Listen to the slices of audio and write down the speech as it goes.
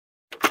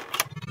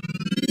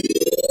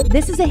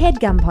This is a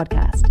HeadGum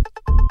podcast.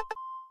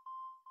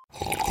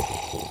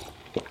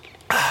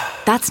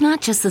 That's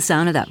not just the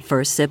sound of that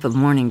first sip of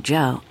Morning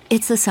Joe.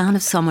 It's the sound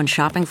of someone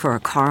shopping for a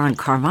car on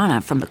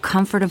Carvana from the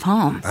comfort of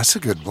home. That's a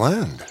good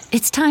blend.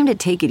 It's time to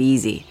take it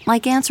easy,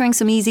 like answering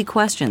some easy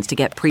questions to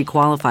get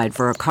pre-qualified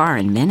for a car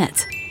in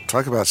minutes.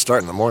 Talk about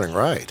starting the morning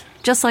right.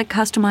 Just like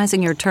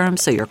customizing your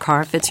terms so your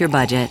car fits your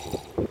budget.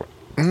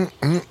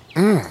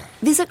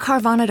 Visit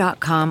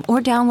Carvana.com or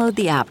download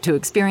the app to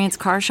experience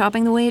car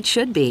shopping the way it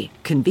should be.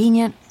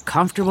 Convenient,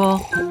 comfortable.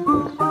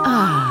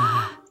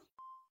 Ah.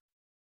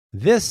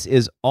 This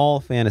is All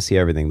Fantasy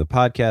Everything, the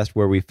podcast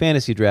where we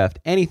fantasy draft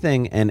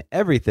anything and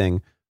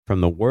everything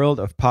from the world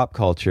of pop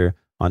culture.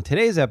 On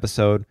today's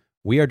episode,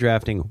 we are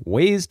drafting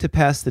ways to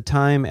pass the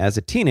time as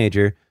a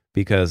teenager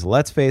because,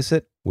 let's face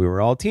it, we were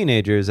all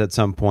teenagers at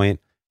some point,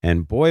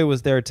 and boy,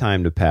 was there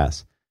time to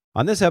pass.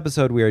 On this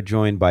episode, we are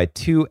joined by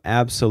two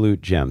absolute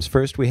gems.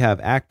 First, we have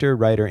actor,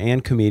 writer,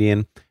 and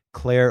comedian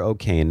Clare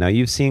O'Kane. Now,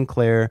 you've seen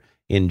Clare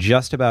in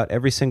just about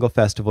every single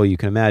festival you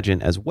can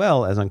imagine, as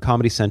well as on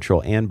Comedy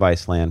Central and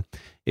Viceland.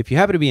 If you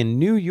happen to be in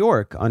New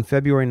York on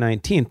February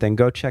 19th, then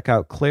go check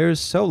out Clare's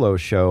solo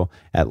show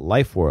at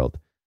Life World.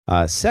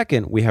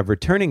 Second, we have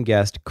returning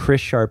guest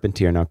Chris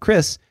Charpentier. Now,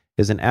 Chris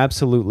is an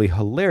absolutely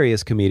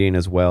hilarious comedian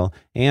as well,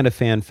 and a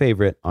fan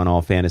favorite on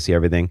All Fantasy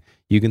Everything.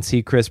 You can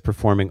see Chris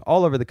performing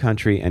all over the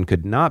country and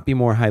could not be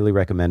more highly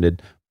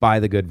recommended by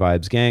the Good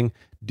Vibes Gang.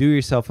 Do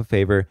yourself a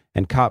favor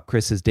and cop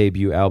Chris's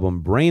debut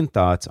album, Brain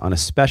Thoughts, on a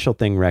Special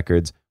Thing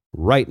Records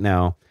right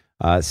now.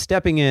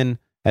 Stepping in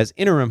as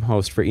interim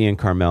host for Ian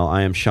Carmel,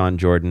 I am Sean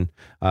Jordan,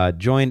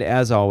 joined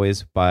as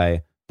always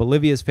by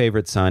Bolivia's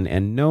favorite son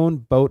and known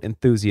boat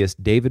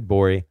enthusiast David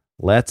Gborie.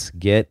 Let's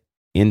get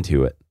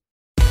into it.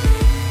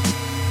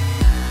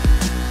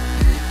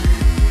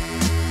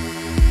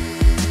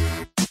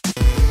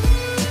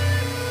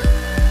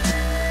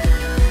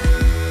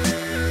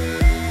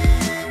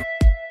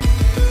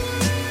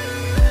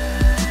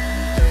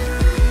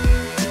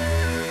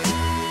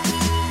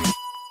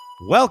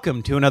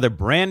 Welcome to another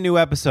brand new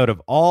episode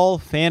of All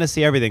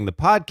Fantasy Everything, the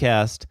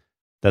podcast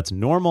that's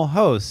normal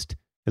host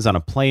is on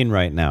a plane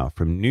right now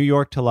from New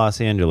York to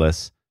Los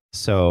Angeles.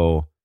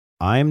 So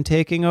I'm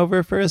taking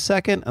over for a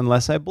second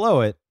unless I blow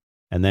it,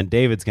 and then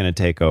David's going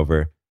to take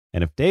over.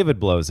 And if David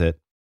blows it,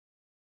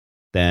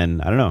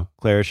 then I don't know,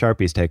 Clare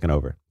Sharpie's taking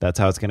over. That's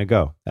how it's going to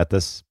go at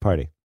this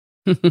party.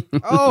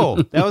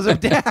 Oh, that was a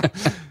dab.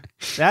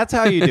 That's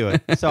how you do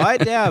it. So I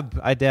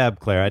dab,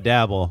 Claire. I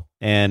dabble,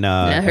 and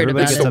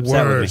everybody gets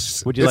upset with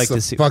me. Would you like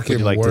to see? Well,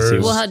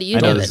 how do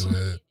you do it?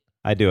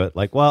 I do it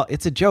like, well,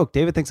 it's a joke.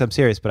 David thinks I'm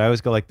serious, but I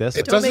always go like this.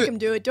 Don't make him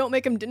do it. Don't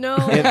make him no.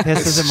 It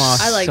pisses him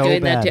off. I like so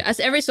doing bad. that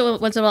too. Every so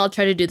once in a while, I'll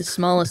try to do the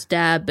smallest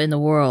dab in the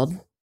world.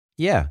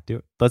 Yeah, do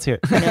it. Let's hear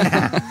it.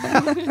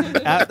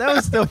 That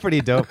was still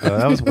pretty dope, though.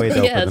 That was way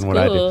doper than what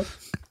cool.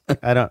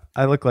 I do.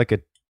 I look like a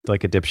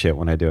dipshit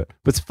when I do it,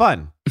 but it's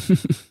fun.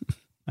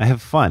 I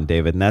have fun,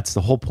 David, and that's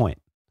the whole point.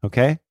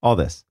 Okay? All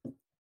this.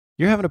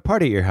 You're having a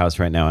party at your house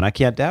right now, and I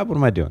can't dab? What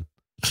am I doing?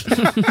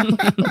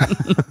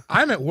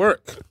 I'm at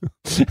work.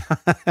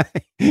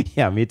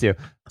 Yeah, me too.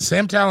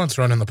 Sam Talent's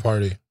running the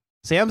party.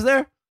 Sam's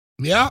there?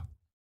 Yeah.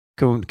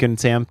 Can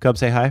Sam come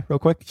say hi real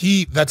quick?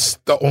 That's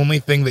the only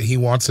thing that he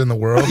wants in the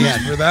world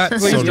is for that.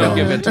 Please so don't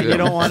give it to him. You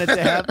don't want it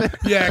to happen?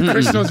 Yeah,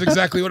 Chris knows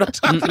exactly what I'm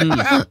talking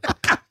about.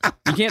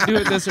 You can't do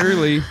it this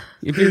early.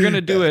 If you're going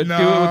to do it, do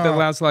it with the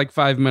last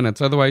 5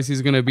 minutes. Otherwise,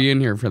 he's going to be in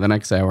here for the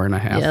next hour and a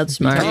half. Yeah, that's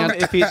smart.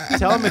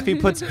 Tell him if he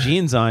puts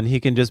jeans on, he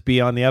can just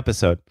be on the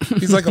episode.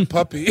 He's like a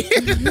puppy.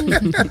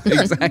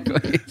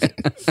 Exactly.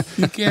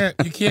 You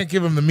can't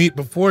give him the meat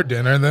before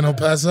dinner, and then he'll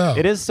pass out.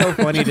 It is so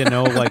funny to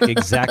know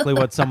exactly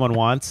what someone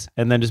wants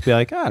and then just be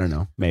like, I don't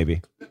know,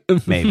 maybe in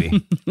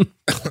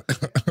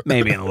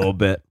a little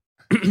bit.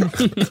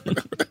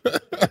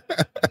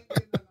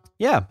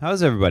 Yeah,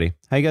 how's everybody?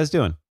 How you guys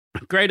doing?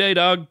 Great day,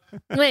 dog.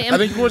 Wait, I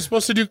think we're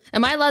supposed to do.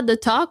 am I allowed to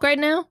talk right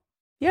now?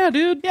 Yeah,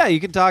 dude. Yeah,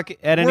 you can talk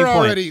at any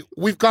point.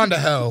 We've gone to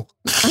hell.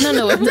 I don't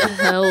know what the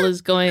hell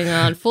is going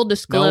on. Full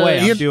disclosure. No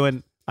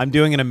way. I'm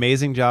doing an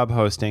amazing job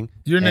hosting.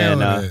 You're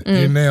nailing it.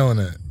 You're nailing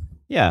it.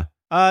 Yeah.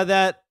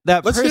 Let's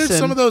Let's person, hear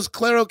some of those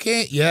Clare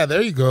O'Kane. Yeah,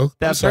 there you go.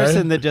 That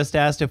person that just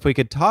asked if we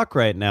could talk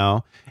right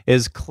now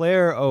is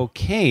Clare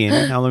O'Kane.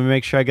 Now let me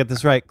make sure I get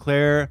this right.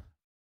 Clare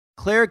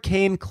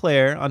Kane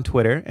Clare on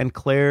Twitter, and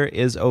Clare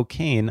is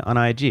O'Kane on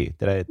IG.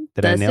 Did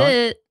I nail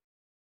it?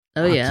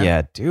 Oh yeah.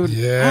 Yeah, dude.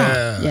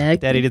 Yeah.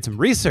 Daddy did some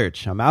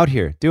research. I'm out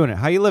here doing it.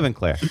 How you living,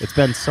 Claire? It's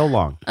been so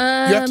long. You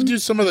have to do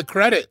some of the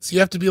credits. You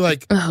have to be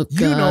like, oh,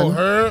 you know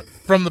her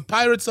from the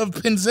Pirates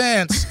of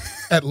Penzance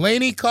at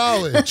Laney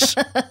College.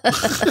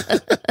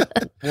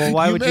 Well,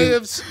 why would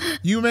you?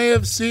 You may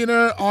have seen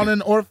her on an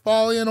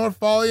Orfalian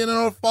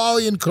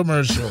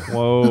commercial.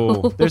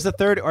 Whoa, there's a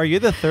third. Are you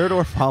the third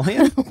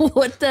Orfalian?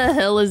 What the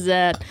hell is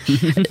that?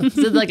 Is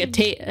it like a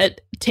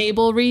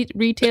table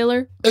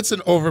retailer? It's an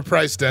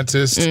overpriced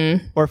dentist.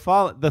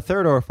 The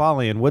third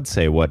Orfalian would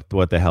say, "What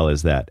the hell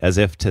is that?" As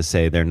if to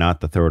say they're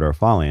not the third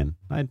Orfalian.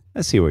 I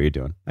see what you're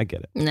doing. I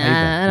get it.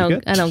 Nah,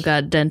 I don't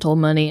got dental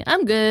money.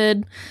 I'm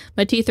good.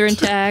 My teeth are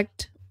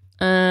intact.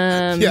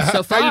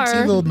 So far, how your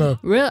teeth old enough?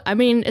 I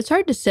mean, it's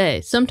hard to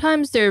say.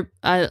 Sometimes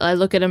I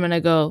look at them and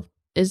I go,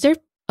 "Is there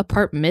a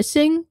part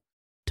missing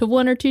to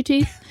one or two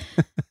teeth?"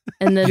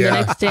 And then the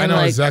next day, I know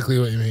like, exactly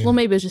what you mean. well,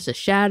 maybe it's just a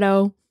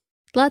shadow.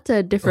 Lots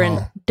of different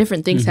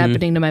things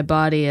happening to my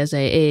body as I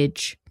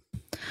age.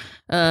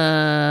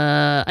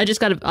 I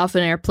just got off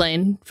an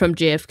airplane from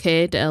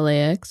JFK to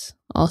LAX.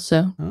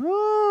 Also,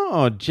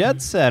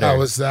 jet setter. How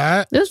was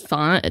that? it was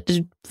fun. It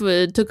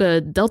took a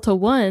Delta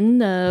One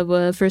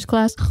first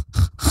class.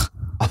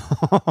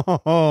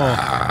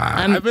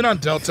 I've been on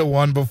Delta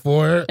One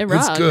before. It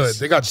rocks. It's good.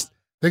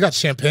 They got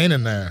champagne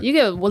in there. You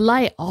get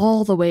light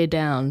all the way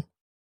down,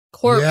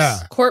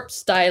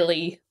 corpse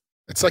styley.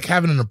 It's like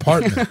having an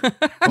apartment.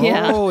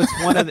 Yeah. Oh,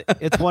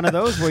 it's one of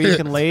those where you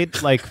can lay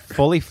like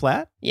fully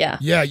flat. Yeah,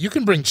 Yeah, you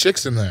can bring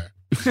chicks in there.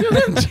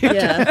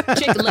 yeah,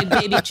 like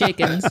baby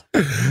chickens.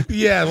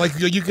 Yeah, like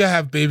you can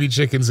have baby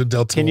chickens in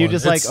Delta Can you One.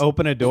 just like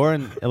open a door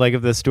and like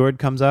if the steward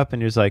comes up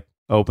and you're just like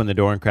open the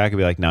door and crack and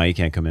be like, no, you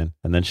can't come in,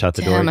 and then shut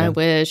the door Damn, I again?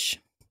 wish.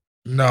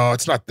 No,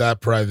 it's not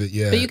that private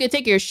yet. But you could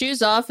take your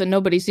shoes off and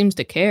nobody seems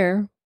to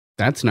care.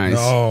 That's nice.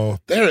 No,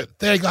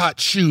 they got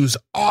shoes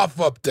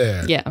off up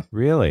there. Yeah,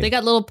 Really? they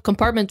got little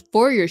compartments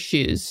for your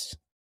shoes.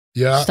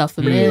 Yeah. Stuff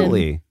them in.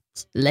 Really?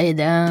 Lay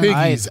down.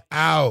 Piggy's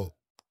out.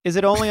 Is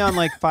it only on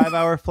like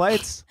 5-hour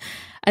flights?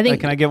 I think.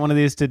 Like, can I get one of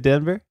these to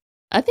Denver?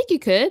 I think you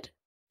could.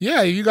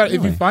 Yeah, you got. If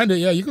Really? you find it,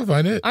 yeah, you can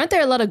find it. Aren't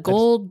there a lot of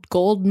gold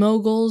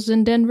moguls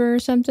in Denver or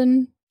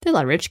something? There are a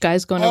lot of rich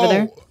guys going over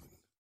there.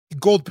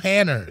 Gold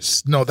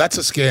panners. No, that's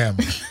a scam.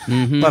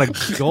 A lot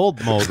of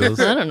gold moguls.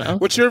 I don't know.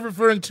 What you're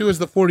referring to is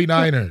the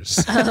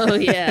 49ers. Oh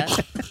yeah,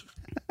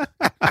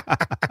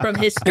 from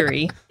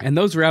history. And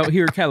those are out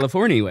here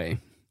California way.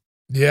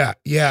 Yeah.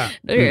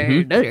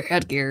 Another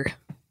headgear.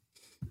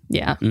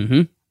 Yeah,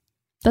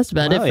 that's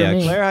about it for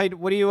me. Claire,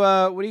 what do you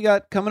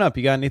got coming up?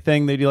 You got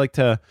anything that you like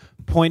to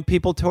point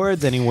people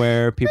towards?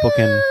 Anywhere people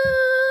can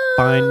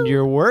find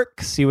your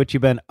work, see what you've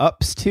been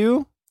ups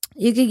to?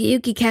 You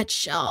could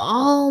catch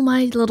all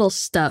my little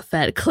stuff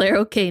at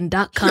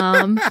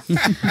clareocane.com.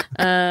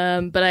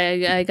 But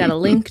I got a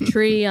link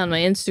tree on my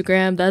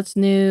Instagram. That's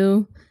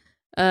new.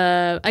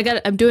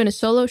 I'm doing a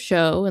solo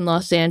show in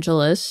Los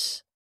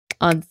Angeles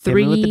on Hit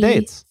me with the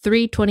dates.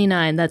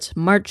 3/29. That's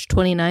March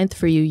 29th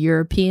for you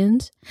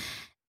Europeans.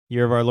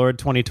 Year of our Lord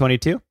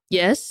 2022.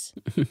 Yes.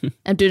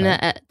 I'm doing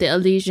that at the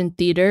Elysian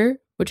Theater,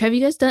 which have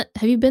you guys done?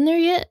 Have you been there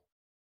yet?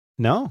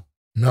 No.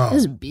 This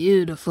is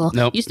beautiful.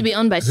 Nope. Used to be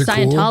owned by Is it cool?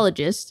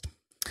 Scientologists.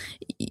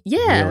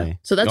 Yeah. Really?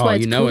 So that's why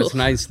it's cool. It's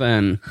nice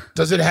then.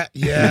 Does it have?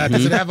 Yeah.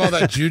 Does it have all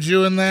that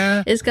juju in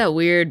there? It's got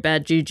weird,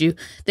 bad juju.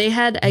 They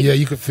had, Yeah,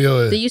 you could feel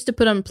it. they used to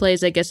put on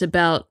plays, I guess,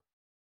 about,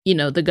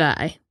 the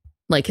guy,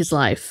 like his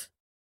life.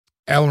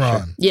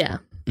 Elrond. Yeah.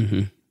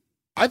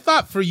 I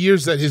thought for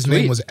years that his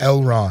name was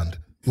Elrond,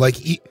 like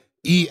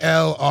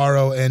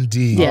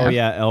Elrond. Yeah. Oh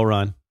yeah, L.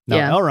 Ron. No,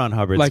 Yeah. L. Ron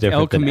Hubbard's Like different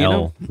El than Camino?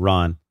 L.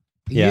 Ron.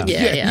 Yeah.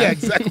 Yeah.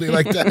 Exactly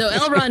like that. No,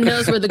 Elrond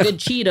knows where the good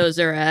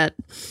Cheetos are at.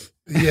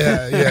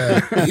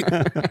 Yeah.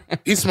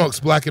 He smokes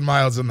Black and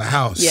Milds in the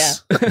house. Yeah.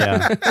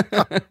 Yeah.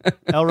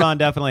 L. Ron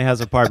definitely has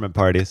apartment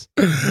parties.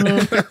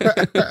 Those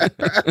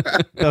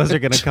are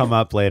going to come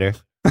up later.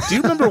 Do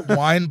you remember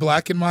wine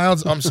Black and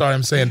Milds? I'm sorry,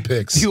 I'm saying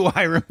pics. Do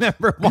I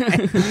remember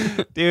why?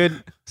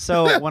 Dude,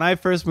 so when I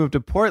first moved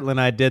to Portland,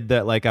 I did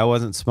that, like I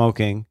wasn't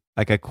smoking,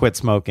 like I quit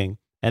smoking.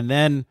 And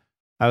then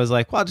I was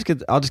like, well,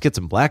 I'll just get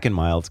some Black and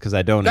Milds because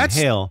I don't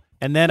inhale.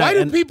 And then why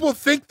do people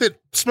think that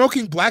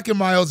smoking Black and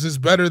Milds is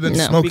better than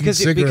smoking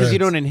cigarettes? Because you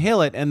don't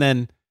inhale it, and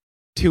then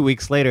 2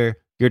 weeks later,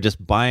 you're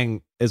just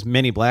buying as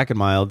many Black and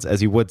Milds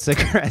as you would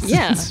cigarettes.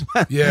 Yeah.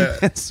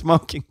 Yeah.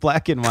 Smoking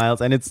Black and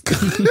Milds, and it's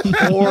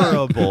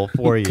horrible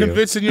for you.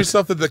 Convincing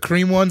yourself that the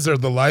cream ones are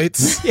the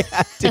lights. Yeah,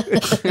 dude.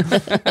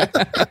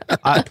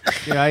 I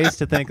used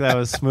to think that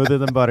was smoother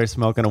than butter,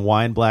 smoking a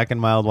wine Black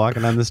and Mild,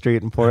 walking down the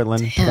street in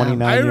Portland,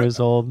 29 years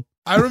old.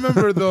 I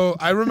remember though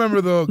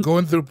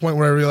going through a point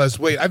where I realized,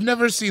 wait, I've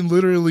never seen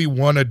literally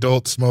one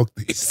adult smoke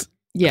these.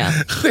 Yeah.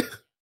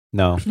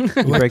 No, you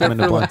break them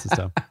into blunts and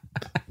stuff.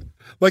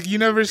 Like you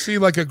never see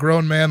like a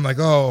grown man like,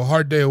 oh,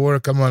 hard day of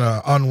work, I'm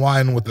gonna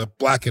unwind with a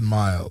Black and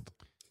Mild.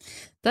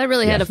 That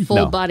really had a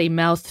full body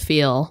mouth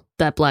feel,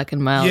 that Black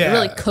and Mild. It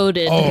really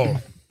coated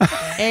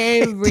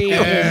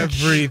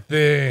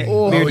everything.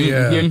 Oh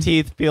yeah. Your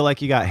teeth feel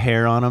like you got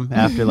hair on them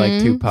after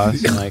like 2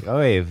 puffs. You're like,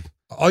 oh,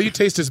 all you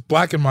taste is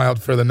Black and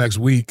Mild for the next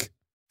week.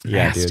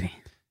 yeah, Nasty. dude.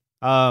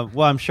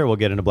 Well, I'm sure we'll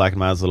get into Black and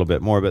Milds a little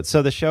bit more, but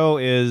so the show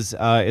is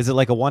it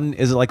like a one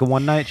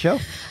night show?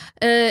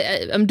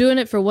 I'm doing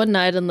it for one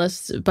night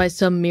unless by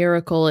some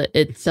miracle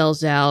it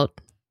sells out.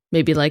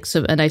 Maybe like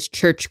a nice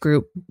church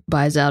group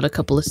buys out a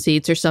couple of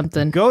seats or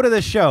something. Go to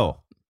the show.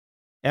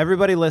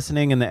 Everybody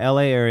listening in the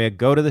LA area,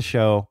 go to the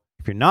show.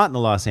 If you're not in the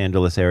Los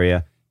Angeles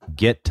area,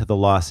 get to the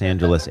Los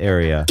Angeles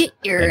area. Get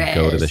your and ass.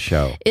 go to the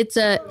show. It's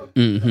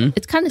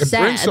it's kind of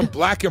sad. Bring some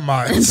black and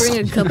miles.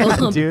 Bring a couple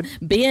of Dude.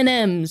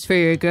 B&Ms for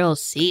your girl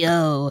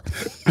CO.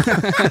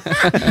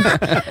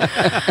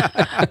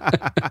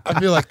 I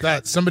feel like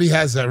that somebody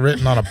has that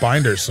written on a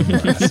binder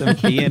somewhere. Some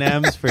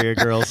B&Ms for your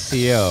girl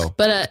CO.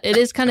 But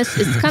it's kind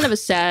of a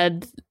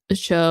sad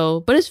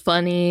show, but it's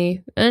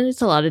funny and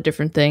it's a lot of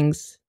different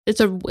things. I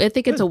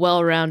think it's a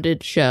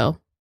well-rounded show.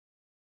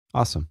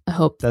 Awesome. I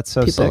hope That's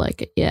so people sick.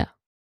 like it. Yeah.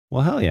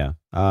 Well, hell yeah.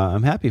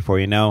 I'm happy for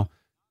you. Now,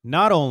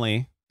 not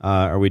only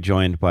are we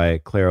joined by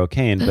Clare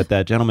O'Kane, but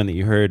that gentleman that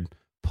you heard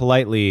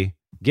politely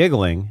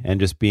giggling and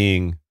just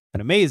being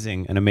an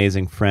amazing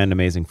friend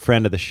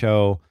of the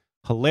show,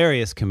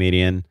 hilarious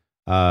comedian.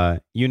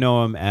 You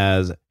know him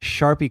as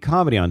Sharpie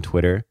Comedy on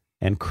Twitter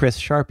and Chris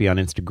Sharpie on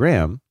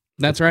Instagram.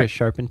 That's right. Chris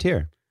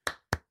Charpentier.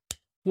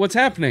 What's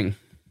happening?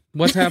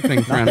 What's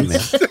happening,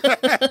 friends?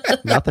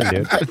 Nothing,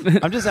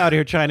 dude. I'm just out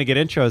here trying to get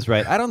intros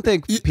right. I don't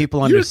think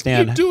people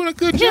understand. You're doing a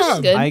good Yes,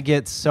 job. good. I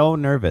get so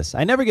nervous.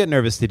 I never get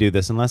nervous to do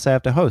this unless I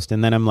have to host.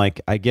 And then I'm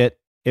like, it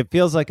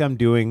feels like I'm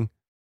doing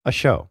a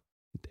show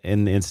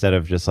instead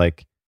of just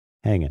like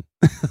hanging.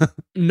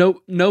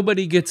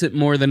 Nobody gets it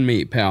more than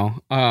me,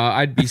 pal.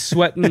 I'd be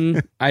sweating.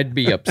 I'd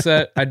be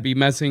upset. I'd be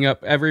messing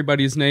up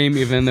everybody's name,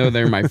 even though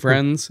they're my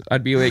friends.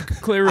 I'd be like,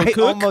 Clara I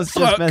Cook, almost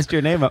fuck. just messed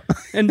your name up.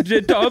 And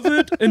the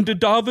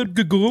David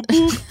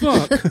Gborie,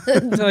 fuck.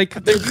 It's like,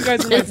 if you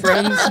guys are my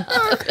friends,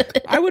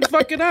 I would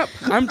fuck it up.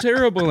 I'm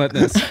terrible at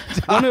this.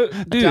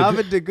 Dude,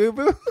 David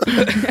DeGubu?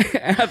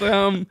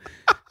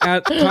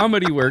 at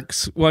Comedy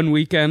Works one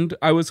weekend,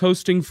 I was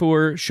hosting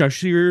for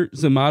Shashir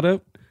Zamata.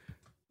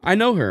 I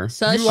know her.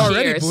 You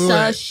already blew it.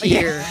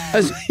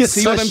 Sashir.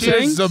 See what I'm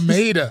saying?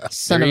 Zameda.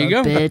 Son There of you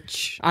a go.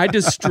 bitch. I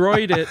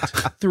destroyed it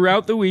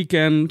throughout the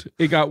weekend.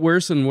 It got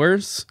worse and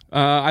worse.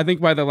 I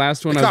think by the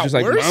last one, It I was got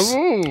just like, worse?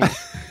 oh.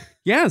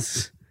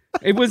 Yes.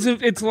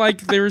 It's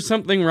like there was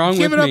something wrong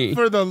Give with it up me.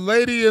 for the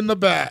lady in the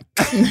back.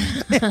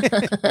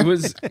 It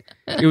was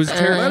Let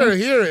terrible. her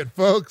hear it,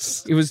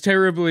 folks. It was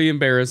terribly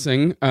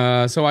embarrassing.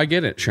 So I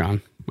get it,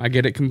 Sean. I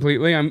get it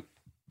completely.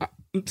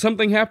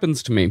 Something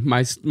happens to me.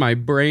 My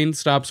brain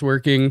stops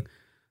working.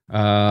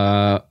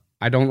 I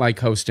don't like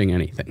hosting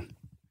anything.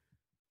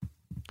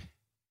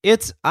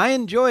 I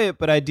enjoy it,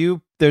 but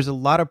there's a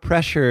lot of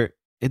pressure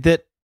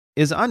that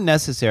is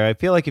unnecessary. I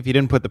feel like if you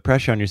didn't put the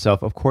pressure on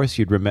yourself, of course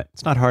you'd remember.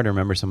 It's not hard to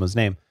remember someone's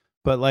name,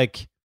 but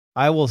like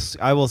I will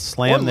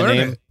slam Or the learn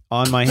name it.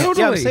 on my head. Yeah, I'm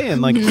Totally.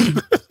 saying like,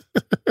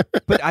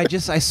 but I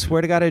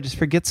swear to God, I just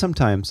forget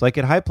sometimes. Like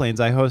at High Plains,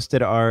 I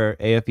hosted our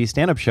AFE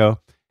stand-up show.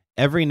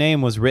 Every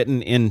name was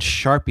written in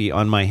Sharpie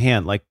on my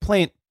hand, like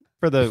plain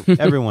for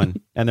everyone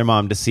and their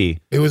mom to see.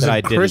 It was that in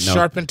I didn't Chris know.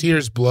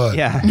 Charpentier's blood.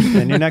 Yeah,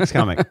 and your next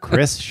comic,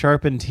 Chris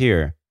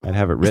Charpentier. I'd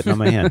have it written on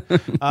my hand.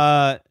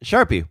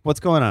 Sharpie,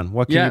 what's going on?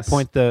 What can Yes. you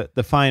point the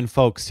fine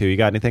folks to? You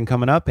got anything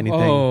coming up? Anything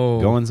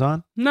goings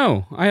on?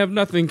 No, I have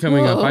nothing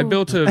coming up. I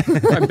built a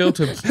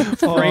frame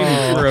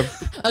for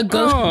A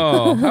ghost,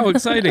 Oh, how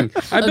exciting!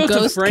 I a built a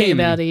ghost frame came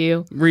out of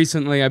you.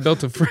 recently. I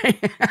built a frame.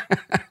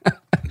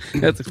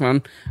 That's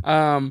fun.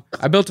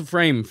 I built a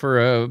frame for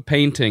a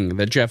painting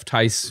that Jeff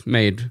Tice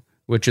made,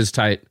 which is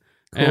tight.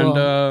 Cool.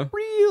 And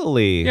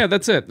Really? yeah,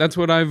 that's it. That's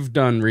what I've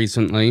done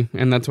recently,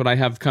 and that's what I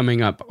have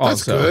coming up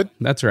also. good.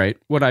 That's right.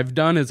 What I've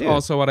done is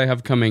also what I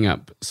have coming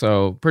up.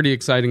 So pretty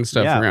exciting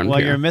stuff Yeah, around well,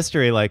 here. you're a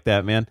mystery like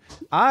that, man.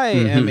 I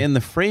am in the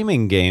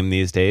framing game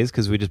these days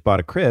because we just bought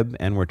a crib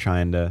and we're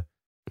trying to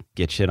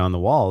get shit on the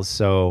walls.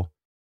 So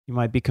you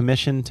might be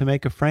commissioned to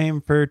make a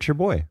frame for your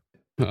boy.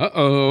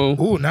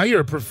 Uh-oh. Ooh, now you're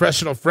a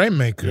professional frame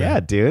maker. Yeah,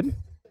 dude.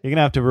 You're going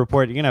to have to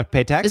report. You're going to have to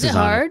pay taxes Is it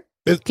on hard?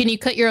 Can you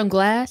cut your own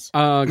glass?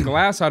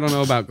 Glass, I don't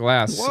know about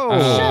glass. Whoa.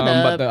 Shut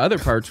But up. the other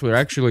parts were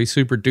actually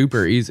super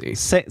duper easy.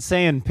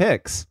 Saying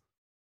pics.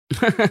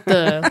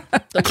 The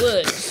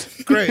wood.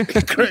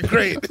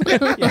 Great.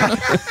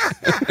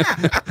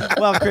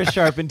 Well, Chris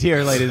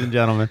Charpentier, ladies and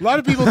gentlemen. A lot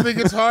of people think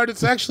it's hard.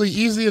 It's actually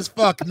easy as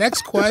fuck.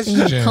 Next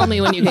question. Call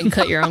me when you can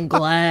cut your own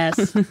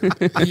glass.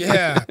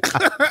 Yeah.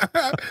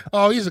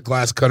 Oh, he's a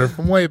glass cutter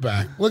from way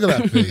back. Look at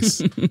that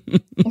face.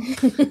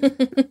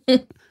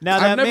 Now,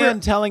 that man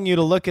telling you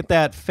to look at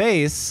that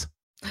face,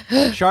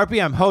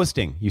 Sharpie, I'm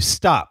hosting. You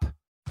stop.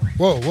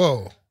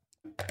 Whoa.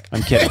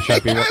 I'm kidding,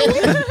 Sharpie.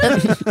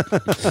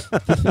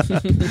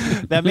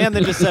 That man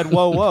that just said,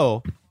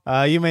 whoa.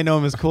 You may know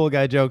him as Cool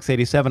Guy Jokes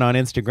 87 on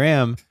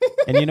Instagram.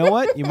 And you know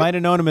what? You might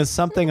have known him as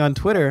something on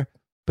Twitter,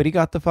 but he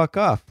got the fuck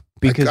off.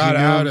 Because got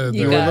out of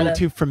you there. were a little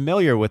too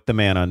familiar with the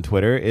man on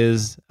Twitter.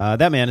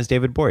 That man is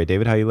David Gborie.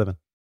 David, how you living?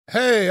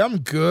 Hey, I'm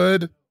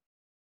good.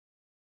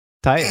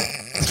 Tight.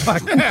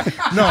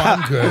 No,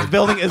 I'm good. Is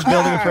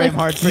building a frame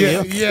hard for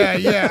you?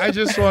 Yeah. I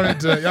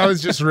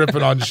was just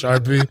ripping on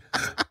Sharpie.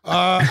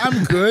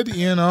 I'm good,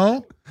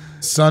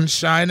 Sun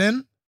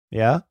shining.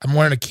 Yeah? I'm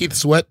wearing a Keith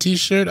Sweat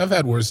t-shirt. I've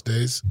had worse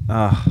days.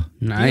 Oh,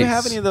 Nice. Do you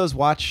have any of those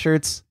watch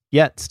shirts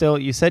yet? Still,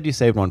 you said you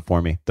saved one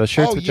for me. Those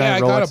shirts with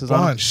giant I got Rolexes a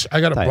bunch.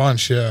 I got a Tight.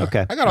 bunch, yeah.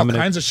 Okay. I got all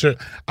kinds of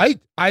shirts.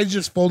 I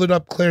just folded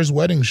up Claire's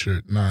wedding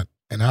shirt not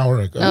an hour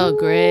ago. Oh,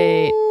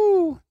 great.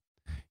 Ooh.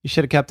 You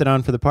should have kept it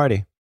on for the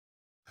party.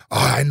 Oh,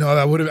 I know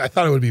that would have. I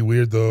thought it would be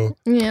weird though.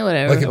 Yeah,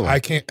 whatever. Like if I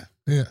can't.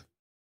 Yeah.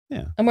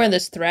 I'm wearing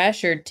this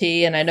Thrasher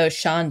tee, and I know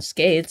Sean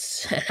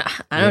skates.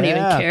 I don't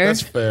even care.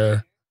 That's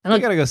fair. I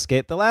gotta go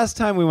skate. The last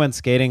time we went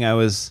skating, I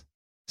was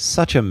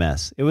such a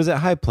mess. It was at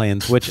High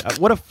Plains, which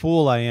what a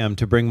fool I am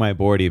to bring my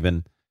board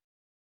even.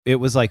 It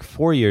was like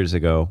 4 years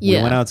ago. Yeah.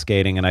 We went out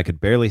skating and I could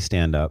barely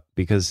stand up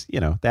because,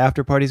 the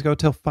after parties go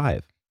till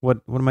 5.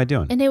 What am I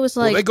doing? And it was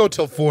Well, like, they go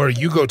till 4.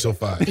 You go till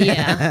 5.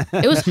 yeah,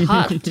 it was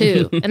hot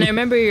too. And I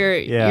remember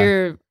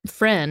your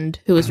friend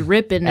who was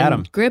ripping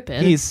Adam, and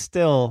gripping. He's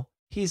still.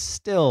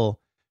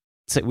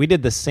 So we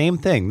did the same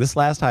thing. This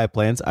last High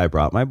Plains, I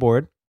brought my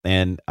board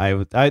and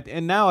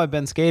and now I've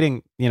been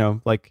skating,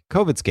 like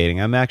COVID skating.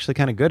 I'm actually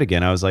kind of good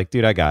again. I was like,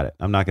 dude, I got it.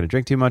 I'm not going to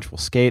drink too much. We'll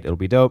skate. It'll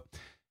be dope.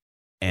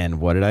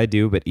 And what did I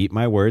do but eat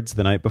my words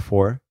the night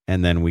before?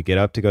 And then we get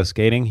up to go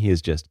skating. He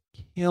is just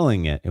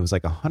killing it. It was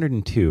like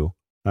 102.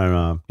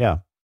 Yeah.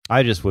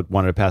 I just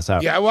wanted to pass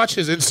out. Yeah, I watch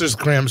his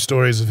Instagram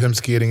stories of him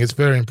skating. It's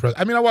very impressive.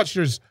 I mean, I watch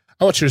yours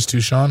too,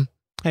 Sean.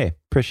 Hey,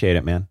 appreciate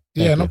it, man.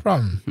 Yeah, Thank no you.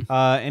 problem.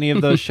 Any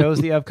of those shows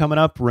that you have coming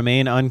up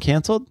remain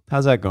uncanceled?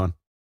 How's that going?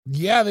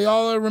 Yeah, they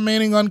all are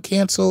remaining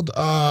uncanceled.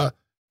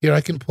 Here,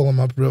 I can pull them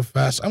up real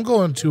fast. I'm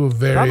going to a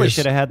various... Probably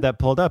should have had that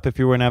pulled up. If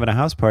you weren't having a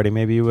house party,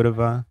 maybe you would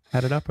have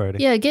had it up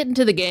already. yeah, get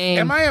into the game.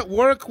 Am I at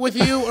work with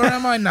you or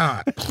am I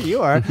not?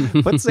 You are.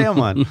 Put Sam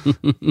on.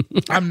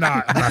 I'm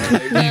not.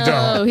 You No,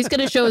 don't. he's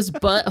gonna show his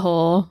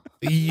butthole.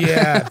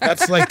 Yeah,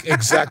 that's like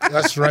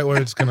that's right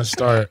where it's gonna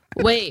start.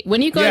 Wait,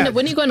 when are you going? Yeah.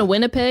 When are you going to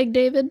Winnipeg,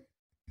 David?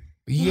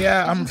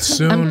 Yeah, I'm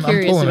soon. I'm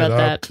curious pulling about it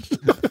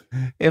up.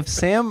 that. If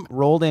Sam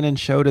rolled in and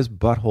showed his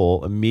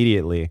butthole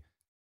immediately,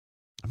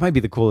 it might be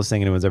the coolest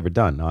thing anyone's ever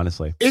done,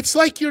 honestly. It's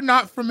like you're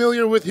not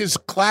familiar with his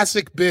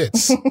classic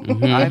bits.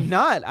 I'm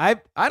not. I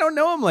don't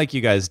know him like you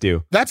guys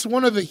do. That's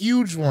one of the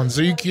huge ones.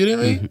 Are you kidding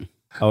me?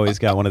 Oh, he's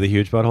got one of the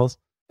huge buttholes?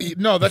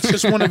 No, that's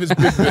just one of his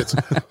big bits.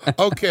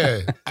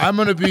 Okay, I'm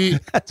gonna be.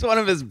 That's one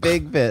of his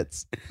big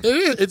bits. It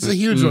is. It's a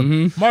huge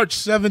one. March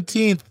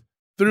 17th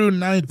through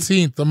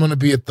 19th, I'm gonna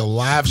be at the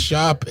Laugh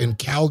Shop in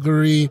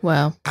Calgary,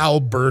 Wow.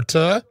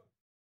 Alberta.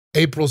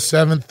 April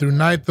 7th through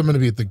 9th, I'm going to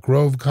be at the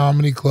Grove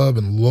Comedy Club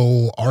in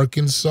Lowell,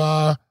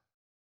 Arkansas.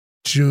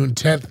 June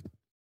 10th.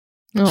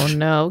 Oh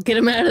no! Get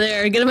him out of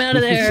there! Get him out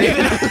of there!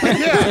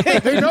 Yeah,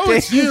 they know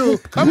it's you.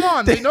 Come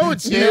on, they know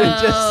it's you.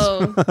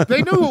 No.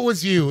 They knew it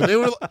was you.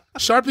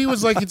 Sharpie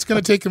was like, it's going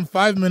to take him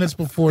 5 minutes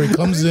before he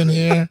comes in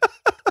here.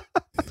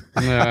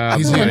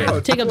 He's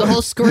here. Take up the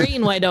whole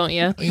screen. Why don't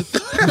you?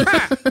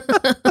 God,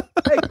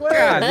 look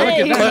at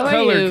Hey, that how are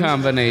color you?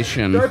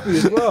 combination.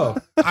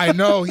 I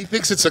know. He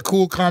thinks it's a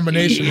cool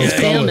combination of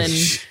Salmon,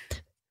 colors.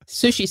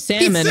 sushi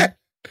salmon.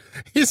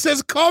 He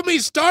says, call me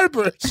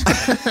Starburst.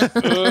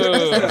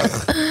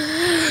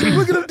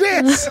 Look at him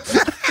dance.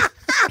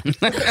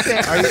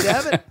 Are you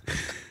dabbing?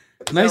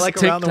 Nice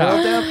like around the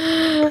world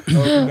TikTok. dab?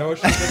 Oh, Noah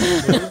showed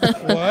them the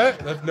movie. What?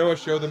 That's Noah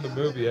showed them the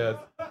movie ad.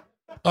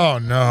 Oh,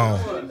 no.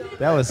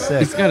 That was sick.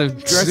 He's got to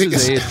dress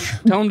his age.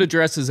 Tell him to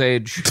dress his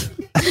age.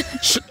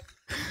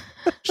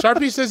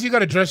 Sharpie says you got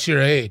to dress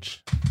your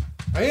age.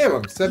 I am.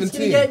 I'm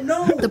 17.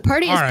 The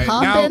party is All right,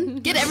 popping.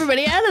 Get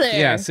everybody out of there.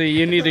 Yeah, see,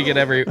 you need to get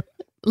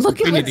Look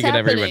at we need what's to get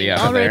everybody happening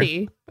out of there.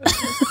 already.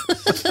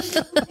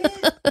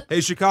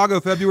 Hey, Chicago,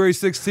 February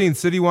 16th,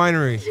 City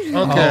Winery. Okay.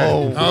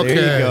 Oh, okay.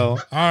 there you go.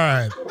 All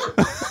right.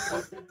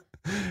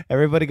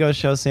 Everybody go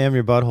show Sam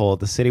your butthole at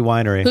the City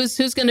Winery.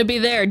 Who's going to be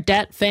there?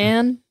 Dat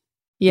fan?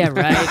 Yeah,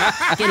 right.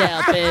 Get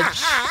out,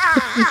 bitch.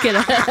 Get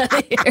out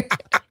of here.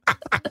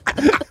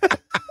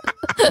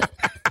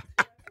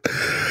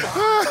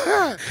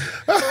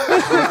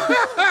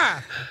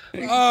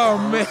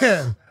 Oh,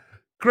 man.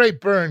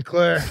 Great burn,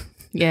 Claire.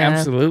 Yeah,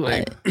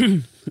 Absolutely.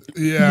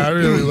 Yeah, I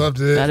really loved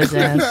it. Got his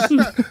ass.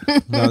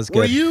 That was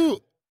good.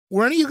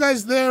 Were any of you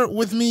guys there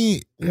with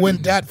me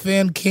when Dat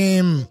Fan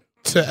came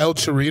to El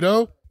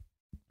Chorrito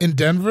in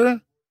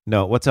Denver?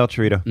 No, what's El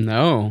Chorrito?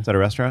 No. Is that a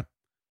restaurant?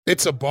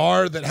 It's a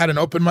bar that had an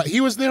open mic. He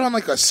was there on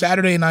like a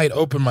Saturday night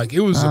open mic.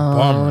 It was a Oh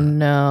bummer.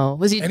 no!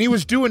 Was he? And he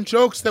was doing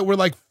jokes that were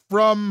like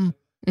from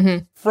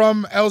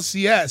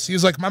LCS. He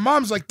was like, my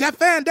mom's like, Dat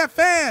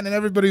Fan. And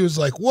everybody was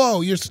like,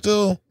 whoa, you're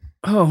still.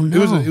 Oh,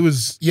 no. It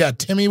was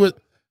Timmy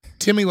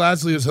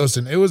Lasley was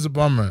hosting. It was a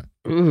bummer.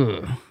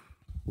 Ugh.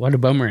 What a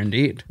bummer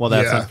indeed. Well,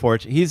 that's Yeah.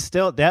 unfortunate. He's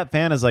still that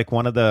fan is like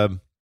one of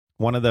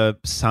the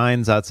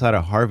signs outside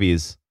of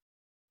Harvey's,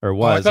 or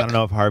was. I don't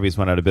know if Harvey's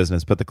went out of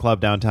business, but the club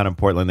downtown in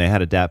Portland, they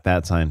had a Dat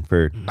Fat sign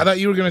for. I thought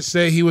you were gonna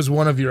say he was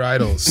one of your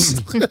idols.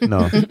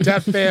 No,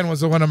 Dat Fan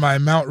was one of my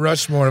Mount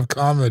Rushmore of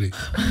comedy.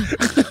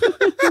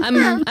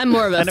 I'm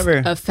more of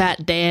never- a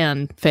Fat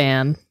Dan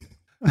fan.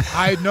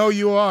 I know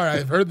you are.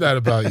 I've heard that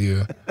about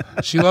you.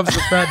 She loves the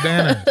Fat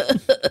Danner.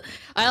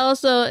 I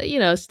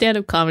also,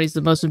 stand-up comedy is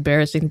the most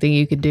embarrassing thing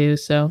you could do.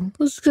 So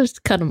let's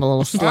just cut him a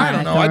little slack. I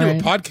don't know. I do a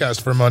right?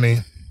 podcast for money.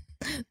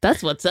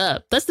 That's what's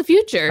up. That's the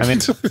future. I mean,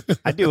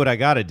 I do what I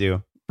got to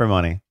do for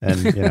money,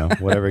 and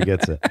whatever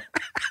gets it.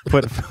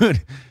 Put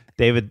food.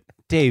 David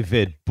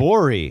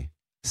Gborie,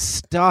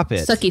 stop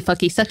it. Sucky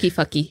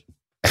fucky.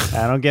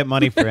 I don't get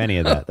money for any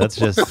of that.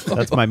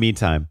 That's my me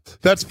time.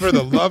 That's for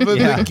the love of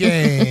the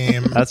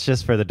game. That's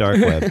just for the dark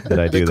web that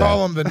I do They that.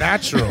 call them the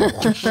natural.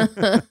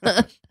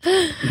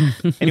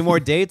 Any more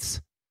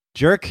dates?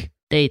 Jerk?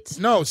 Dates.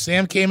 No,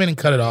 Sam came in and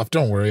cut it off.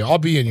 Don't worry. I'll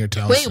be in your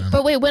town Wait, soon.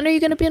 but when are you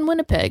going to be in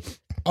Winnipeg?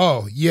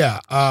 Oh, yeah.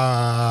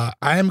 I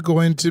am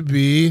going to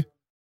be...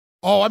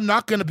 Oh, I'm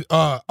not going to be...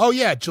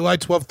 July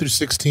 12th through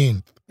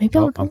 16th. Maybe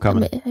I'm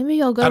coming.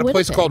 Maybe I'll go At to a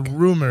place Winnipeg. called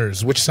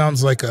Rumors, which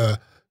sounds like a...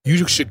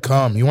 You should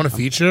come. You want a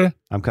feature?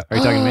 Are you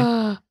talking to me?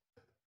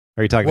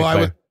 Are you talking to Well, me,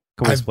 Claire?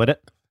 Can we split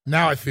it?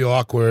 Now I feel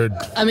awkward.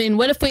 I mean,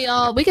 what if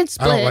we can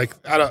split?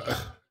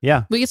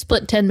 Yeah. We can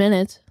split 10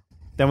 minutes.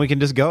 Then we can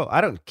just go.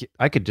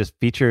 I could just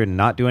feature and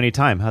not do any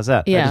time. How's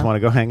that? I Yeah. just want to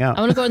go hang out.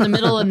 I want to go in the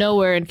middle of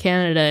nowhere in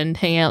Canada and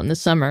hang out in the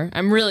summer.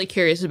 I'm really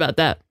curious about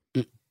that.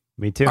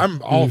 Me too.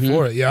 I'm all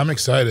for it. Yeah, I'm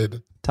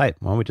excited. Tight.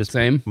 Why don't we just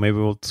Same. Maybe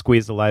we'll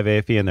squeeze the live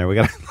AFE in there. We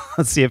got.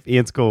 Let's see if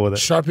Ian's cool with it.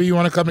 Sharpie, you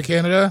want to come to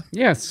Canada?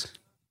 Yes.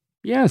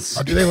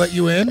 Or do they let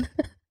you in?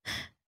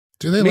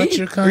 Do they Me? let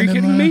your Are kind you in?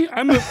 kidding me?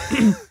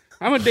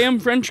 I'm a damn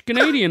French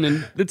Canadian,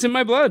 and it's in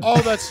my blood.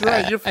 Oh, that's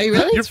right. You're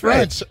really? You're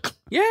French.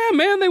 Yeah,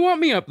 man, they want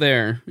me up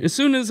there. As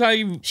soon as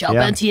I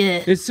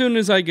Charpentier.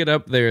 get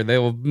up there,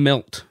 they'll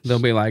melt. They'll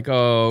be like,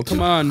 "Oh, come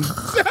on,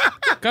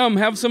 come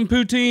have some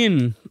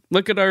poutine.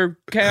 Look at our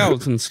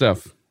cows and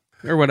stuff,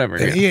 or whatever."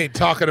 And he ain't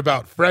talking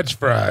about French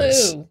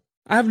fries. Ooh.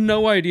 I have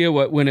no idea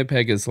what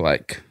Winnipeg is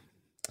like.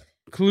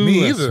 Clueless.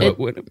 Me either.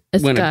 What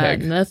It's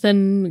Winnipeg. got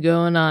nothing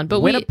going on.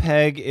 But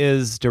Winnipeg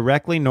is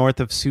directly north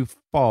of Sioux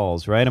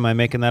Falls, right? Am I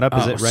making that up?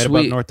 Is Oh, it right sweet.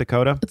 above North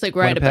Dakota? it's like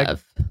right Winnipeg?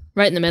 above,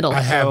 right in the middle.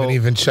 I haven't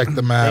even checked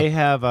the map. They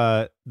have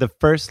the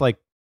first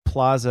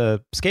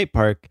plaza skate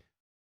park.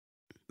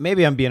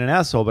 Maybe I'm being an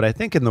asshole, but I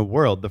think in the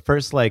world, the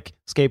first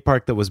skate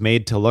park that was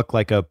made to look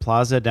like a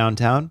plaza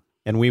downtown.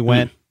 And we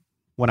went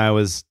when I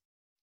was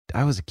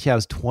a kid. I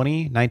was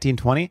 19,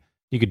 20.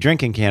 You could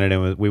drink in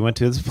Canada. And we went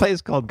to this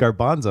place called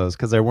Garbanzo's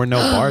because there were no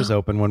bars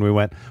open when we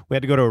went. We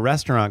had to go to a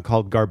restaurant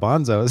called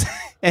Garbanzo's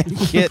and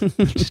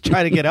just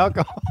try to get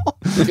alcohol.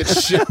 Get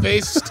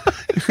shit-faced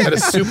at a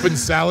soup and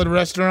salad We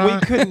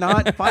restaurant. could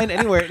not find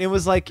anywhere. It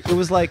was like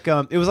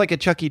a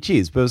Chuck E.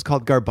 Cheese, but it was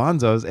called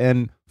Garbanzo's.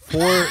 And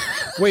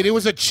Wait, it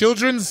was a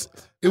children's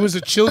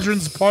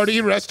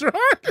party restaurant?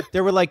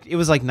 there were it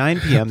was 9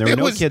 p.m. There were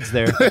no kids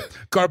there.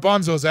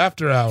 Garbanzo's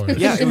after hours.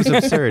 Yeah, it was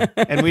absurd.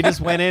 And we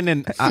just went in,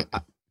 and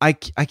I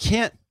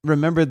can't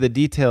remember the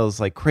details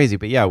like crazy,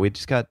 but yeah, we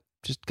just got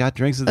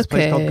drinks at this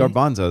place called Okay.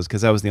 Garbanzo's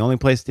because that was the only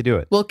place to do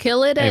it. We'll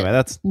kill it.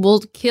 Anyway,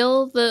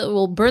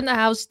 We'll burn the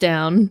house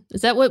down.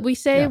 Is that what we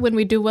say Yeah. when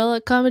we do well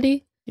at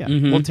comedy? Yeah,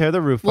 Mhm. we'll tear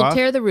the roof We'll off.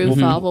 tear the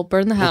roof off. We'll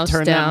burn the We'll house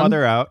turn down. that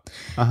mother out.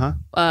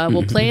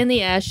 We'll play in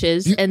the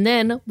ashes, and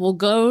then we'll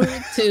go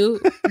to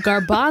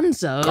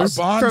Garbanzo's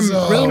from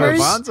Garbanzo. Rumors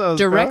Garbanzo's, bro.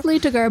 directly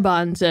to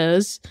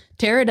Garbanzo's.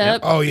 Tear it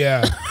up, Oh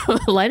yeah,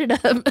 light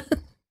it up.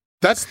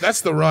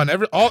 that's the run.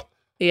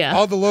 Yeah.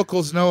 All the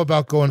locals know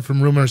about going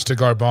from Rumors to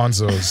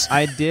Garbanzo's.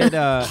 I did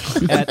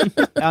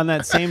on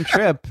that same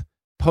trip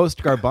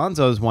post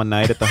Garbanzo's one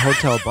night at the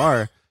hotel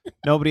bar.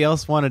 Nobody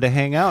else wanted to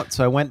hang out,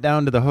 so I went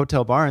down to the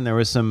hotel bar, and there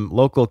was some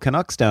local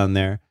Canucks down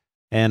there,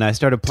 and I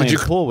started playing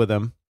pool with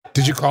them.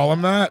 Did you call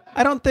him that?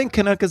 I don't think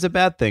Canuck is a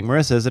bad thing.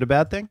 Marissa, is it a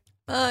bad thing?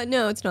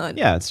 No, it's not.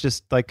 Yeah, it's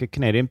just like a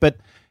Canadian. But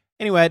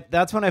anyway,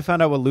 that's when I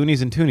found out what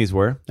loonies and toonies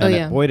were. And Oh,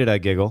 yeah. boy, did I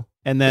giggle.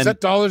 And then Is that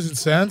dollars and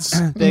cents?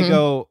 they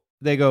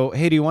go,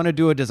 hey, do you want to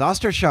do a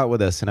disaster shot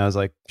with us? And I was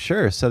like,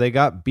 sure. So they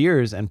got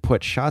beers and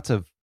put shots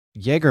of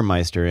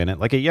Jägermeister in it,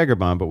 like a Jäger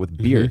bomb, but with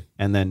beer,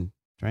 and then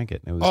drank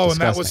it. It was Oh,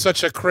 disgusting. and that was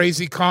such a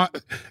crazy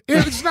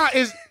It's not.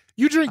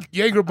 You drink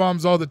Jaeger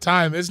bombs all the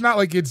time. It's not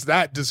like it's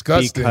that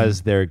disgusting.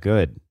 Because they're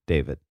good,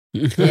 David.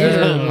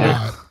 They're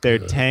not. They're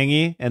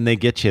tangy and they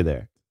get you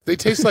there. They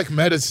taste like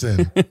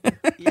medicine.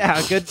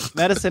 Yeah, good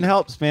medicine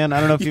helps, man. I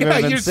don't know if you've Yeah,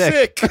 ever been you're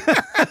sick, sick.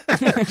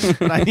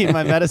 but I need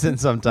my medicine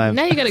sometimes.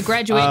 Now you got to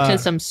graduate to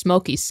some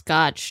smoky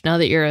scotch. Now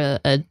that you're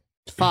a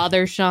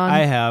father, Sean. I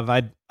have,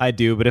 I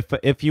do, but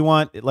if you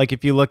want, like,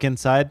 if you look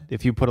inside,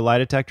 if you put a lie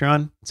detector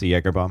on, it's a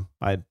Jaeger bomb.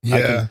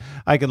 Yeah.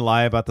 I can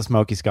lie about the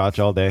smoky scotch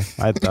all day.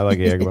 I like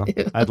a Jaeger bomb.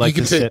 I'd like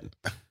You to can sit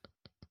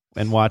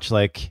and watch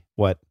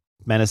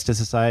Menace to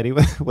Society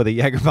with a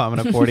Jaeger bomb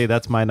and a 40.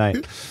 That's my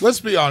night.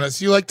 Let's be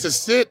honest. You like to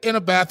sit in a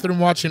bathroom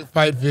watching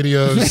fight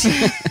videos,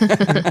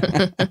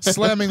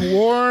 slamming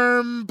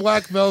warm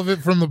black velvet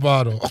from the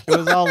bottle. It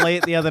was all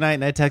late the other night,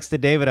 and I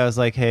texted David. I was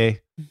like,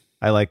 "Hey,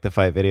 I like the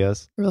fight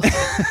videos."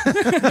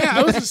 Yeah,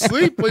 I was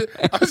asleep.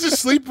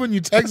 When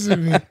you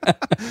texted me.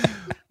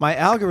 My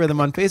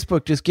algorithm on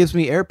Facebook just gives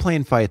me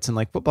airplane fights and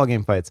like football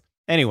game fights.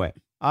 Anyway,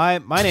 my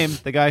name,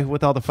 the guy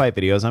with all the fight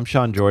videos. I'm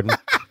Sean Jordan.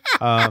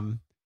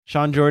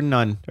 Sean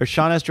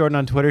S. Jordan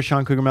on Twitter,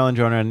 Sean Cougar Melon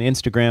Jordan on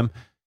Instagram.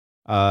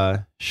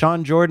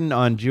 Sean Jordan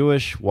on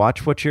Jewish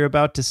Watch What You're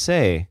About to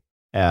Say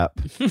app.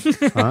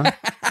 Huh?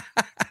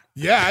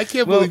 Yeah, I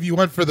can't believe you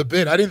went for the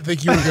bit. I didn't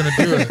think you were going to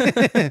do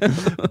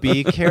it.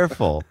 Be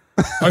careful.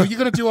 Are you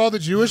going to do all the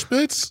Jewish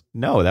bits?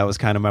 No, that was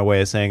kind of my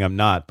way of saying I'm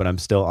not, but I'm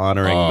still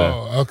honoring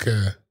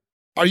okay.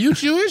 Are you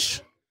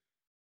Jewish?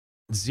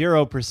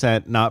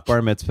 0% not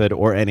bar mitzvahed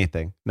or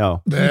anything.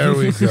 No. There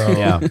we go.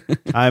 Yeah.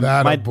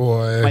 That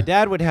boy. My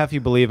dad would have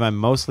you believe I'm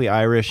mostly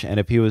Irish, and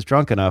if he was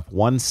drunk enough,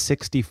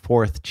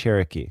 1/64th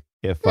Cherokee.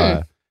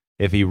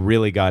 If he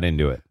really got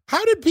into it.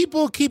 How did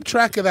people keep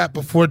track of that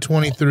before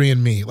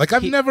 23andMe? Like,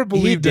 I've never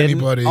believed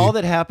anybody. All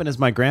that happened is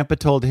my grandpa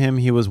told him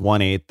he was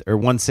 1/8 or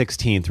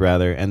 1/16th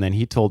rather, and then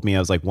he told me I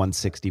was like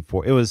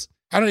 1/64. It was.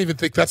 I don't even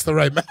think that's the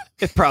right math.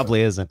 It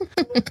probably isn't.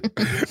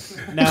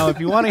 Now, if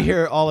you want to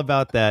hear all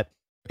about that,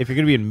 if you're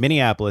going to be in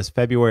Minneapolis,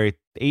 February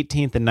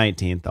 18th and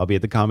 19th, I'll be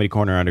at the Comedy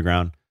Corner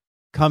Underground.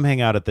 Come hang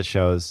out at the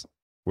shows.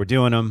 We're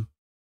doing them.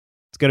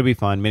 It's going to be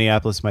fun.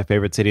 Minneapolis is my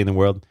favorite city in the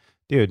world.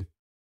 Dude,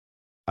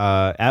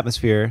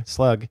 Atmosphere,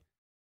 Slug,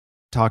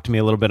 talked to me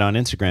a little bit on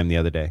Instagram the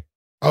other day.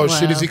 Oh,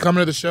 shit. Is he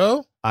coming to the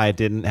show? I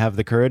didn't have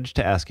the courage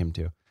to ask him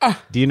to.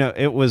 Do you know,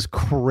 it was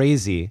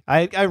crazy.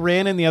 I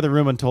ran in the other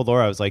room and told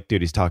Laura, I was like,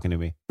 dude, he's talking to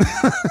me.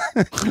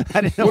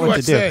 I didn't know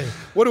what to do.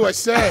 What do I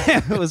say?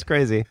 It was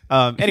crazy.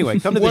 Anyway,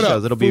 come to the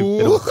shows. It'll be,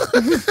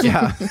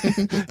 yeah.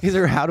 He's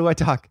like, how do I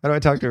talk? How do I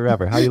talk to a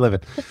rapper? How you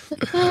living?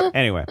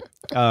 Anyway,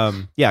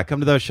 yeah, come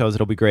to those shows.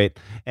 It'll be great.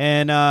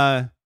 And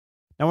now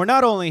we're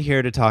not only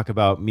here to talk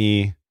about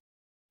me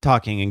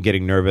talking and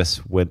getting nervous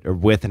with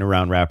and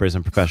around rappers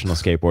and professional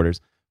skateboarders,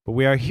 but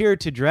we are here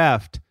to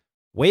draft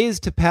ways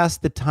to pass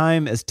the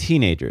time as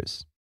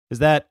teenagers. Is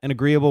that an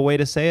agreeable way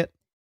to say it?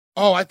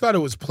 Oh, I thought it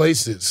was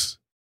places.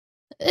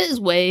 It is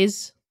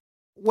ways.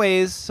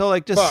 Ways, so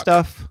like just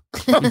stuff.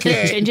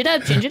 Okay. Change it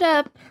up.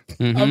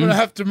 Mm-hmm. I'm gonna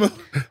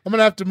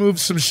have to move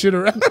some shit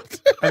around.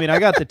 I mean, I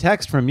got the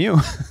text from you.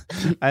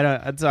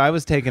 So I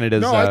was taking it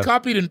as no. I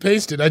copied and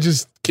pasted. I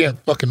just can't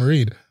fucking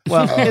read.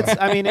 Well, it's.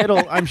 I mean,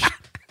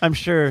 I'm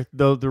sure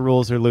the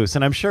rules are loose,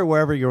 and I'm sure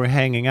wherever you were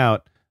hanging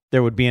out,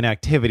 there would be an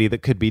activity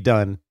that could be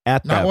done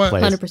at that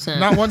place. 100%.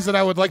 Not ones that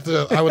I would love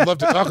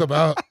to talk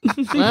about.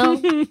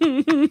 Well,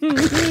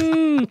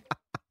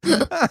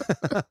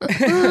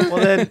 well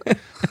then,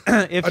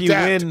 if you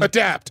win,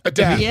 adapt.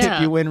 Yeah.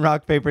 If you win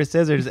rock paper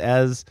scissors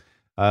as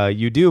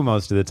you do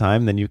most of the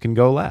time, then you can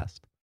go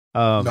last.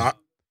 I'm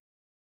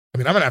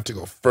gonna have to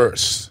go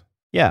first.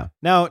 Yeah.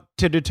 Now,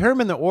 to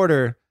determine the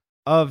order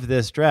of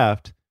this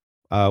draft,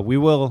 we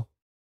will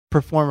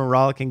perform a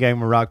rollicking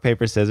game of rock,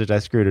 paper, scissors. I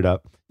screwed it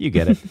up. You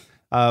get it.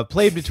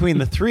 Played between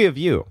the three of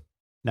you.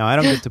 Now, I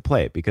don't get to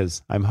play it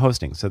because I'm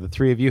hosting, so the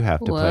three of you have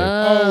to play.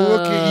 Oh,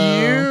 look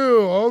at you.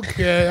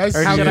 Okay, I see.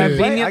 Or should I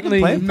play? I can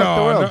play. Fuck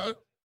the world.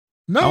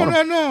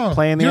 No.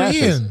 Play in the You're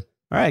ashes. Ian.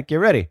 All right, get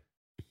ready.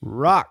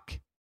 Rock,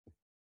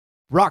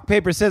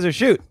 paper, scissors,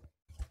 shoot.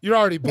 You're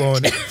already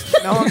blowing it.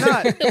 No, I'm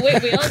not.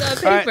 wait, we all got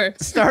paper. All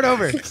right, start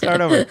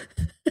over.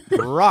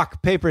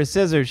 Rock, paper,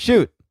 scissors,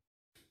 shoot.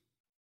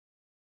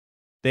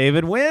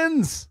 David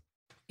wins.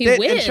 He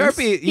wins. And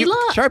Sharpie, He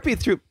lost. Sharpie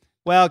threw.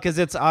 Well, because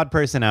it's odd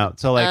person out.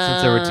 So like,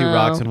 since there were two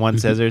rocks and one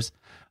scissors.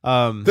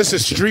 This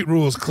is street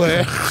rules,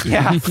 Claire.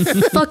 Yeah.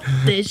 Fuck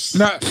this.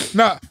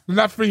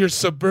 Not for your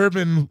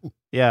suburban.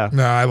 Yeah.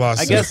 No, I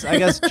lost. I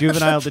guess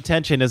juvenile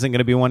detention isn't going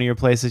to be one of your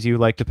places you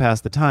like to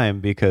pass the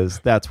time because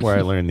that's where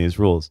I learned these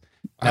rules.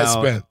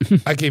 Now,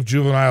 I gave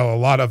juvenile a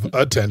lot of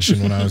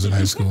attention when I was in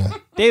high school.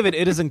 David,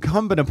 it is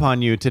incumbent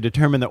upon you to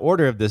determine the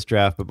order of this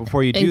draft, but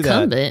before you do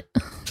that,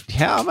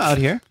 yeah, I'm out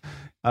here.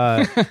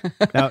 Now,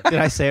 did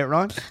I say it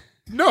wrong?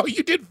 No,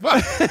 you did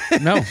fine.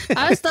 No,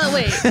 I thought.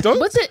 Wait,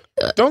 what's it?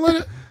 Don't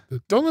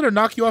let her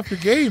knock you off your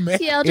game, man.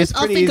 Yeah, It's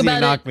I'll pretty think easy about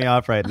to knock me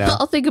off right now.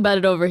 I'll think about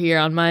it over here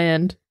on my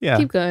end. Yeah,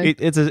 keep going.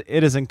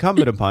 It is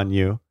incumbent upon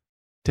you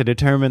to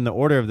determine the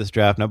order of this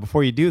draft. Now,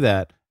 before you do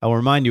that, I'll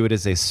remind you it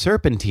is a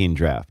serpentine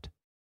draft.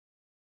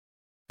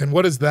 And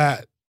what is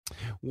that?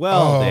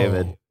 Well,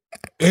 David.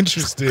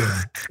 Interesting.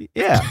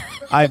 Yeah.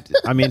 I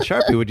mean,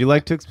 Sharpie, would you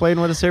like to explain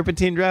what a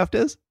serpentine draft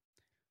is?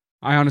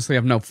 I honestly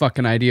have no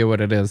fucking idea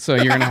what it is, so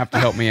you're gonna have to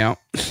help me out.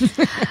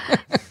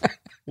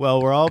 Well,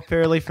 we're all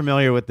fairly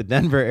familiar with the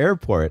Denver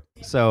airport,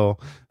 so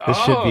this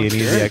should be an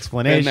easy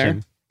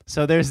explanation.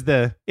 So there's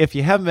if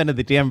you haven't been to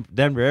the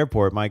Denver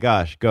airport, my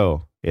gosh,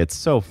 go. It's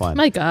so fun.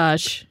 My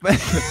gosh.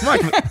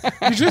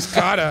 You just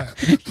gotta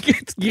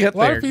get a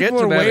lot there. of people Get to are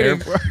that waiting.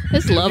 airport.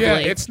 It's lovely. Yeah,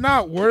 it's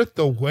not worth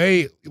the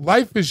wait.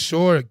 Life is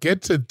short.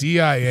 Get to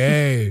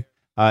DIA.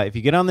 If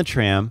you get on the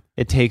tram,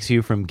 it takes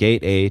you from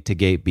gate A to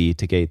gate B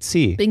to gate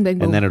C. Bing, bang,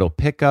 boom. And then it'll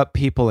pick up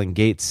people in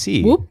gate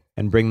C Whoop.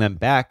 and bring them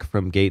back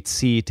from gate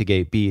C to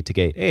gate B to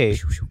gate A,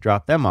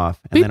 drop them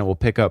off, and Beep. then it will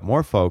pick up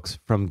more folks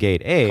from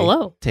gate A,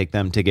 Hello. take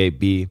them to gate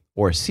B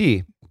or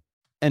C,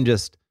 and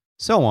just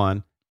so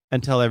on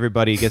until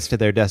everybody gets to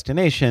their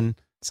destination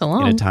So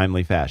long. in a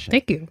timely fashion.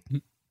 Thank you.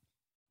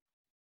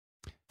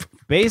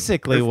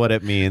 Basically, what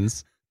it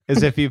means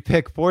is if you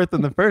pick fourth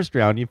in the first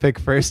round, you pick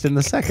first in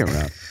the second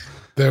round.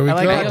 There we I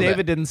like go. how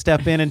David didn't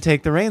step in and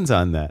take the reins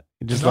on that.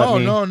 Just No.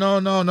 let me,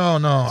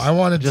 I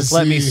wanted Just to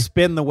let see. me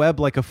spin the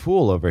web like a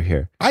fool over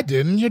here. I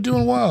didn't. You're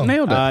doing well.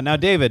 Nailed it. Now,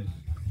 David,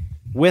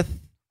 with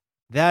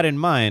that in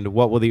mind,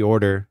 what will the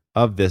order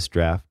of this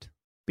draft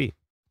be?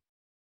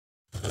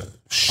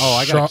 Oh,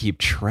 I gotta keep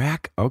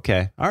track.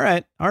 Okay. All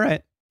right.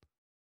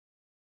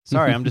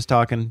 Sorry, I'm just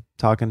talking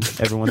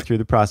everyone through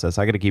the process.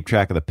 I gotta keep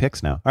track of the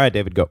picks now. All right,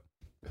 David, go.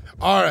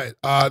 All right.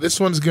 This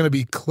one's gonna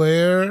be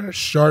Claire,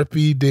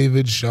 Sharpie,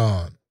 David,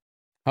 Sean.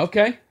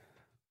 Okay.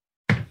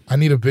 I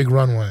need a big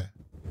runway.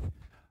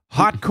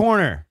 Hot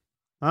corner.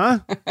 Huh?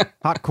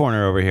 Hot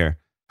corner over here.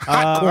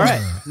 All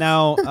right.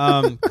 Now,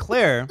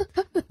 Claire,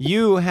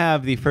 you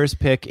have the first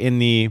pick in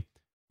the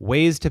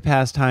ways to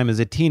pass time as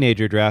a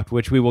teenager draft,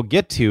 which we will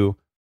get to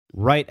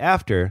right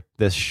after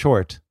this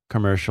short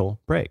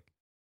commercial break.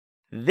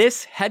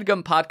 This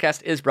HeadGum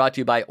podcast is brought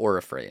to you by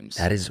Auraframes.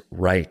 That is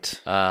right.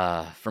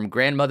 From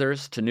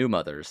grandmothers to new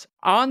mothers,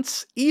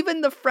 aunts,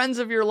 even the friends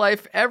of your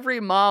life, every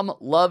mom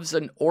loves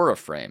an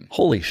Auraframe.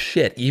 Holy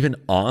shit, even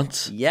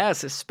aunts?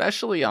 Yes,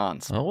 especially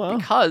aunts. Oh, wow.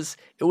 Because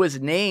it was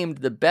named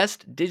the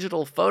best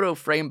digital photo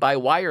frame by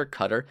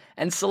Wirecutter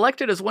and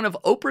selected as one of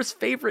Oprah's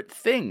favorite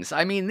things.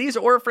 I mean, these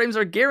Auraframes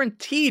are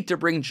guaranteed to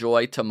bring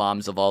joy to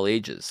moms of all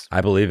ages.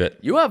 I believe it.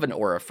 You have an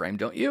Auraframe,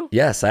 don't you?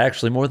 Yes, I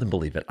actually more than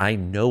believe it. I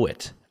know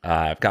it.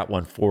 I've got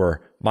one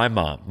for my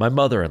mom, my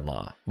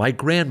mother-in-law, my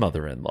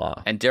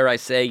grandmother-in-law. And dare I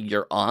say,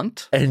 your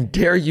aunt? And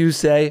dare you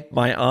say,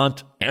 my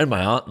aunt and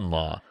my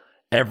aunt-in-law.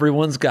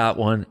 Everyone's got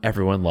one.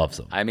 Everyone loves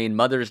them. I mean,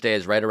 Mother's Day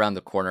is right around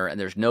the corner, and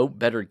there's no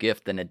better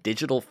gift than a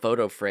digital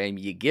photo frame.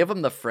 You give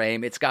them the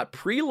frame. It's got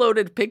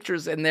preloaded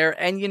pictures in there,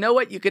 and you know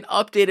what? You can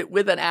update it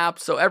with an app,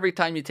 so every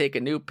time you take a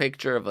new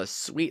picture of a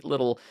sweet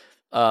little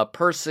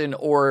person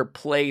or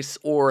place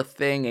or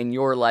thing in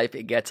your life,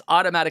 it gets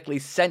automatically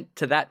sent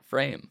to that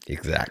frame.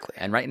 Exactly.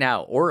 And right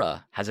now,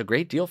 Aura has a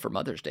great deal for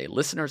Mother's Day.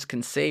 Listeners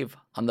can save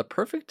on the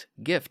perfect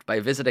gift by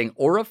visiting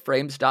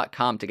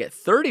auraframes.com to get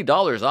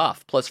 $30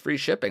 off plus free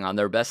shipping on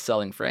their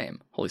best-selling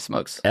frame. Holy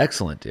smokes.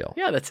 Excellent deal.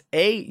 Yeah, that's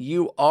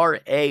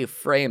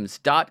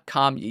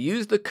auraframes.com. You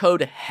use the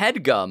code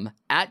HEADGUM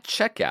at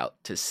checkout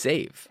to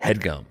save.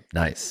 HeadGum.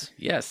 Nice.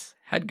 Yes,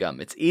 HeadGum.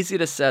 It's easy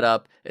to set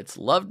up. It's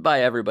loved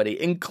by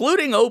everybody,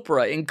 including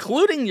Oprah,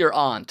 including your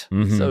aunt.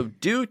 Mm-hmm. So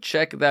do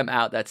check them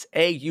out. That's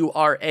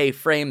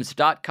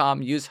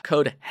auraframes.com. Use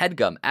code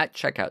HEADGUM at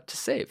checkout to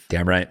save.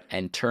 Damn right.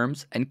 And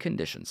terms and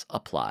conditions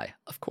apply,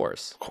 of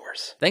course. Of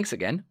course. Thanks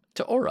again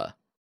to Aura.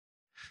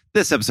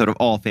 This episode of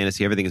All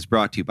Fantasy Everything is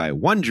brought to you by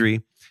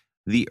Wondery.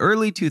 The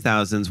early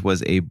 2000s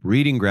was a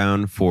breeding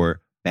ground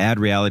for bad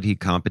reality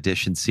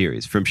competition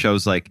series, from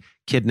shows like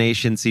Kid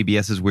Nation,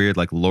 CBS's weird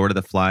like Lord of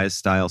the Flies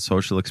style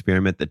social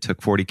experiment that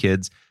took 40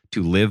 kids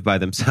to live by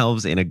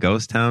themselves in a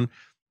ghost town.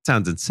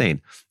 Sounds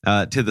insane.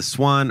 To The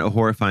Swan, a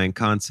horrifying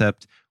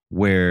concept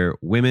where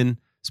women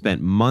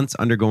spent months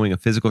undergoing a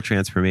physical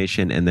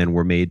transformation and then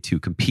were made to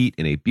compete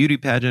in a beauty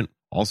pageant.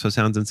 Also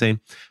sounds insane.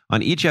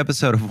 On each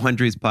episode of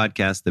Wondery's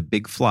podcast, The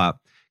Big Flop,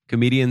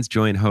 comedians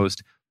join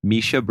host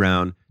Misha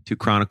Brown to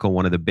chronicle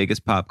one of the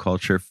biggest pop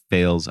culture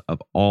fails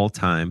of all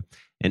time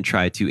and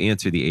try to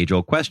answer the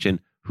age-old question,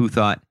 who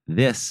thought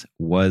this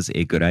was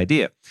a good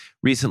idea?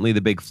 Recently,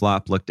 The Big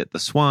Flop looked at The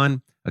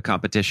Swan, a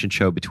competition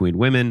show between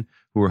women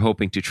who were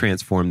hoping to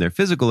transform their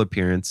physical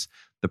appearance.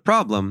 The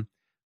problem,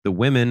 the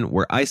women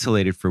were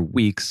isolated for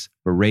weeks,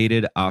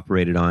 berated,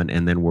 operated on,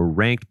 and then were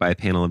ranked by a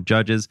panel of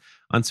judges.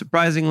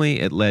 Unsurprisingly,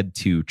 it led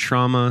to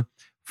trauma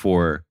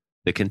for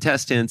the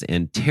contestants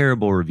and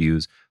terrible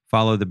reviews.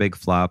 Follow The Big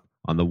Flop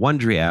on the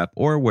Wondery app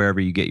or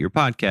wherever you get your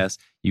podcasts.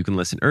 You can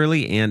listen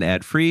early and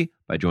ad-free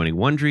by joining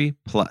Wondery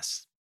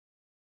Plus.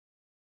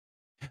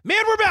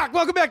 Man, we're back.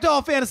 Welcome back to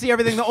All Fantasy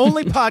Everything, the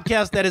only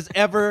podcast that has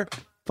ever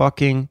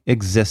fucking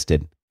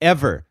existed.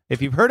 Ever.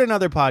 If you've heard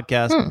another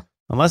podcast,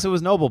 unless it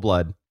was Noble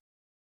Blood,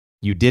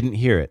 you didn't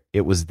hear it.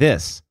 It was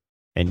this,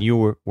 and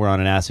you were on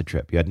an acid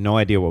trip. You had no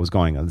idea what was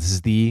going on. This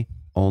is the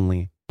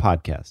only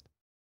podcast.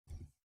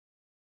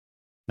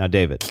 Now,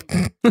 David.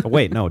 Oh,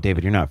 wait, no,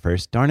 David, you're not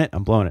first. Darn it,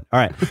 I'm blowing it. All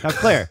right, now,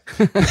 Claire.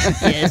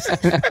 Yes.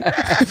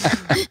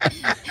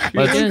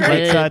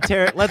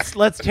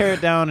 Let's tear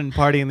it down and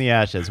party in the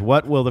ashes.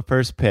 What will the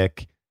first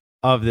pick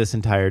of this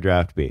entire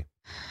draft be?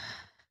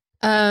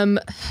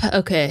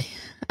 Okay.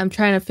 I'm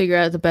trying to figure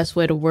out the best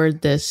way to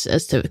word this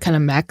as to kind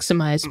of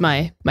maximize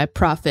my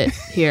profit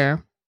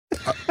here.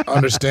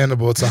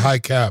 Understandable. It's a high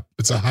cap.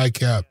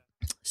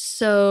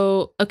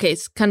 So, okay,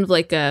 it's kind of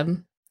like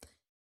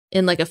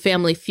in like a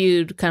Family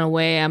Feud kind of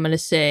way. I'm going to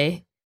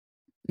say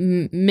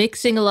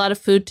mixing a lot of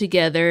food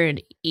together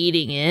and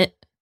eating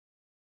it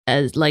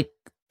as like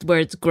where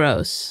it's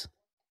gross.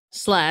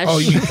 Slash. Oh,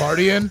 you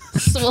partying?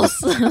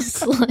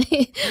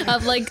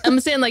 I'm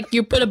saying like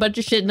you put a bunch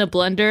of shit in a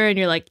blender and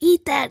you're like,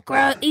 eat that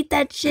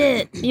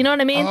shit. You know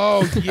what I mean?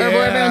 Oh, yeah. Or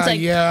where everyone's like,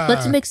 yeah.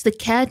 let's mix the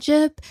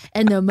ketchup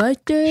and the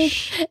mustard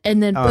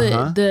and then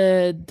put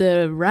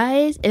the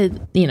rice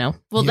and,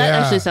 well, that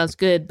actually sounds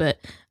good, but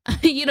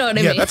you know what I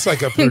mean? Yeah, that's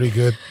like a pretty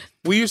good.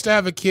 We used to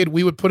have a kid,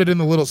 we would put it in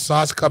the little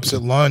sauce cups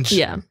at lunch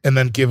and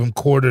then give him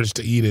quarters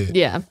to eat it.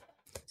 Yeah.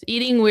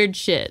 Eating weird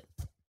shit.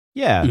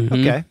 Yeah.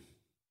 Okay.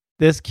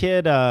 This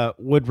kid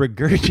would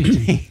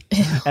regurgitate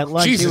at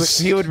lunch.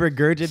 He would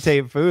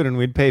regurgitate food, and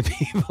we'd pay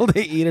people to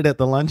eat it at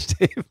the lunch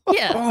table.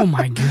 Yeah. Oh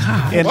my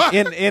god.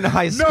 In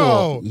high school.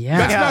 No, Yeah.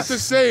 that's not the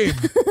same.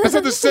 That's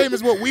not the same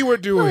as what we were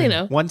doing. Well, you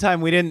know. One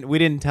time we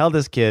didn't tell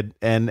this kid,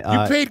 and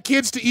You paid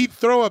kids to eat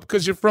throw up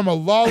because you're from a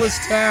lawless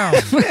town.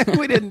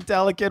 we didn't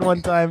tell a kid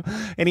one time,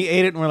 and he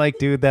ate it, and we're like,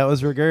 dude, that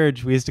was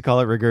regurg. We used to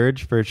call it regurg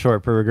for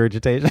short for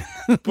regurgitation.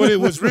 But it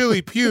was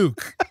really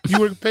puke.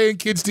 You were paying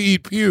kids to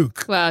eat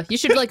puke. Wow, you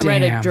should write a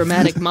Damn.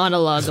 dramatic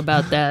monologue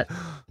about that.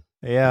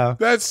 Yeah.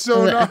 That's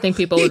so I think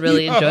people would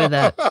really enjoy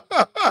that.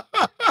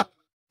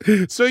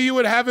 So you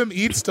would have him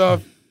eat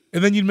stuff,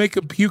 and then you'd make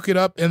him puke it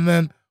up, and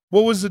then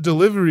what was the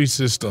delivery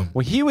system?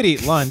 Well, he would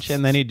eat lunch,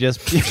 and then he'd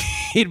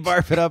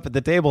barf it up at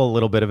the table, a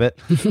little bit of it,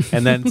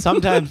 and then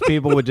sometimes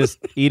people would just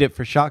eat it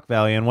for shock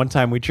value. And one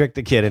time we tricked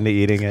a kid into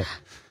eating it.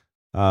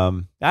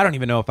 I don't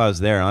even know if I was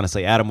there,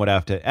 honestly. Adam's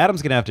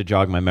gonna have to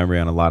jog my memory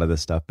on a lot of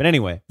this stuff. But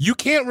anyway, You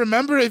can't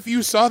remember if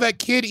you saw that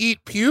kid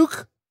eat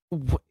puke?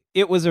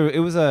 it was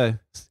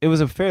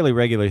a fairly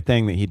regular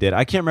thing that he did.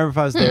 I can't remember if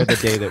I was there the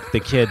day that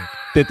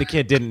the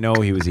kid didn't know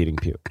he was eating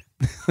puke.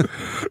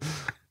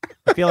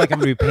 I feel like I'm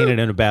gonna be painted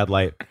in a bad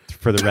light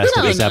for the rest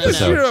of this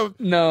episode.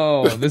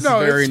 No, this is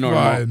very it's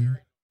normal. fine.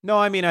 No,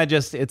 I mean,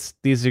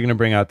 these are gonna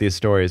bring out these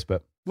stories,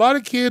 but A lot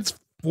of kids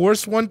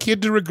force one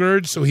kid to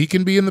regurg so he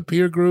can be in the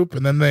peer group,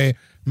 and then they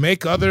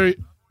make other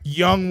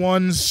young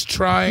ones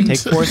trying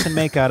take to... force and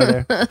make out of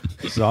there.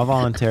 It's all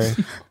voluntary.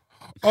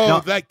 Oh, No.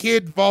 that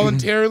kid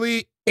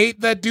voluntarily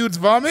ate that dude's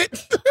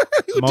vomit?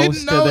 You didn't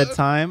Most know of the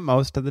time.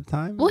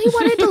 Well, he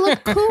wanted to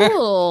look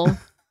cool.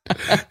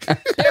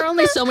 There are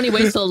only so many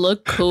ways to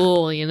look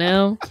cool, you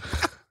know?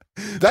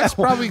 That's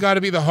probably got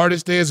to be the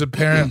hardest day as a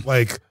parent.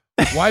 Like,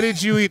 why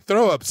did you eat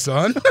throw up,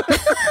 son?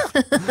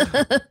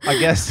 I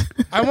guess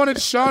I wanted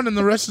Sean and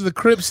the rest of the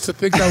Crips to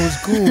think I was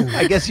cool.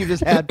 I guess you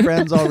just had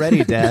friends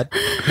already, Dad.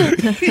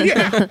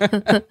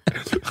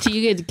 So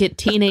you could get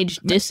teenage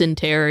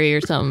dysentery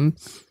or something.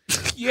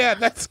 Yeah,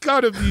 that's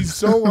got to be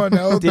so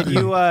unhealthy.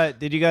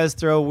 Did you guys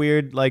throw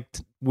weird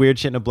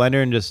shit in a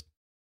blender and just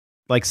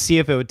like see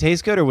if it would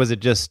taste good, or was it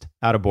just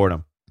out of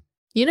boredom?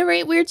 You never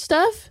ate weird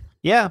stuff?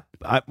 Yeah.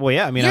 I mean,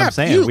 Yeah, I'm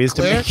saying puke, we used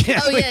to Claire. make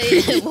it. Oh,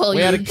 yeah. Well,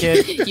 We had a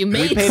kid. You We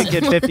made paid a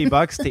kid some.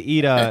 $50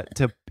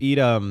 to eat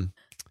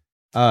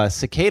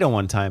cicada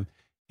one time,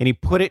 and he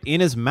put it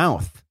in his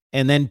mouth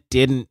and then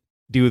didn't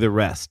do the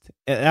rest.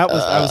 And I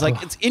was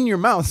like, it's in your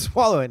mouth,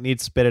 swallow it, and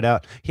he'd spit it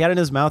out. He had it in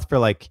his mouth for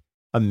like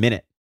a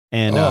minute,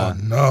 and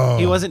no.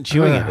 he wasn't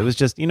chewing it. It was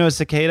just, what a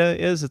cicada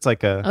is? It's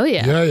like Oh,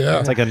 yeah. Yeah.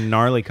 it's like a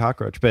gnarly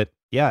cockroach. But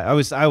yeah, I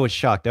was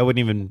shocked. I wouldn't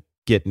even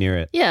get near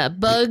it. Yeah,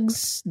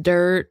 bugs,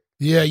 dirt.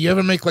 Yeah, you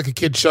ever make like a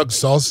kid chug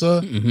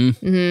salsa? Mm-hmm.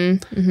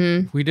 Mm-hmm.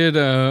 Mm-hmm. We did.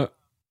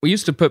 We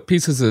used to put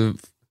pieces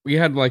of. We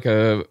had like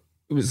it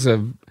was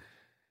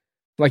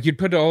like you'd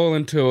put it all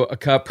into a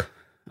cup.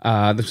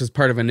 This was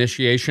part of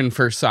initiation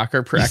for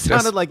soccer practice. You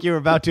sounded like you were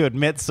about to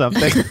admit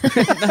something.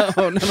 No.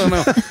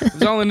 It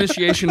was all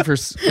initiation for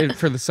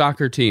the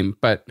soccer team.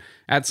 But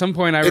at some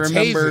point, I It's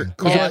remember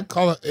hazing.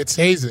 Call it. It's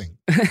hazing.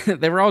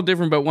 they were all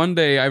different. But one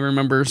day, I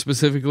remember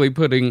specifically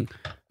putting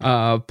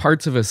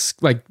parts of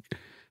like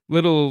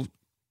little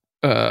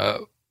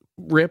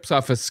rips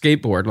off a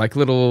skateboard, like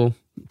little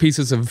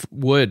pieces of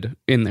wood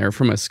in there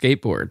from a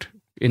skateboard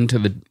into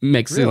the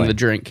mix in Really? the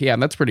drink. Yeah,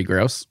 that's pretty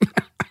gross.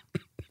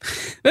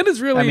 That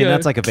is really. I mean,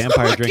 that's like a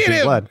vampire Look at drinking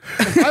him. blood.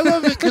 I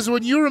love it because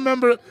when you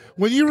remember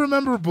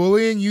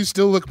bullying, you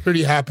still look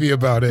pretty happy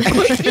about it.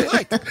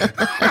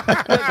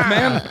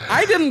 man.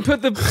 I didn't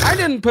put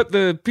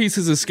the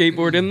pieces of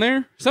skateboard in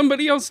there.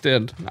 Somebody else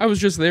did. I was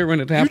just there when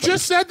it You happened.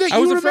 just said that I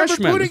you was a remember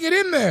freshman. putting it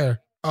in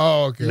there.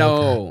 Oh, okay. okay.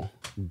 No,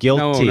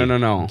 Guilty.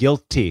 No.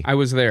 Guilty. I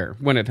was there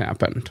when it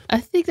happened. I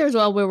think there's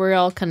one where we're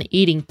all kind of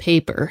eating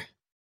paper.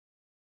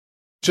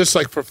 Just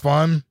like for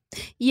fun.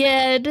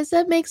 Yeah, does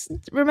that make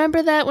sense?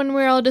 Remember that when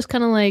we're all just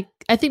kind of like,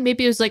 I think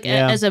maybe it was like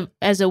Yeah.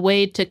 as a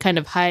way to kind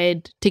of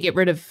hide, to get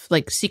rid of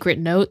like secret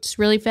notes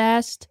really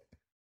fast.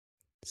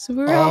 So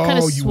we were all kind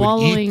of Oh, you would eat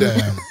swallowing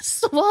them.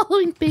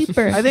 swallowing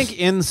paper. I think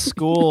in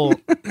school,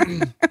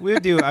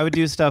 I would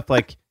do stuff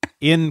like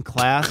in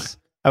class.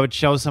 I would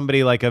show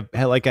somebody like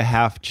a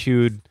half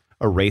chewed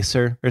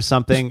eraser or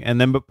something,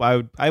 and then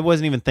I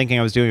wasn't even thinking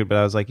I was doing it, but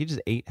I was like, you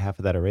just ate half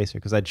of that eraser,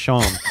 because I'd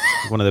show them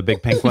one of the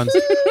big pink ones.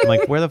 I'm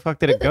like, where the fuck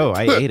did it go?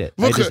 I ate it.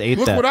 I just ate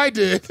look that. what I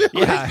did.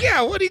 Yeah.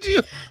 Yeah, what did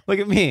you? Look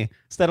at me.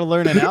 Instead of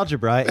learning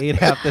algebra, I ate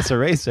half this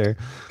eraser.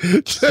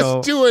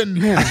 Just doing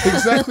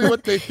exactly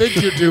what they think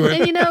you're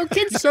doing. and You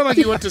kids sound like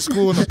you went to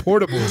school in the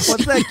portables.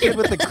 What's that kid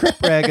with the crip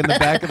rag in the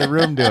back of the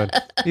room doing?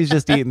 He's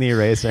just eating the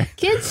eraser.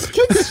 kids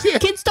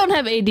don't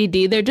have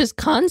ADD. They're just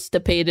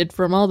constipated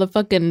from all the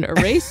fucking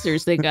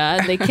erasers they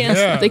got. They can't.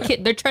 Yeah.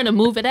 They're trying to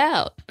move it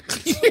out.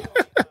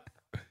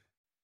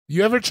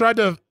 You ever tried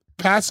to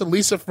pass a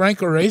Lisa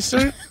Frank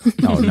eraser?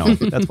 No.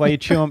 That's why you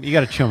chew them. You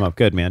got to chew them up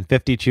good, man.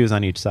 50 chews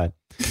on each side.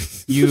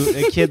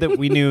 a kid that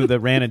we knew that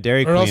ran a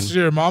Dairy Or Queen. else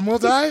your mom will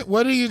die?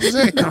 What are you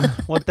saying?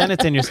 Well, then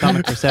it's in your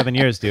stomach for 7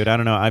 years, dude. I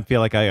don't know. I feel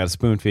like I got to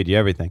spoon feed you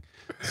everything.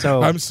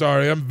 So I'm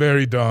sorry. I'm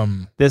very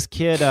dumb. this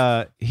kid,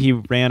 he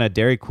ran a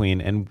Dairy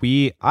Queen, and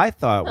I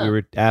thought we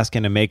were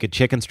asking to make a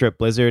chicken strip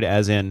blizzard,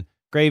 as in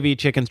gravy,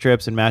 chicken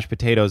strips, and mashed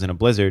potatoes in a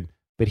blizzard.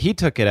 But he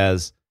took it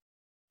as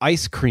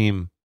ice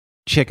cream,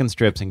 chicken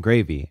strips, and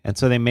gravy. And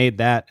so they made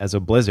that as a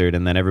blizzard,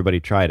 and then everybody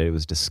tried it. It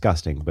was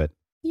disgusting, but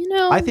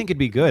I think it'd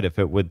be good if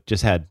it would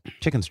just had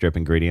chicken strip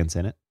ingredients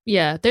in it.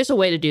 Yeah, there's a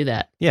way to do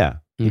that. Yeah,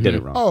 you did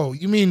it wrong. Oh,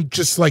 you mean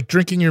just like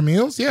drinking your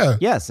meals? Yeah.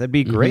 Yes, that'd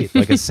be great.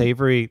 Like a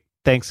savory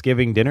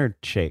Thanksgiving dinner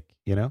shake,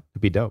 it'd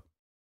be dope.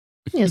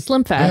 Yeah,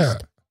 Slim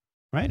Fast.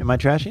 Right? Am I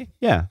trashy?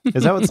 Yeah.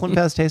 Is that what Slim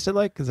Fast tasted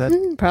like? Is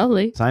that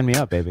Probably. sign me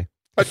up, baby?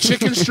 A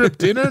chicken strip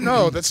dinner?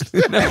 No, that's No,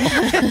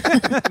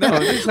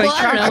 it's like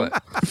chocolate.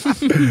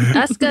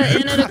 Ask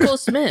Anna Nicole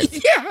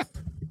Smith. yeah.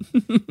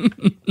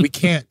 We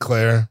can't,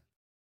 Claire.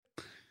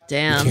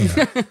 Damn. We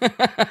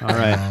can't. All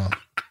right.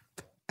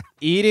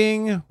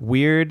 Eating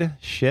weird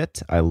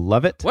shit. I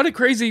love it. What a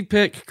crazy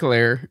pick,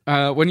 Claire.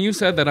 When you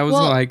said that, I was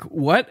like,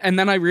 what? And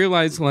then I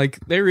realized, like,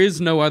 there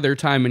is no other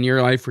time in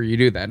your life where you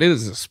do that. It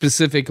is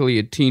specifically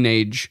a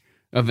teenage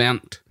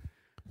event.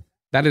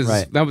 That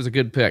was a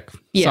good pick.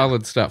 Yeah.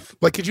 Solid stuff.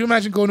 Like, could you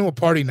imagine going to a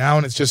party now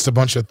and it's just a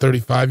bunch of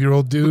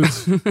 35-year-old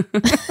dudes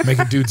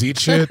making dudes eat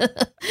shit?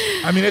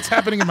 I mean, it's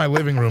happening in my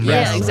living room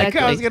right now.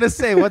 exactly. I was going to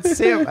say, what's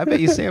Sam? I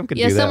bet you Sam could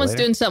do that. Someone's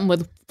later. doing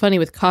something funny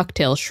with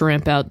cocktail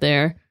shrimp out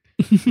there.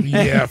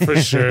 Yeah, for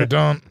sure.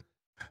 Don't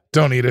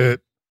eat it.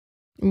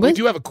 We What?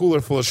 do have a cooler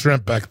full of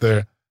shrimp back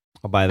there.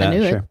 I'll buy I that.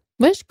 knew Sure. it.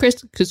 What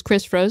is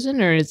Chris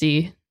frozen or is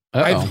he?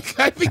 I Uh-oh.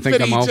 think think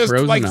that I'm he all just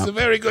frozen likes up. a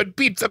very good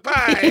pizza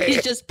pie. he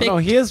just picked. No,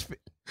 he is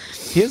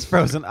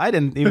frozen. I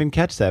didn't even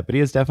catch that, but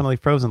he is definitely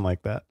frozen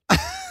like that.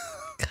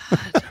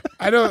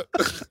 I don't.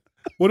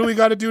 What do we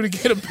got to do to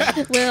get him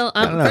back? Well,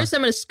 don't know. first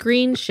I'm going to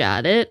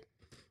screenshot it.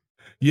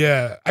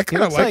 Yeah, I He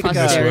kind of looks like like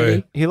him this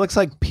way. he looks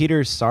like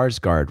Peter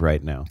Sarsgaard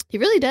right now. He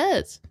really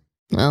does.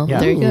 Well, Yeah.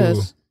 there he Ooh.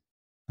 goes.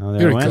 Oh, Here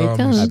there he it went.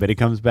 comes. I bet he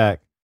comes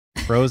back.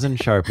 Frozen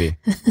Sharpie.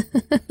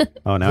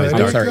 Oh, now he's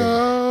Let dark. it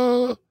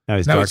go. Now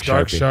he's Now dark it's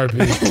dark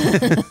Sharpie.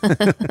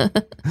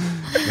 Sharpie.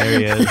 There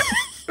he is.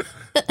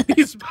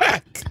 He's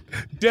back.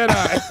 Dead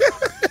eye.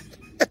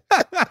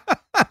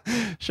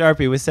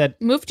 Sharpie, we said,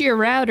 Move to your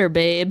router,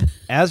 babe.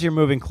 as you're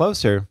moving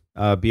closer,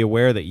 be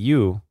aware that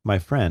you, my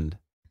friend,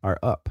 are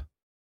up.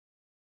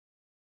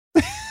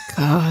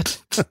 God.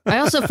 I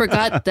also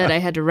forgot that I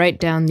had to write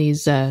down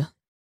these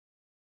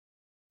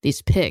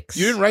picks.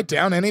 You didn't write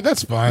down any?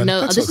 That's fine.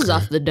 No, That's this is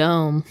okay. off the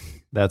dome.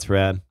 That's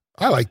rad.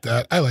 I like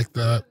that. I like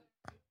that.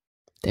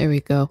 There we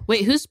go.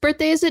 Wait, whose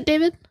birthday is it,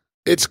 David?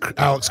 It's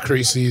Alex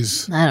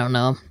Creasy's. I don't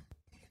know.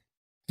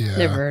 Yeah.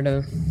 Never heard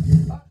of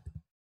him.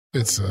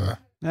 It's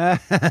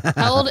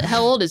How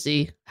old is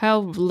he? How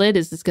lit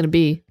is this going to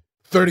be?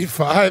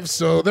 35,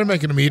 so they're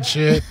making him eat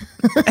shit.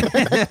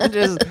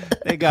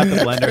 They got the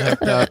blender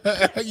hooked up.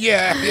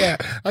 yeah.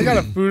 I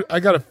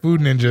got a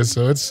food ninja,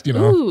 so it's,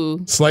 Ooh.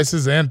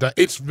 slices and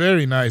it's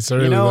very nice. I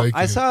really like it.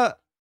 I saw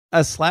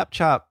a Slap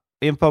Chop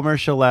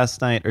infomercial last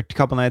night or a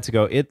couple nights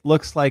ago. It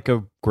looks like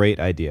a great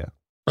idea.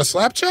 A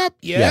slap chop?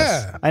 Yeah.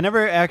 Yes. I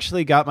never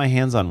actually got my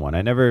hands on one.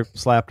 I never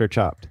slapped or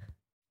chopped.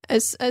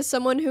 As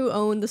someone who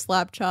owned the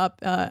slap chop,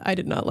 I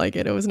did not like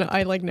it. It was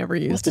I never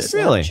used it.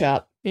 Really?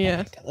 Chop.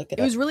 Yeah, it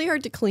was really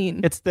hard to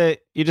clean. It's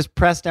you just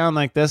press down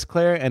like this,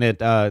 Claire, and it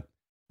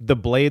the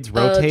blades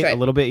rotate right. a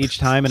little bit each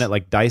time, and it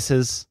like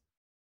dices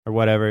or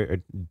whatever, or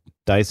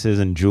dices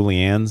and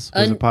juliennes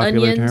was a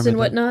popular term. Onions I and think.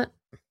 whatnot.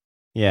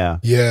 Yeah.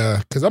 Yeah,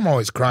 because I'm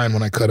always crying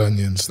when I cut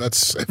onions.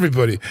 That's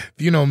everybody. If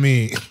you know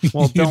me.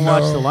 Well, you don't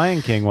watch know. The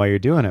Lion King while you're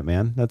doing it,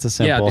 man. That's a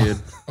simple. Yeah,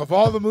 dude. Of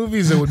all the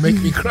movies that would make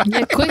me cry,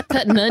 Yeah, quit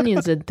cutting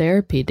onions in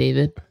therapy,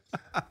 David.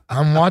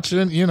 I'm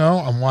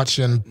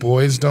watching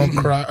Boys Don't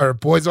Cry or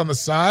Boys on the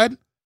Side,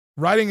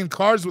 riding in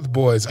cars with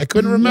boys. I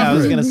couldn't remember. Yeah, I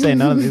was it. gonna say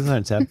none of these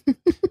aren't sad.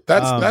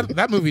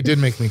 That movie did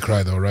make me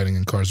cry though. Riding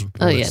in cars with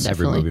boys. Oh, yeah, Every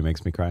definitely. movie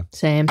makes me cry.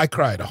 Same. I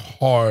cried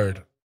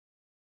hard.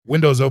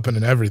 Windows open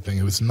and everything.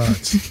 It was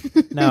nuts.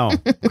 Now,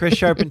 Chris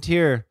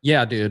Charpentier,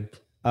 Yeah, dude.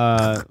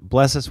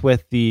 bless us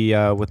with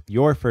with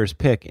your first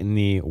pick in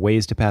the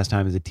ways to pass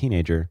time as a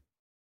teenager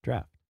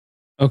draft.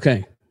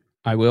 Okay,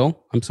 I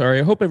will. I'm sorry.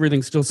 I hope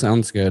everything still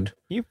sounds good.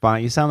 You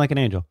fine? You sound like an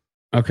angel.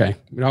 Okay.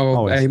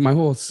 Always. My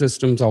whole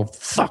system's all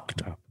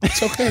fucked up.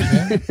 It's okay,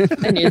 man.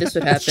 I knew this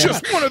would It's happen.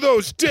 just one of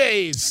those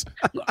days.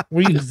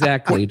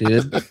 Exactly,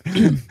 dude.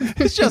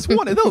 It's just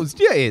one of those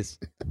days.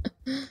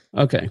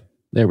 Okay,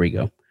 there we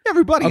go.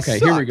 Everybody Okay,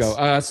 sucks. here we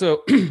go.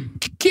 So,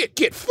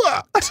 Get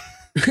fucked.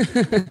 Is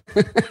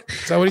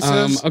that what he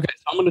says? okay,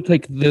 so I'm going to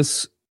take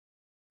this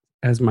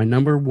as my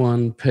number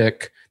one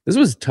pick. This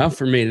was tough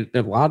for me.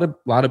 A lot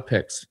of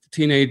picks.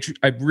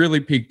 I really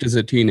peaked as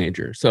a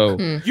teenager. So,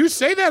 You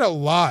say that a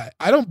lot.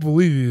 I don't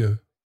believe you.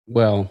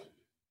 well,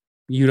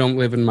 you don't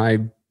live in my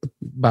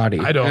body.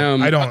 I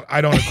don't. I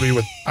don't agree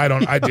with.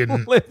 I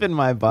didn't. Live in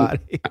my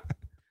body.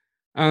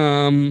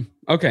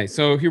 Okay,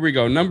 so here we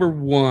go. Number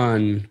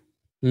one.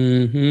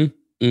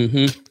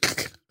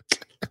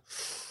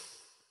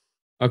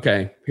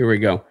 Okay, here we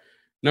go.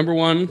 Number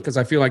one, because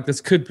I feel like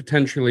this could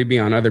potentially be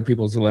on other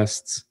people's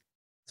lists.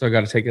 So I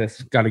got to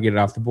get it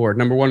off the board.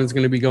 Number one is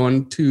going to be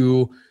going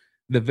to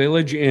the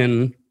Village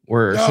Inn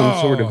or some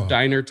sort of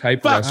diner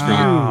type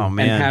restaurant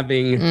and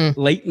having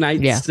late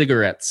night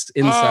cigarettes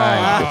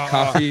inside with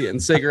coffee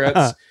and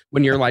cigarettes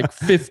when you're like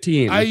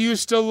 15. I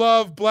used to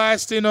love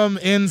blasting them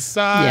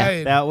inside.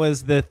 Yeah, that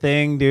was the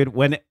thing, dude.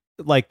 When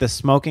like the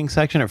smoking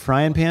section at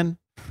Frying Pan,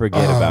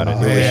 forget about it.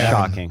 It was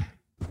shocking.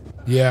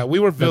 Yeah, we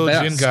were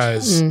Village Inn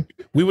guys.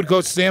 We would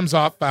go Sam's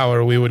Off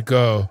Hour. We would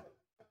go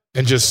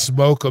and just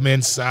smoke them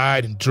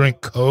inside and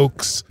drink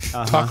Cokes,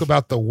 talk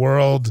about the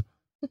world.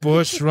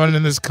 Bush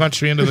running this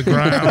country into the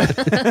ground.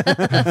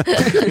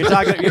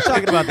 You're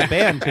talking about the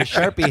band because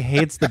Sharpie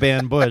hates the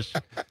band Bush.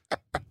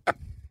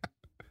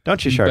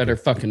 Don't you, Sharpie? You better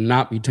fucking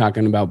not be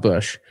talking about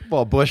Bush.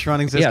 Well, Bush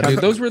running this country.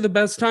 Dude, those were the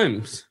best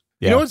times.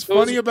 Yeah. You know what's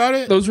funny about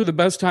it? Those were the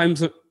best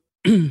times.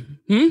 Do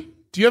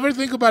you ever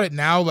think about it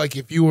now? Like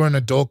if you were an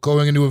adult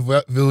going into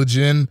a Village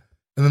Inn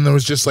and then there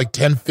was just like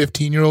 10,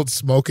 15-year-olds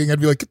smoking,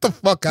 I'd be like, get the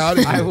fuck out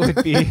of here. I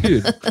would be.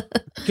 Dude,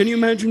 can you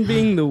imagine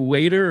being the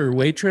waiter or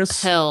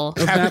waitress? Hell.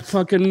 Of that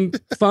fucking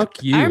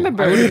fuck you. I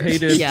remember. I would have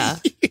hated. Yeah.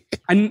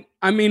 And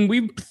I mean,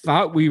 we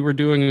thought we were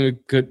doing a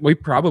good, we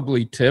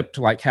probably tipped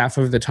like half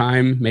of the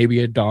time, maybe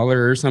 $1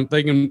 or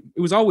something. And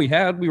it was all we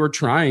had. We were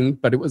trying,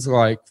 but it was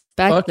like,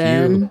 back fuck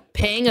then, you.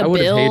 paying I a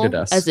would've bill hated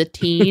us. as a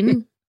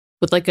teen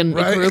with like a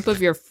group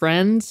of your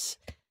friends.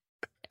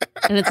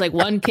 And it's like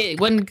one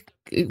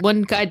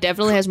guy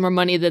definitely has more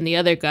money than the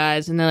other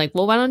guys. And they're like,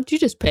 well, why don't you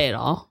just pay it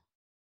all?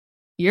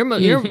 Your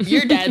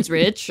dad's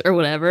rich or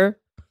whatever.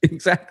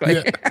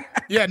 Exactly.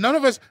 Yeah, none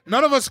of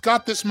us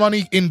got this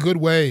money in good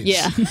ways.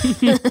 Yeah.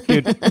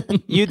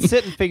 Dude, you'd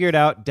sit and figure it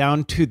out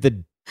down to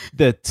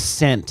the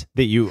cent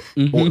that you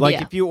like.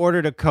 Yeah. If you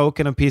ordered a Coke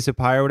and a piece of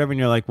pie or whatever, and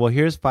you're like, well,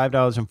 here's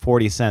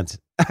 $5.40.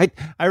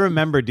 I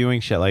remember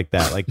doing shit like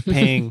that, like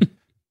paying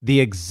the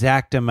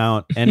exact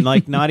amount and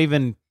like not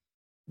even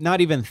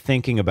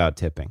thinking about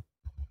tipping.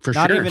 For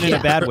not sure. even in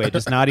a bad way,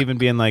 just not even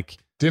being like,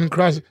 didn't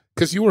cross it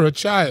because you were a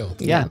child.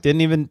 yeah,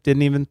 didn't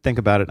even think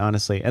about it,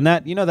 honestly. And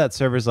that, that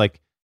server's like,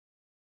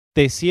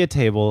 they see a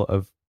table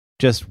of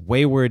just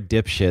wayward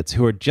dipshits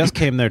who just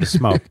came there to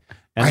smoke.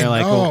 And they're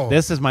like, well,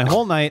 this is my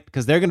whole night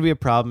because they're going to be a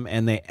problem.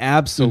 And they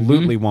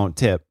absolutely won't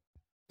tip.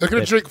 They're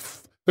going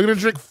to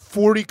drink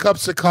 40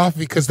 cups of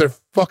coffee because they're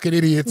fucking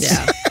idiots.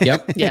 Yeah.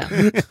 Yep.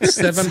 Yeah.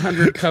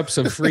 700 cups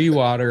of free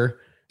water.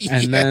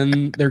 And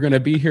then they're going to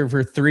be here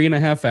for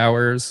 3.5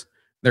 hours.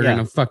 They're going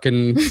to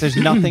fucking... There's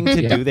nothing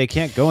to do. They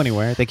can't go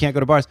anywhere. They can't go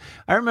to bars.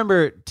 I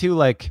remember, too,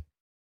 like,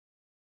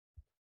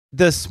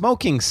 the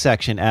smoking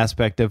section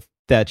aspect of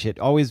that shit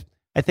always...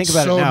 I think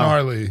about it now.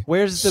 Gnarly.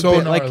 Where's the... So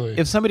bit, like, gnarly.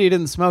 if somebody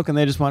didn't smoke and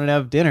they just wanted to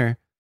have dinner,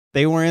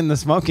 they were in the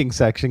smoking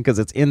section because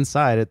it's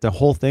inside. The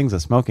whole thing's a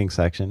smoking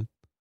section.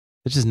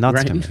 It's just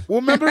nuts to me.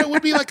 Well, remember, it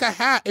would be like a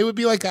hat. It would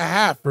be like a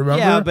half, remember?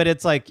 Yeah, but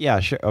it's like, yeah,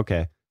 sure,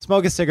 okay.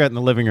 Smoke a cigarette in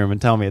the living room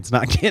and tell me it's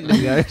not getting to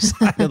the other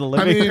side of the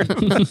living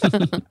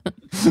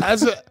room.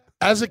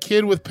 As a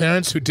kid with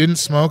parents who didn't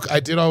smoke, I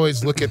did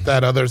always look at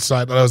that other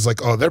side, and I was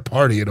like, "Oh, they're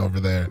partying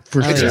over there."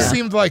 It just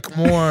seemed like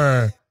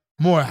more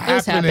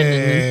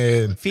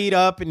happening. Feet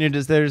up, and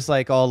they're just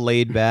like all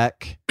laid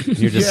back.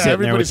 You're just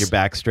sitting there with your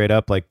back straight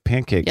up, like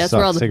pancakes. Yeah, that's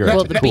where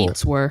all the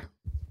beats were.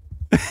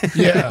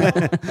 Yeah,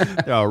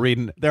 they're all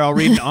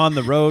reading on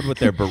the road with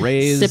their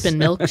berets, sipping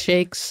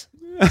milkshakes.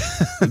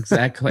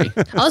 Exactly.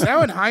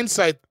 Now in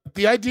hindsight,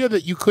 the idea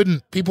that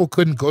people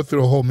couldn't go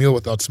through a whole meal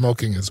without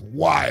smoking is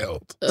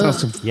wild.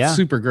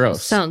 Super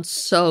gross. Sounds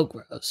so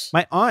gross.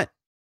 My aunt,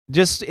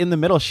 just in the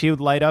middle, she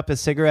would light up a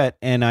cigarette,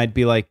 and I'd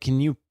be like, "Can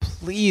you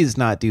please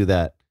not do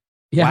that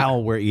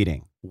while we're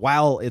eating?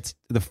 While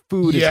the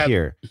food is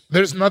here."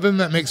 There's nothing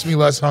that makes me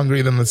less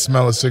hungry than the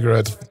smell of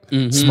cigarettes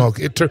smoke.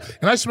 And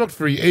I smoked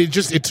for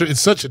it's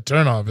such a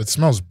turnoff. It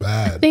smells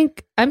bad. I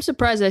think I'm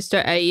surprised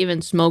I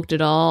even smoked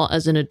at all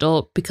as an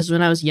adult, because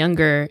when I was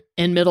younger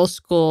in middle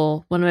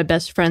school, one of my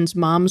best friend's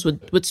moms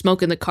would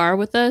smoke in the car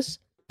with us.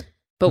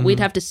 But we'd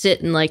have to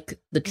sit in like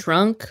the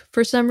trunk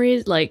for some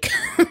reason. Like,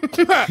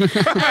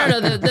 I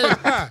don't know,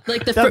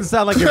 the doesn't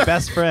sound like your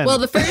best friend. Well,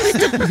 the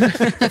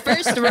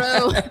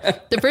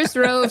first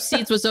row of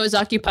seats was always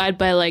occupied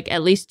by like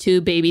at least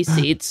 2 baby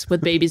seats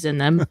with babies in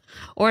them,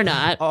 or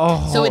not.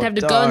 So we'd have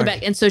to go in the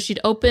back, and so she'd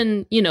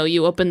open.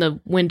 You open the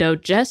window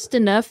just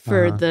enough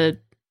for the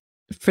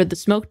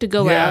smoke to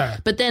go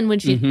out. But then when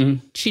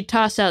she'd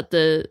toss out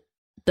the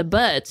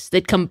butts,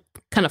 they'd come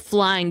kind of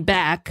flying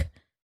back.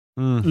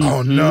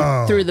 Oh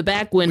no! Through the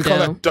back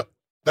window.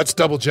 That's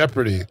double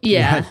jeopardy.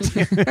 Yeah.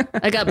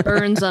 I got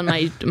burns on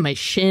my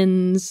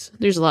shins.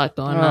 There's a lot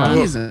going on.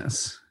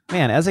 Jesus.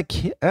 Man, as a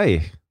kid,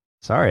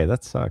 sorry,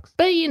 that sucks.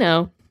 But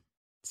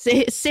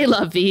c'est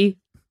la vie.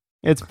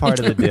 It's part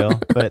of the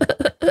deal.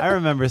 But I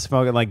remember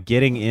smoking, like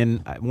getting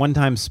in one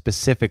time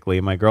specifically,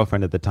 my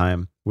girlfriend at the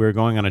time, we were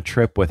going on a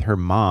trip with her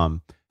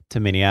mom to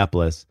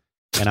Minneapolis,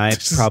 and I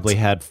probably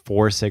had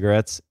 4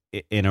 cigarettes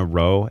in a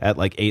row at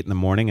like 8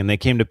 a.m, and they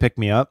came to pick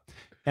me up.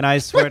 And I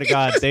swear to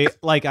God, they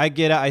like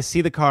I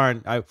see the car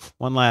and I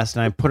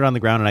put it on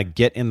the ground and I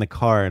get in the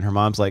car and her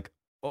mom's like,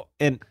 oh,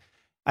 and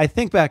I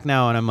think back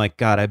now and I'm like,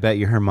 God, I bet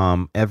you her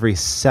mom every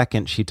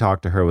second she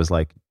talked to her was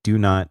like, do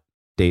not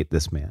date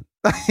this man.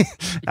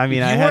 I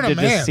mean, I had to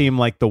just seem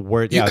like the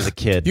word. Yeah, I was a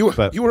kid. You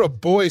but were a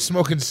boy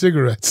smoking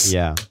cigarettes.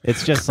 Yeah,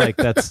 it's just like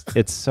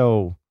it's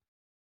so.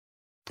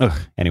 Ugh,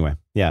 anyway,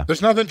 yeah.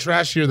 There's nothing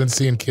trashier than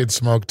seeing kids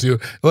smoke too.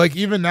 Like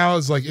even now,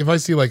 it's like if I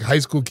see like high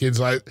school kids,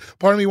 like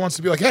part of me wants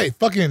to be like, hey,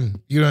 fucking,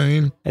 you know what I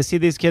mean? I see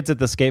these kids at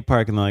the skate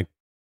park and they're like,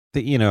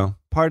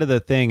 part of the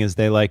thing is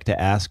they like to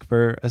ask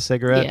for a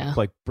cigarette. Yeah.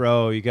 Like,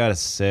 bro, you got a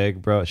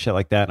cig, bro, shit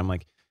like that. And I'm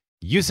like,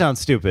 you sound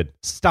stupid.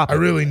 Stop it. I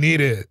really need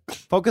it.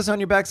 Focus on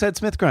your backside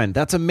Smith grind.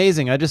 That's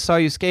amazing. I just saw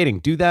you skating.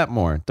 Do that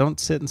more. Don't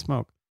sit and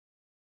smoke.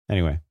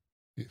 Anyway.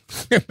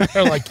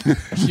 They're like,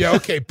 yeah,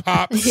 okay,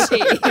 pops.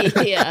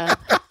 Yeah.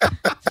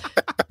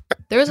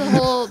 There was a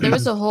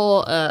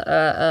whole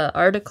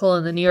article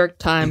in the New York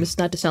Times,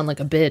 not to sound like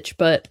a bitch,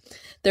 but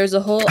there's a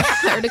whole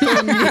article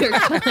in the New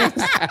York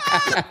Times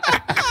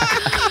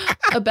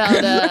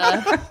about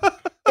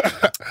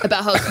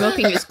how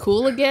smoking is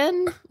cool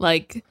again.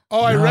 Like,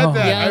 I read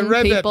that. I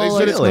read that. They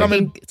said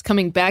it's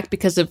coming back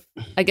because of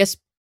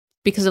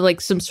like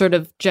some sort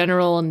of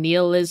general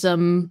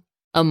nihilism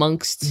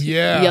amongst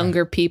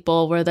younger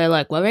people, where they're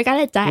like, well, we're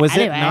gonna die. Was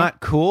anyway. it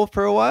not cool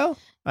for a while?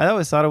 I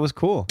always thought it was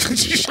cool.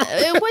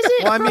 It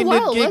wasn't. Well, I mean, for a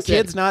while, did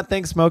kids not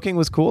think smoking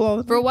was cool all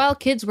the time? For a while,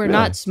 kids were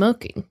not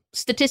smoking.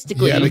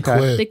 Statistically, yeah, they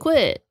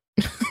quit.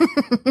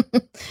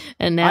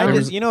 And now,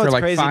 what's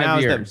like crazy 5 now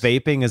years. is that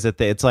vaping is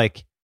it's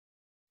like,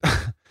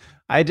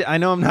 I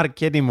know I'm not a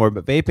kid anymore,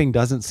 but vaping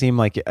doesn't seem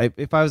like it.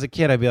 If I was a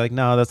kid, I'd be like,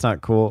 no, that's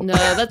not cool. no,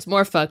 that's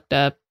more fucked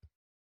up.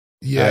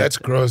 Yeah, it's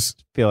gross.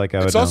 Feel like I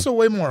would. It's also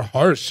way more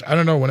harsh. I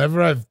don't know.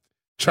 Whenever I've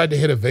tried to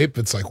hit a vape,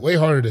 it's like way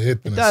harder to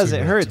hit than it does. a It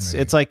cigarette hurts. to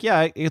me. It's like,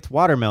 yeah, it's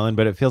watermelon,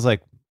 but it feels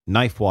like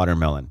knife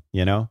watermelon.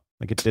 You know,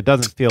 like it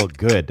doesn't feel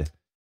good.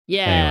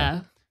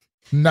 Yeah.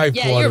 Knife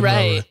Yeah, watermelon. you're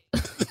right.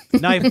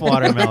 Knife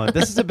watermelon.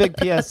 This is a big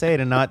PSA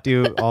to not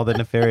do all the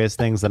nefarious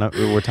things that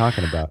we're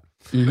talking about.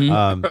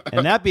 Mm-hmm.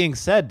 And that being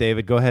said,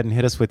 David, go ahead and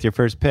hit us with your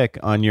first pick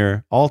on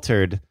your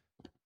altered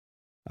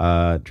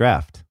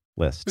draft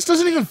list. This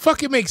doesn't even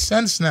fucking make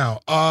sense now.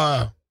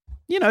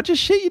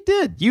 Just shit you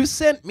did. You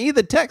sent me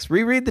the text.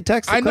 Reread the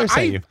text that Claire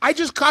sent you. I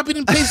just copied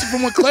and pasted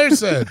from what Claire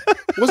said.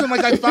 It wasn't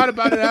like I thought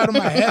about it out of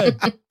my head.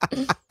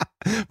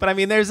 But I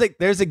mean, there's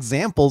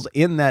examples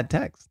in that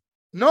text.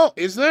 No,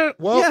 is there?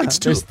 Well, Yeah, it's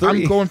too. there's 3.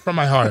 I'm going from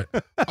my heart.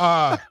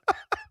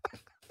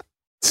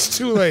 It's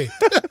too late.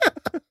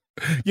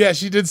 Yeah,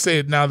 she did say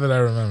it now that I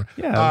remember.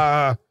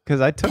 Yeah,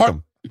 because I took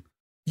them.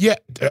 Yeah,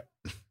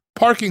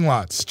 parking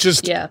lots.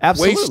 Just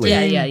Absolutely.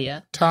 wasting Yeah.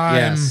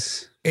 time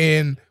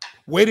in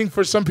waiting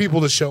for some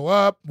people to show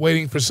up,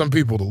 waiting for some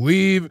people to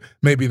leave.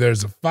 Maybe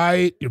there's a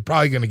fight. You're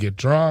probably going to get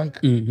drunk.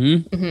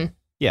 Mm-hmm.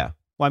 Yeah.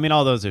 Well, I mean,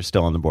 all those are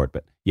still on the board,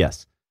 but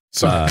yes.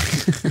 Sorry.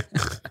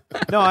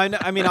 No,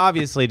 I mean,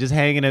 obviously, just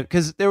hanging it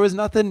because there was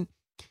nothing.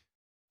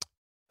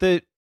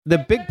 The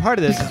big part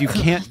of this is you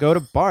can't go to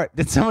bar.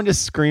 Did someone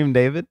just scream,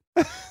 David?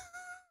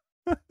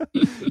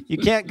 You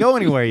can't go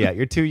anywhere yet.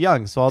 You're too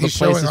young. So all the He's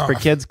showing places for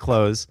off. kids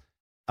close.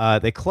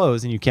 They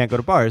close, and you can't go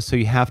to bars. So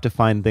you have to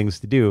find things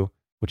to do,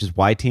 which is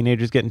why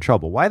teenagers get in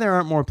trouble. Why there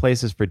aren't more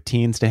places for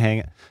teens to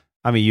hang.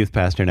 I'm a youth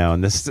pastor now,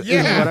 and this is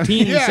what I'm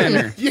Teen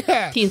center.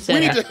 Yeah. Teen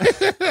center.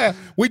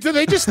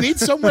 They just need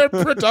somewhere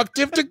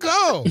productive to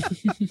go.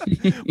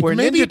 Where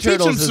Maybe Ninja teach them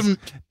Turtles is some.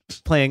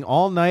 playing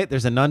all night.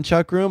 There's a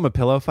nunchuck room, a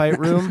pillow fight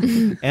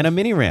room, and a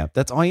mini ramp.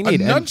 That's all you A need.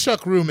 And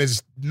nunchuck room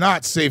is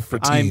not safe for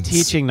teens. I'm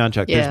teaching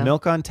nunchuck. Yeah. There's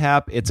milk on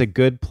tap. It's a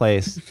good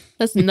place.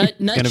 That's gonna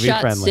be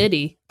Nutshot friendly.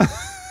 City.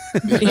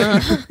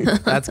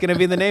 That's going to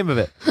be the name of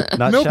it.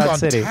 Not Milk Shot on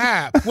City.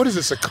 tap. What is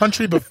this? A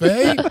country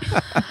buffet?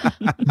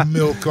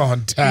 Milk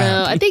on tap.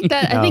 No, I think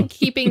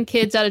keeping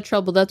kids out of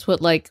trouble, that's what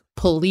like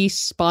police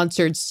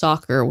sponsored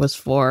soccer was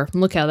for.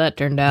 Look how that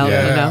turned out,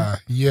 Yeah.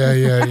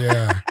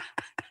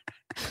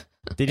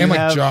 Did you And like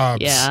have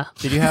jobs. Yeah.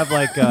 Did you have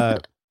like a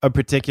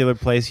particular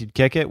place you'd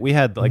kick it? We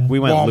had like we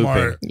went Walmart,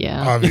 looping.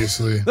 Yeah.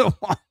 obviously. Would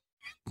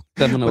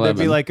there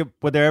 7-Eleven. be like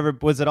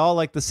was it all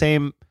like the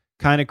same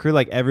kind of crew,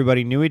 like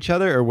everybody knew each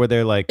other, or were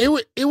there like It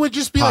would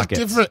just be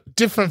pockets? like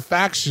different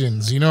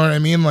factions. You know what I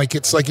mean? Like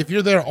it's like if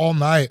you're there all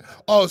night.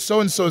 Oh, so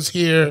and so's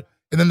here,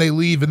 and then they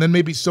leave, and then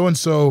maybe so and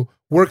so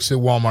works at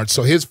Walmart,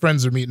 so his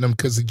friends are meeting him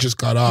because he just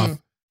got off,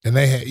 and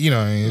they,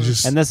 it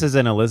just. And this is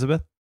in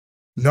Elizabeth?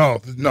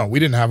 No, we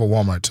didn't have a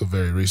Walmart till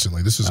very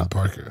recently. This was in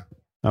Parker.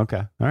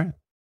 Okay. All right.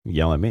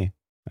 Yell at me.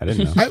 I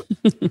didn't know.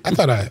 I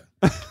thought I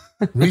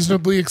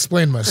reasonably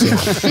explained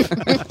myself.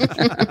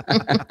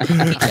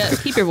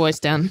 Keep your voice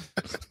down.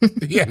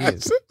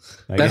 Yes.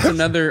 That's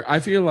another. I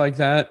feel like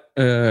that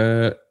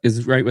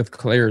is right with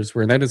Claire's,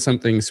 where that is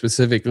something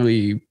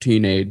specifically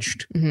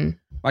teenaged. Mm-hmm.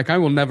 Like, I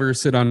will never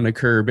sit on a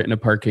curb in a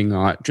parking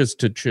lot just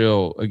to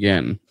chill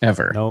again,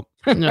 ever. Nope.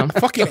 No. I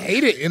fucking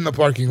hate it in the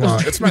parking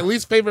lot. It's my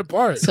least favorite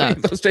part.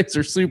 Those days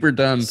are super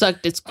done.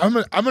 Sucked. It's I'm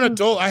an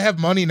adult. I have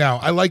money now.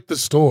 I like the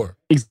store.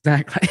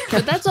 Exactly.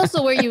 But that's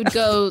also where you would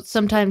go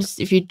sometimes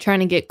if you're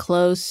trying to get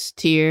close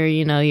to your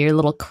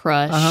little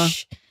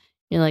crush.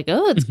 You're like,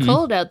 oh, it's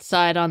cold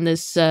outside on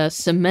this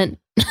cement,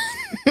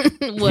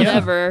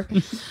 whatever.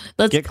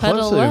 Let's Get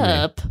cuddle closer to me.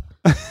 up.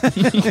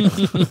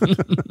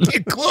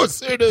 Get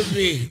closer to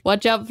me.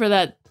 Watch out for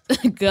that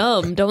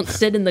gum. Don't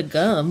sit in the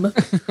gum.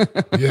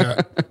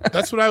 Yeah.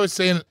 That's what I was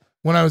saying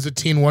when I was a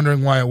teen,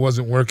 wondering why it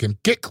wasn't working.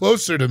 Get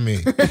closer to me.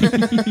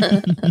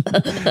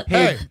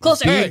 Hey,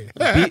 Closer. Hey.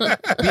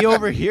 Be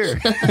over here.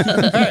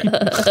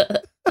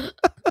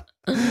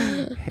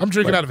 I'm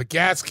drinking out of a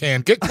gas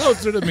can. Get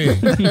closer to me.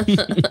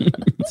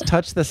 Let's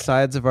touch the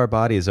sides of our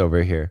bodies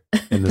over here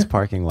in this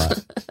parking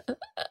lot.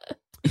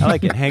 I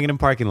like it. Hanging in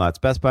parking lots.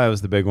 Best Buy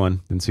was the big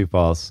one in Sioux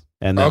Falls.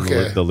 And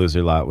then the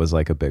loser lot was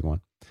like a big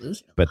one.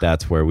 But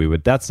that's where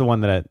that's the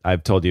one that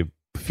I've told you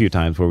a few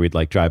times where we'd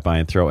like drive by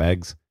and throw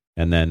eggs.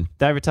 And then,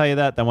 did I ever tell you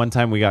that? That one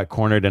time we got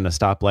cornered in a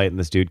stoplight and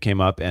this dude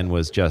came up and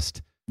was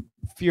just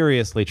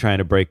furiously trying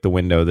to break the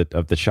window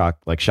of the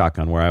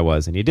shotgun where I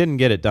was. And he didn't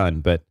get it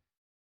done. But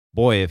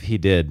boy, if he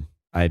did,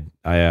 I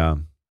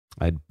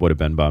would have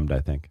been bummed, I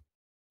think.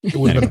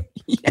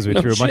 Because we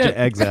threw a bunch of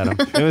eggs at him.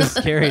 It was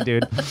scary,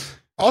 dude.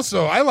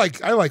 Also, I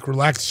like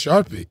relaxed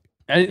Sharpie.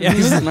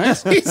 This is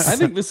nice. I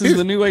think this is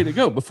the new way to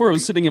go. Before I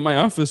was sitting in my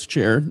office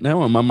chair.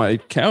 Now I'm on my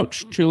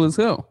couch, chill as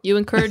hell. You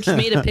encouraged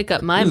me to pick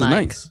up my This is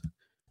mic. nice.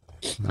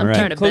 I'm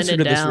trying to Closer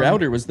bend to it this down.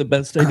 router was the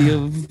best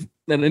idea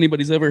that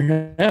anybody's ever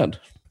had.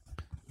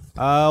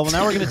 Well,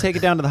 now we're going to take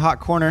it down to the hot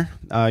corner.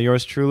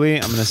 Yours truly.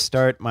 I'm going to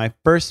start my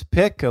first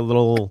pick, a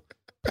little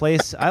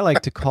place I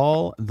like to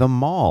call the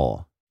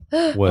mall.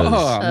 Was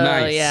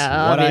nice.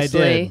 Yeah, what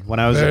obviously. I did when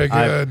I was Very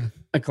good.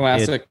 A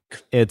classic.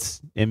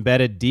 It's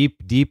embedded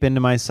deep into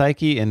my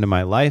psyche, into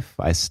my life.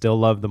 I still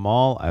love the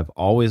mall. I've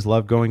always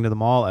loved going to the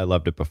mall. I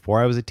loved it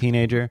before I was a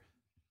teenager.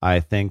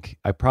 I think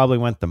I probably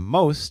went the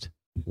most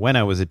when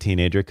I was a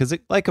teenager because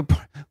like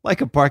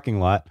a parking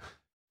lot,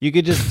 you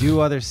could just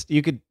do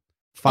you could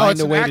find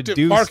it's a an way to active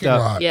do parking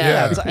stuff. lot.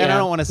 Yeah. And I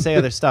don't want to say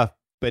other stuff,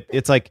 but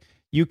it's like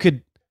you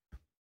could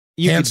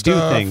Hand do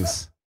stuff.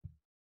 things.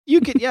 You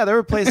could, there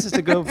were places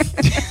to go.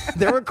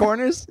 There were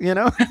corners, You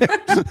were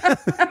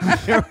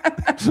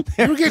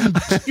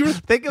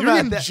Think about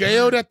getting that.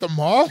 jailed at the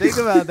mall? Think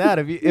about that.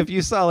 If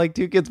you saw like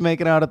two kids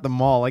making out at the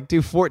mall, like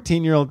two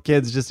 14-year-old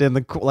kids just in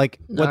the what's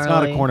not a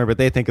Gnarly. corner, but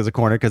they think is a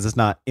corner because it's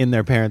not in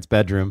their parents'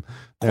 bedroom.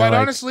 They're Quite like,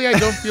 honestly, I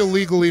don't feel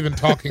legal even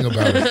talking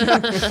about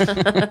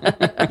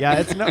it. yeah,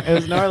 it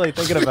was gnarly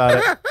thinking about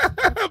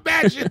it.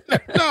 Imagine.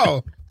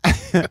 No.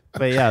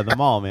 But yeah, the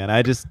mall, man.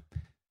 I just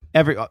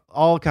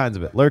all kinds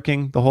of it,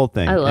 lurking, the whole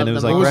thing. I love And it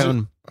was the like mall. right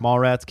when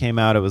Mallrats came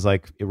out, it was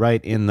like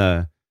right in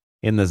the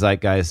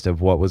zeitgeist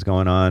of what was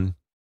going on.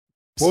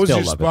 What was Still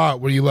your love it.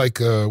 spot? Were you like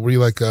a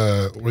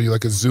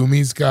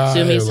Zoomies guy?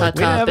 Zoomies or Hot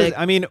We didn't have Topic.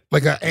 I mean,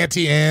 like a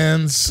Auntie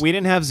Anne's? we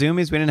didn't have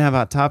Zoomies. We didn't have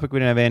Hot Topic. We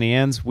didn't have Annie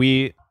Ann's.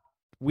 We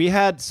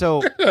had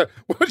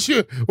What did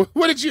you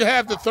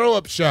have the throw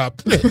up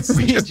shop? we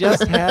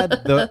just had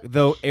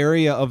the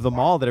area of the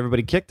mall that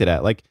everybody kicked it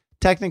at. Like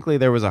technically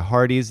there was a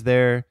Hardee's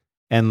there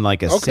and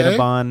like a Okay.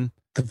 Cinnabon,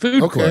 The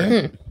food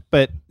Okay. court.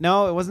 but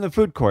no, it wasn't a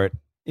food court.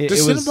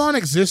 Does it was, Cinnabon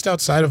exist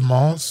outside of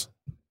malls?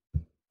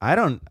 I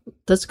don't.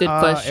 That's a good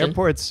question.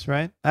 Airports,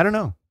 right? I don't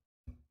know.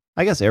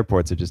 I guess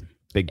airports are just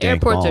big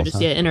dank Airports malls, are just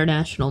huh?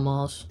 international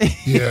malls.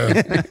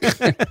 Yeah.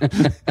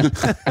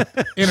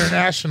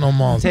 International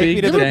malls. Take me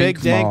Big to the dank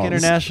big dank malls.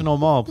 international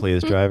mall,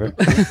 please, driver,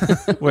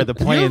 where the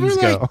planes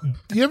go.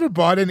 You ever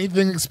bought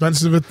anything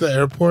expensive at the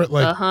airport?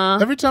 Like Uh-huh.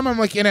 every time I'm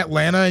like in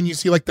Atlanta and you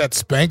see like that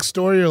Spanx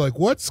store, you're like,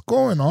 what's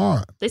going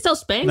on? They sell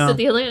Spanx No. at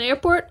the Atlanta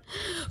airport?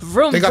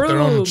 Vroom, They got their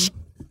own. vroom.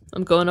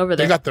 I'm going over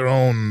there. They got their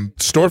own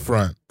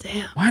storefront.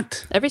 Damn.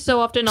 What? Every so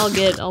often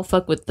I'll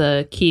fuck with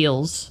the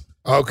Keels.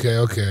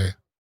 Okay.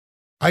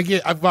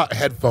 I've bought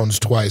headphones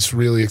twice,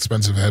 really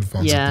expensive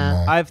headphones at Yeah. the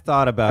mall. I've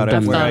thought about I've it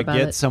done where that. I Thought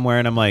get about it. somewhere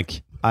and I'm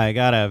like, I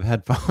gotta have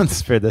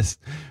headphones for this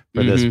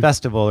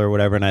festival or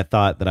whatever, and I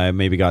thought that I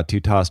maybe got too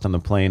tossed on the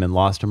plane and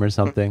lost them or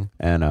something,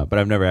 and but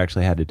I've never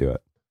actually had to do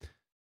it.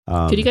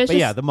 Could you guys But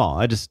yeah, just- the mall.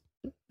 I just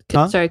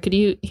Huh? Sorry, could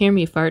you hear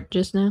me fart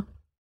just now?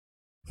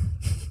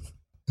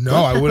 No,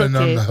 I wouldn't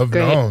Okay, have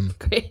great. known.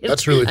 Great.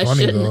 That's really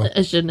funny, though.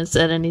 I shouldn't have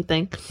said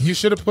anything. You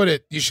should have put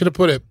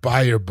it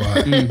by your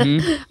butt.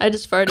 Mm-hmm. I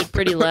just farted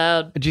pretty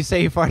loud. Did you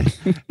say you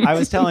farted? I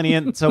was telling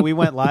Ian, so we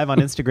went live on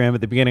Instagram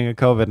at the beginning of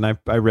COVID, and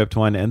I ripped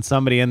one, and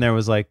somebody in there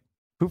was like,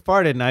 who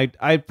farted? And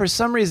I for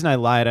some reason I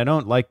lied. I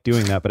don't like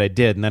doing that, but I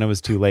did, and then it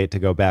was too late to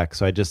go back.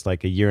 So I just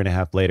like a year and a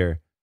half later,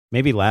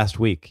 maybe last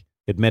week,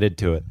 admitted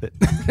to it. That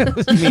it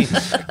was me.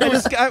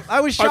 I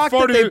was shocked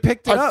that they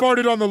picked it up. I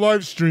farted on the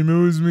live stream.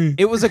 It was me.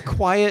 It was a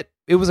quiet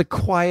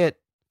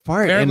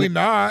fart. Apparently and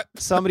not.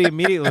 somebody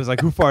immediately was like,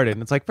 who farted?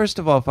 And it's like, first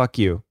of all, fuck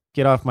you.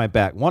 Get off my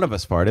back. One of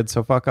us farted,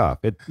 so fuck off.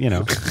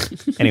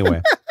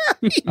 Anyway.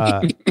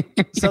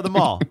 So the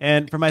mall.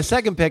 And for my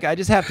second pick, I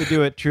just have to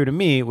do it true to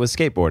me, was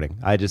skateboarding.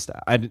 I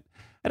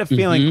had a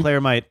feeling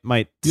Claire might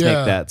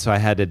snake that, so I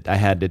had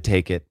to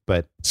take it.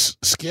 But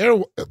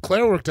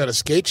Claire worked at a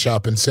skate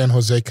shop in San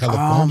Jose,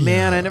 California. Oh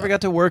man, I never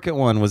got to work at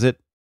one. Was it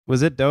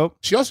dope?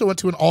 She also went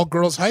to an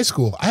all-girls high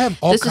school. I have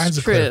all kinds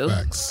of Claire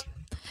facts.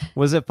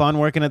 Was it fun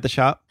working at the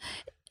shop?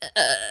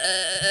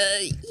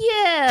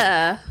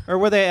 Yeah. Or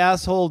were they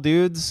asshole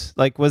dudes?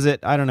 Like, was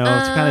it? I don't know.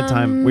 It's kind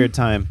of weird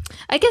time.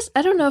 I guess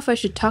I don't know if I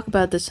should talk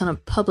about this on a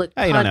public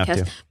you don't have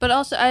podcast. to. But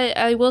also,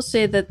 I will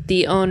say that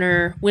the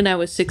owner, when I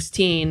was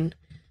 16,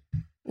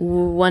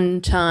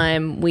 one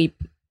time we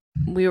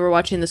were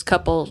watching this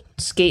couple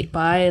skate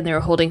by, and they were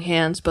holding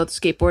hands, both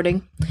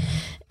skateboarding,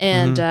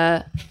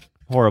 and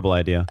horrible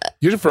idea.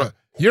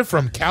 You're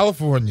from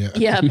California.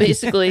 Yeah,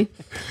 basically.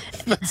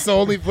 That's the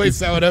only place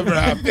that would ever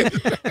happen.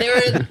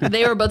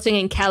 They were both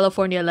singing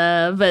California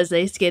Love as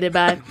they skated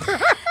by.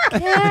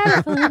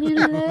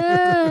 California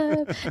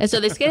Love. And so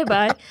they skated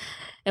by,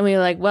 and we were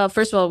like, well,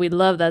 first of all, we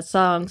love that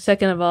song.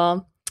 Second of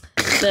all,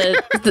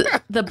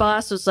 the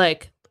boss was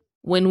like,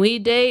 when we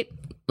date,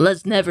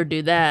 let's never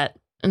do that.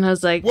 And I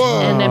was like,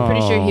 whoa. And I'm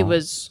pretty sure he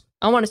was,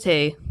 I want to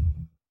say,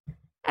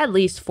 at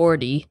least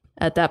 40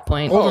 at that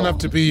point. Old enough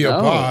to be your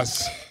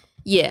boss.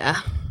 Yeah.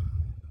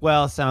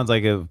 Well, sounds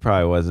like it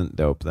probably wasn't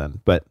dope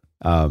then, but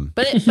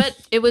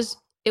it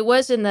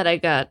wasn't that I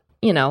got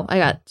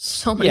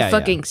so many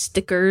fucking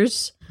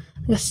stickers.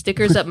 I got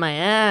stickers up my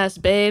ass,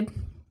 babe.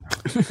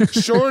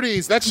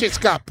 Shorties, that shit's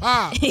got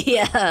pop.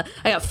 Yeah,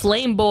 I got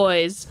flame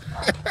boys.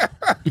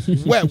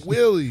 Wet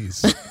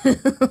willies.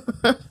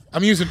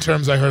 I'm using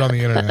terms I heard on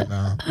the internet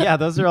now. Yeah,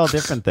 those are all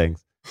different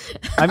things.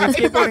 I mean,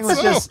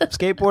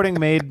 skateboarding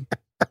made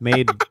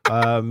me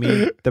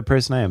the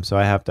person I am. So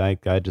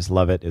I just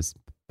love it. It's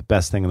the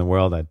best thing in the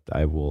world.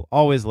 I will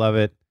always love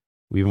it,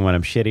 even when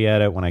I'm shitty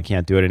at it, when I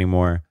can't do it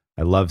anymore.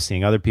 I love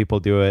seeing other people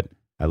do it.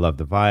 I love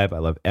the vibe. I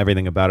love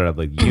everything about it. I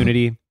love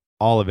unity,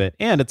 all of it.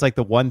 And it's like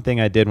the one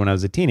thing I did when I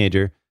was a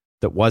teenager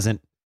that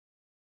wasn't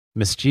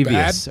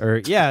mischievous.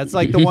 Bad? It's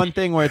like the one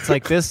thing where it's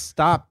like this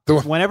stopped.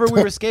 Whenever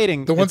we were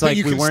skating, the one it's thing like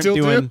you we can weren't still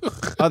doing do?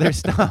 other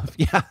stuff.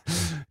 Yeah.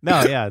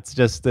 No, yeah.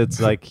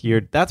 It's like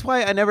that's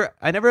why I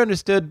never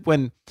understood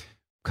when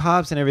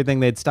cops and everything,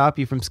 they'd stop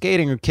you from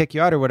skating or kick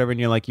you out or whatever. And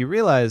you're like, you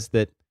realize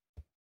that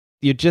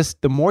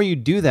the more you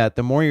do that,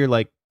 the more you're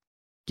like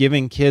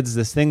giving kids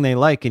this thing they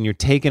like and you're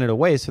taking it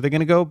away. So they're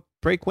going to go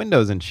break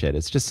windows and shit.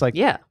 It's just like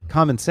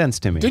common sense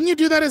to me. Didn't you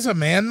do that as a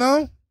man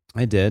though?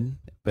 I did.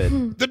 But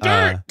the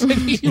dirt.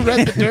 You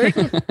read the dirt?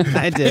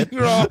 I did.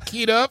 You're all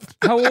keyed up.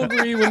 How old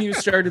were you when you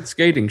started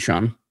skating,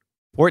 Sean?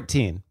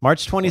 14.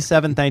 March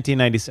 27th,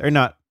 1996. Or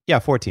not. Yeah,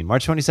 14.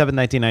 March 27th,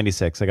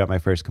 1996. I got my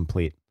first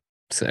complete.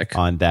 Sick.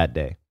 On that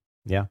day.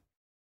 Yeah.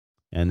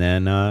 And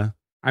then I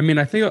mean,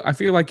 I feel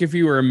like if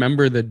you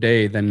remember the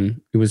day,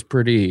 then it was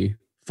pretty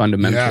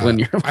fundamental in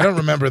your life. I don't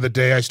remember the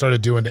day I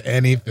started doing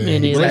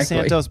anything. Los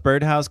Santos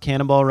Birdhouse,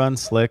 Cannonball Run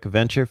Slick,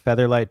 Venture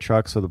Featherlight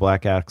Trucks with a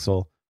black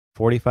axle,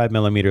 45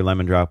 millimeter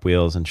lemon drop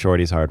wheels, and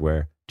Shorty's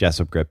Hardware,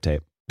 Jessup grip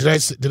tape.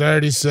 Did I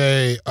already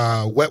say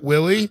Wet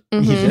Willie?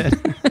 Mm-hmm. You did.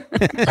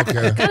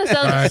 Okay. It kind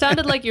of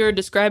sounded like you were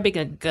describing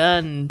a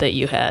gun that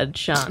you had,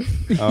 Sean.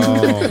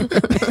 Oh.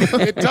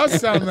 It does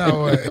sound that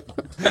way.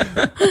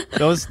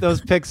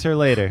 Those picks are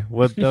later.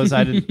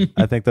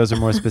 I think those are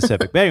more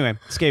specific. But anyway,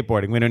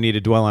 skateboarding. We don't need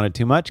to dwell on it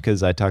too much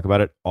because I talk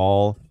about it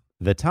all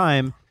the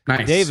time.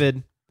 Nice.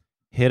 David,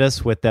 hit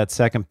us with that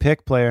second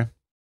pick, player.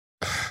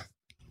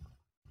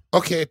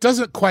 Okay, it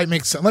doesn't quite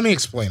make sense. Let me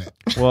explain it.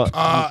 Well,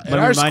 let me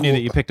remind you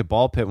that you picked a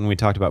ball pit when we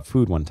talked about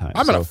food one time.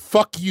 I'm going to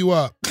fuck you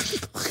up.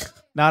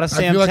 Not a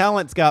Sam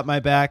Talent's got my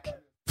back.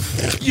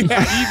 Yeah,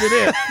 even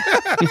it.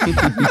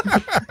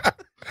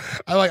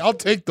 I'll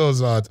take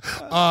those odds.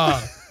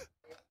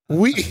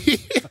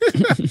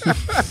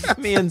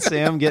 Me and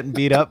Sam getting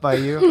beat up by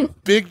you.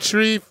 Big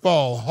tree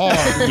fall hard.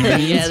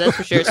 Yeah, that's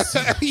for sure.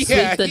 Sweep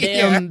the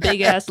damn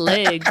big ass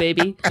leg,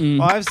 baby.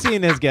 Well, I've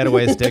seen his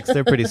getaway sticks.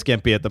 They're pretty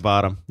skimpy at the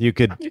bottom. You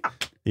could,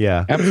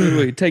 yeah.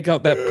 Absolutely. Take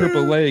out that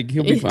purple leg.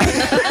 He'll be fine.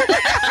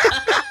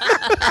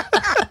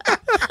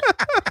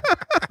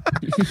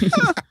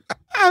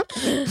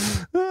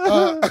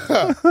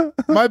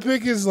 My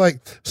pick is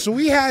so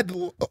we had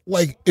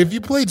if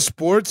you played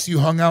sports, you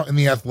hung out in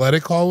the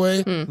athletic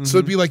hallway. Mm-hmm. So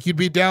it'd be you'd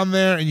be down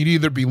there and you'd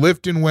either be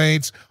lifting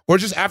weights or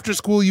just after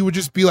school you would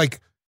just be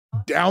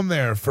down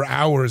there for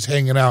hours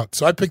hanging out.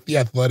 So I picked the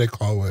athletic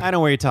hallway. I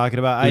know what you're talking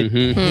about. I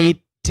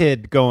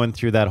hated going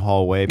through that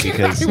hallway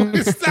because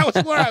that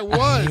was where I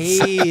was.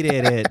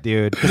 Hated it,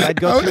 dude. Because I'd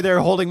go through there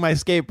holding my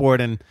skateboard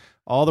and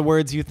all the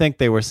words you think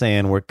they were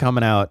saying were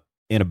coming out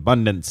in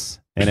abundance.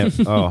 And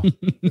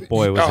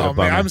boy, was it a bummer.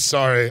 Man, I'm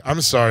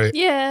sorry.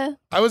 Yeah.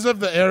 I was of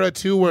the era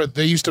too where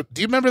they used to.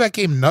 Do you remember that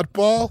game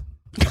Nutball?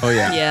 Oh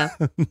yeah.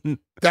 Yeah.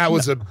 That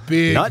was a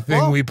big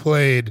thing we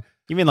played.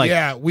 You mean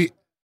we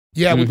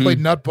played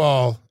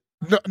Nutball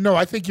No,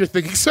 I think you're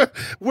thinking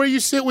where you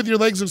sit with your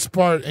legs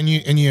apart and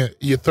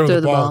you throw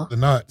the ball, the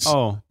nuts.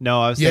 Oh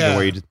no, I was thinking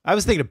where I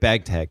was thinking of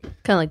bag tag,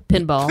 kind of like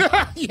pinball.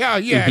 yeah.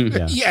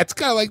 It's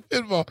kind of like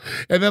pinball.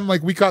 And then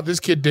like we caught this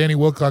kid Danny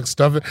Wilcox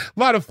stuff. A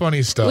lot of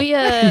funny stuff. We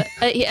at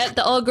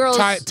the all girls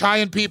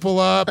tying people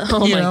up. Oh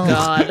my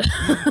god!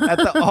 at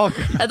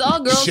the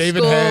all girls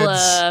shaving school,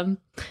 heads.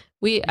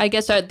 I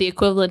guess the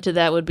equivalent to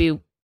that would be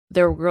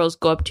their girls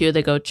go up to you,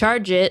 they go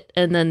charge it,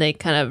 and then they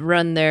kind of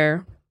run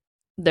their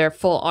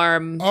full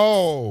arm.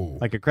 Oh,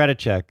 like a credit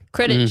check.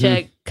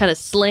 Check, kind of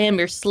slam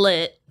your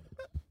slit.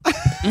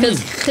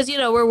 Because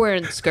we're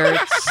wearing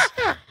skirts.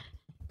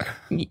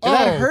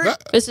 That hurt.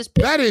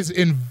 That is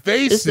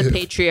invasive. This is the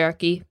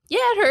patriarchy. Yeah,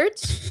 it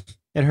hurts.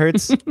 It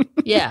hurts.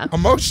 Yeah.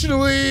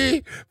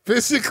 Emotionally,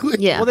 physically.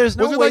 Yeah. Well, there's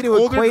no Was it way like to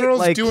older equate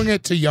girls doing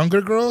it to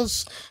younger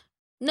girls.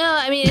 No,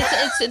 I mean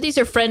it's these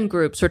are friend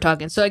groups we're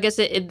talking. So I guess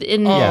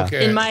in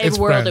my It's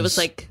world friends. it was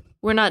like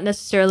we're not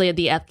necessarily at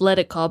the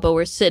athletic hall, but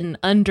we're sitting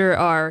under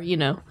our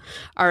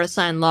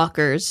assigned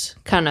lockers,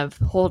 kind of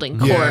holding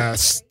court. Yeah,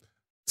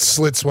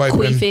 slit swiping,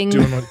 queefing,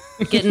 doing what...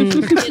 getting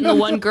the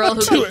one girl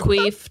who can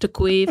queef to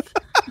queef.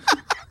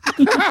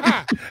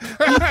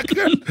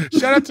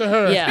 Shout out to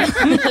her. Yeah,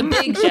 a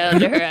big shout out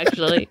to her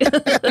actually.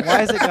 Why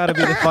has it got to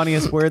be the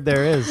funniest word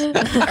there is?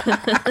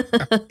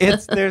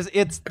 It's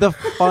the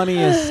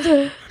funniest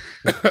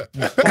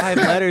 5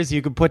 letters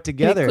you could put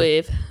together.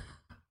 Queef.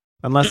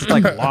 Unless it's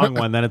like a long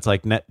one, then it's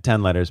like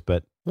 10 letters.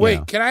 But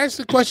wait, can I ask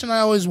the question I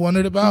always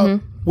wondered about?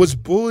 Mm-hmm. Was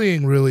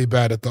bullying really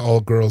bad at the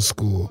all-girls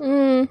school?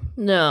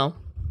 No.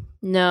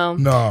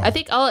 I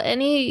think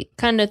any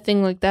kind of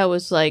thing like that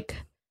was like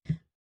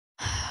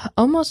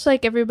almost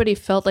like everybody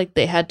felt like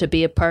they had to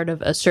be a part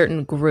of a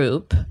certain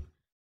group,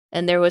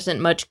 and there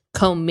wasn't much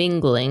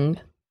commingling.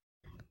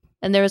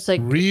 And there was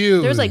like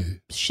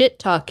shit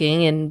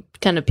talking and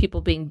kind of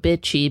people being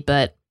bitchy,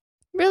 but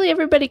really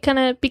everybody kind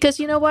of, because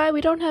you know why?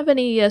 We don't have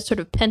any sort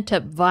of pent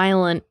up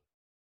violent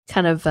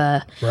kind of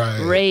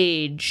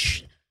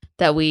rage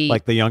that we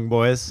like the young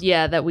boys.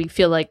 Yeah, that we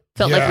felt like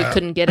we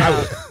couldn't get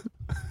out.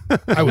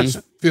 I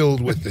was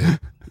filled with it.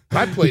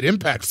 I played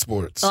impact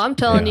sports. Oh, I'm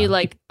telling you,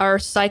 like our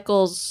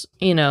cycles,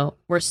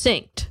 were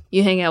synced.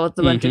 You hang out with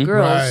a bunch of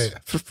girls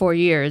for 4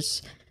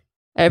 years.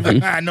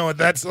 I know what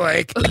that's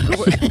like.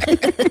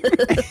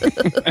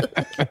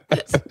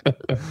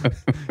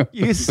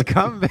 You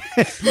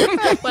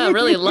scumbag. Wow,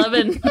 really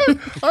loving. I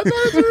thought it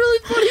was a really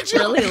funny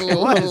joke.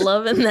 Really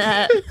loving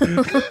that.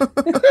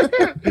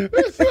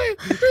 It's so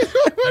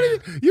funny.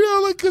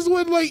 Because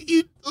when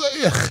you...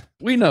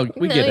 we know,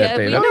 we get it,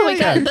 baby. We know we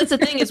got it. That's the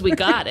thing is we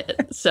got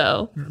it,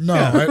 so. No,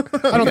 I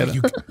don't think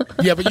you...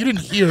 Yeah, but you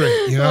didn't hear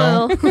it,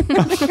 Well,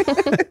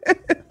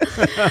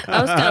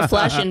 I was kind of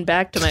flashing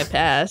back to my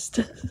past.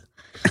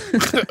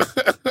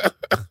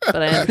 But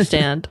I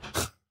understand.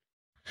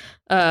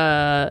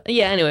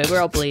 Anyway, we're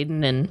all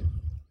bleeding, and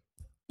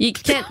you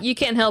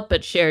can't help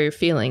but share your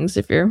feelings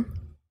if you're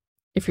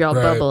all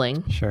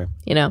bubbling. Sure.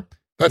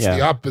 That's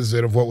the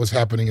opposite of what was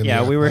happening in the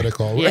athletic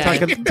hall. We were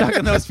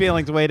tucking those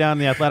feelings way down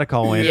the athletic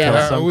hallway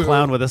until some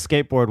clown with a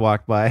skateboard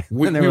walked by.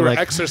 We were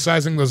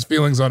exercising those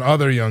feelings on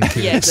other young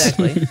kids. Yeah,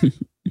 exactly.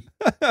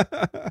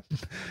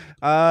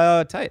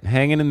 Tight.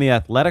 Hanging in the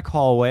athletic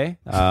hallway.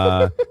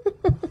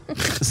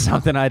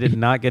 Something I did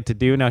not get to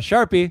do. Now,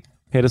 Sharpie,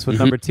 hit us with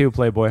number 2,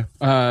 Playboy.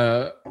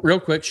 Real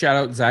quick, shout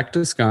out Zach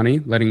Toscani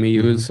letting me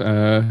use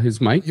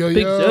his mic. Yo.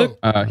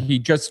 He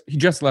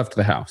just left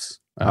the house.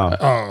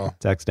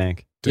 Zach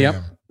Stank. Damn.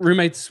 Yep.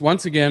 Roommates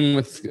once again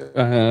with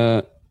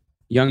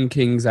young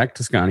King Zach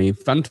Toscani.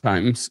 Fun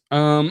times.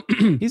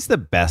 He's the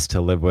best to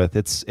live with.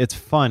 It's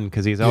fun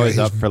because he's always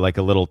up for like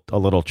a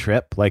little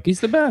trip. Like he's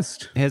the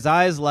best. His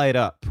eyes light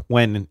up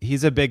when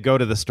he's a big go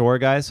to the store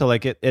guy. So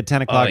like at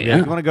 10 o'clock,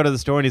 you want to go to the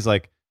store, and he's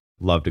like,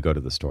 love to go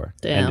to the store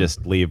and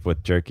just leave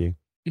with jerky.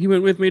 He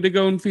went with me to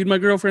go and feed my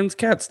girlfriend's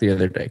cats the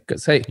other day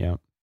because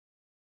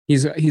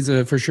he's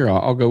a for sure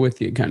I'll go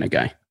with you kind of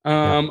guy.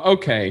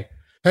 Okay.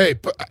 Hey,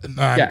 but,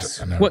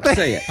 yes. What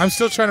say it? I'm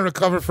still trying to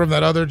recover from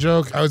that other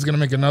joke. I was going to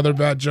make another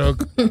bad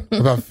joke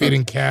about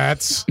feeding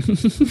cats. It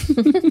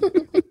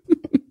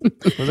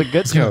was a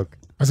good joke.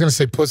 I was going to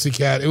say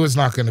pussycat. It was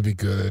not going to be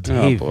good.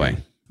 Oh, boy.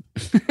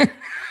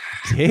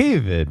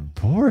 David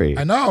Gborie.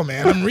 I know,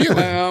 man. I'm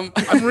reeling.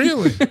 I'm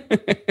reeling.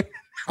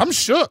 I'm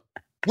shook.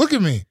 Look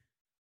at me.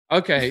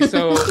 Okay,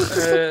 so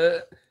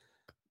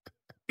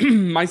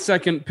my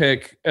second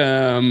pick...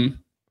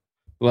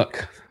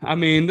 Look, I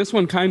mean, this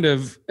one kind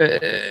of,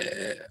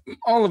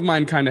 all of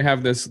mine kind of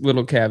have this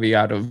little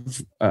caveat of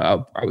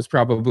I was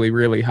probably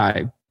really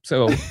high.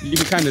 So you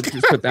can kind of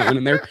just put that one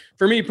in there.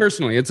 For me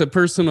personally, it's a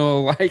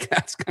personal,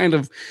 that's kind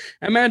of,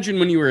 imagine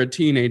when you were a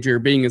teenager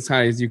being as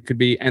high as you could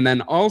be. And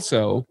then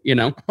also,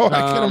 Oh,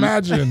 I can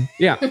imagine.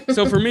 Yeah.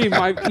 So for me,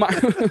 my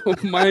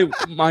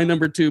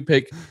number 2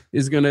 pick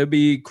is going to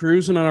be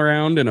cruising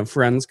around in a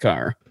friend's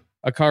car,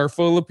 a car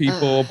full of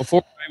people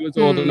before I was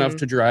old enough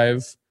to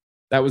drive.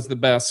 That was the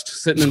best.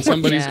 Sitting in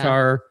somebody's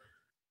car,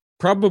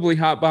 probably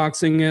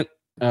hotboxing it,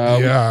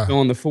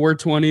 going the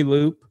 420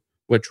 loop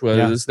which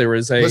was there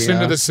was a listen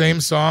to the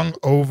same song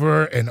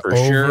over and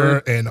over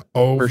and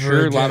over. For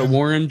sure, again. a lot of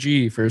Warren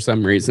G for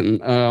some reason.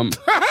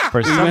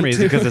 For some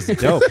reason, because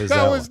it's dope.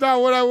 That was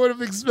not what I would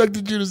have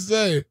expected you to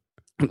say.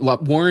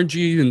 Warren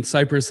G and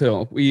Cypress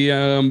Hill.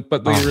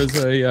 But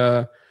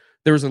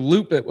there was a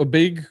loop at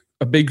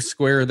a big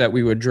square that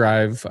we would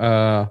drive.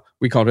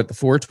 We called it the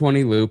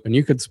 420 loop, and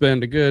you could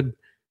spend a good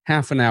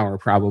half an hour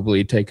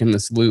probably taking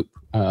this loop.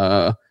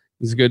 It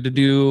was good to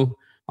do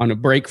on a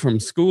break from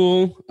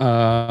school.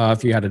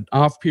 If you had an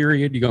off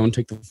period, you go and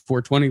take the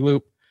 420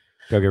 loop.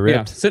 Go get ripped.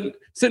 Yeah,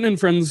 sitting in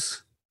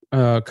friends'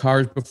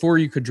 cars before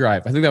you could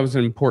drive. I think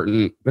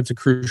that's a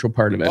crucial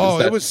part of it. Oh,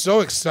 it was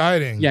so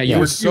exciting. Yeah, you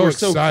were so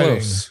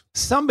close.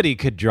 Somebody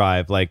could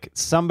drive. Like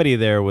somebody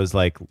there was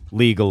like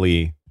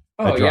legally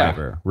a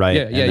driver,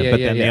 right? Yeah, but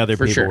then the other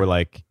people sure. were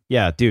like,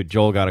 yeah, dude,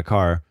 Joel got a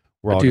car.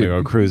 We're all going to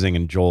go cruising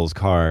in Joel's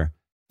car.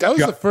 That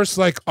was the first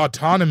like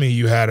autonomy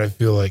you had, I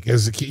feel like,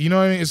 as a kid. You know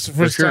what I mean? It's the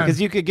first time. Because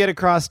you could get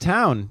across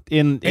town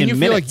in you minutes.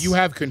 feel like you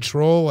have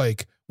control.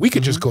 Like, we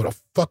could just go to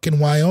fucking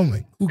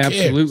Wyoming. Who cares?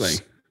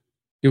 Absolutely.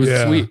 It was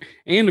sweet.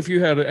 And if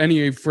you had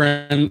any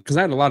friend, because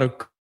I had a lot of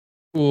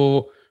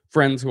cool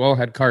friends who all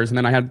had cars. And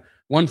then I had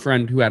one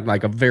friend who had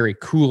like a very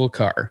cool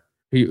car.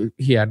 He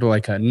had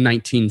like a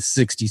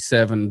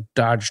 1967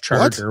 Dodge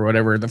Charger or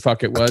whatever the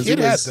fuck it was. It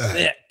was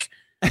sick.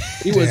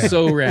 He was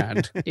so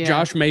rad. Yeah.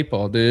 Josh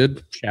Maple,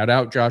 dude. Shout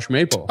out Josh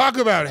Maple. Talk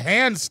about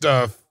hand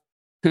stuff.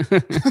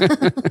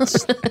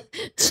 It's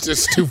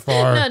just too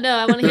far. No,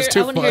 I want to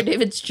hear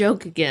David's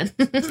joke again.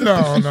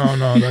 No.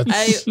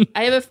 That's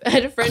I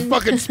had a friend. I'm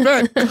fucking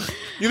spent.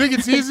 You think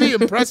it's easy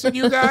impressing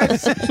you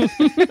guys?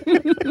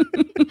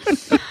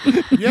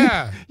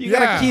 Yeah. You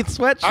got a Keith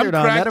sweatshirt on.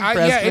 That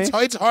impressed me.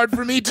 It's hard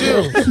for me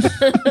too.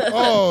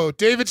 Oh,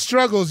 David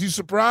struggles. You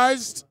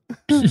surprised?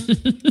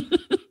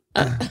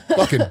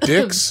 Fucking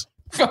dicks.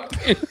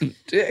 Fucking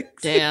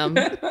dicks. Damn.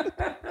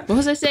 What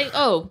was I saying?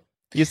 Oh.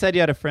 You said you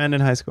had a friend in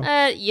high school?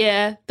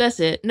 Yeah, that's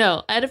it.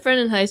 No, I had a friend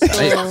in high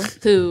school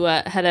who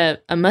had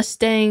a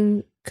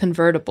Mustang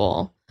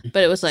convertible,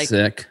 but it was like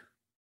sick.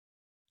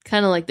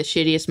 Kind of like the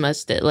shittiest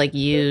Mustang, like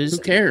used.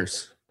 Who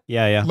cares?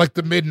 Yeah. Like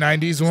the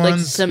mid-90s ones? Like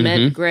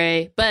cement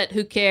gray, but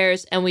who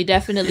cares? And we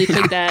definitely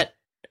took that,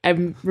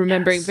 I'm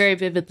remembering very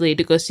vividly,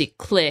 to go see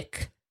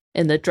Click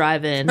in the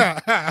drive-in.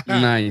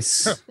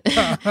 Nice.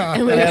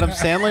 And we An Adam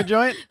Sandler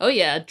joint? Oh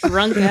yeah,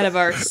 drunk out of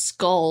our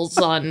skulls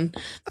on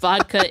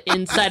vodka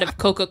inside of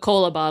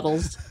Coca-Cola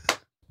bottles.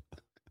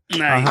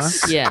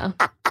 Nice. Yeah.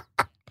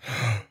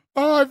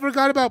 Oh, I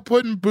forgot about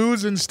putting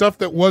booze in stuff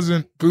that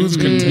wasn't booze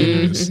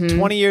containers.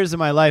 20 years of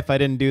my life, I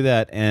didn't do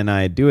that, and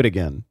I do it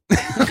again.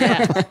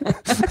 Yeah.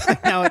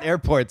 Now at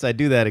airports, I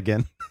do that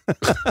again.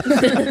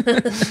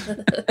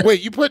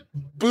 Wait, you put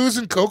booze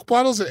in Coke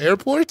bottles at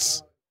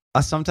airports?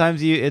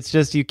 Sometimes it's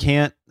just you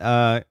can't,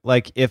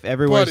 like if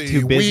everyone's Buddy,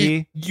 too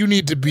busy. You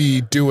need to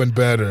be doing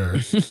better.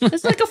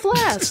 It's like a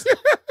flask.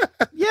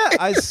 Yeah,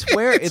 I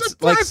swear It's it's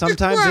a like plastic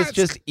sometimes flask. it's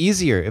just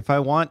easier. If I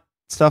want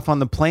stuff on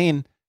the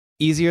plane,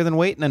 easier than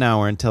waiting an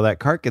hour until that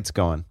cart gets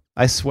going.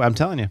 I swear, I'm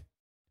telling you.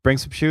 Bring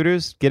some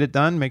shooters, get it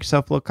done, make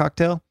yourself a little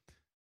cocktail.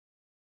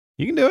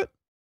 You can do it.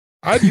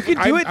 You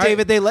can do it,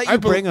 David. They let you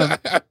bring them.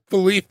 I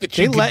believe that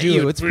you They can let do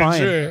you. it. It's for fine.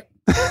 Sure.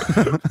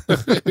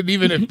 And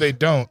even if they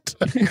don't,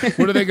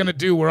 what are they going to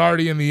do? We're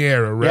already in the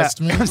air. Arrest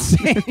me? I'm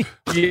saying,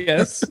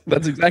 Yes,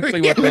 that's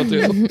exactly what they'll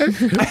do.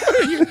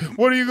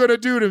 What are you going to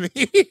do to me?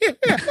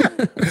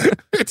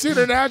 It's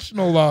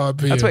international law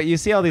up here. that's what you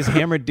see all these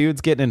hammered dudes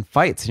getting in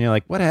fights, and you're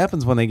like, what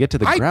happens when they get to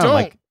the I ground? don't.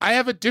 Like, I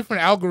have a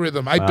different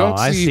algorithm. I Well, don't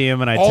I see, see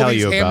 'em and I all tell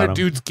these you about hammered 'em.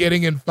 dudes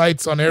getting in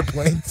fights on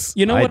airplanes.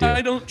 You know I what do.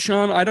 I don't,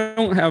 Sean? I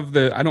don't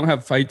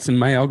have fights in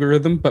my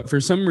algorithm, but for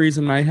some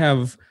reason I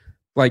have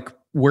like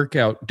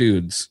workout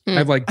dudes. I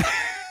have like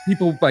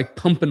people like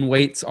pumping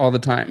weights all the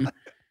time.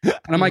 And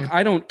I'm like,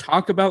 I don't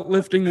talk about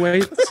lifting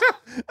weights.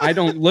 I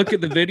don't look at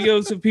the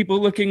videos of people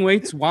lifting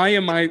weights. Why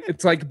am I?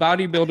 It's like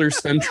bodybuilder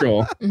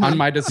central on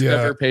my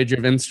discover page of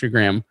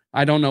Instagram.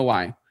 I don't know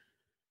why.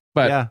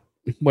 But yeah.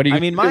 what do you I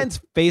mean, do?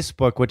 mine's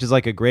Facebook, which is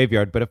like a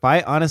graveyard. But if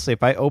I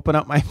open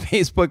up my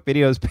Facebook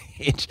videos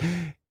page,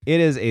 it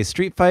is a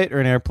street fight or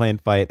an airplane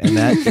fight, and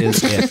that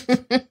is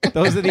it.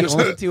 Those are the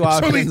only two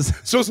options.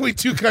 So it's only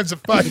two kinds of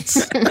fights.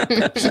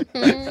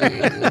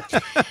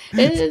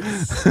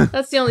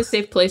 That's the only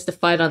safe place to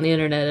fight on the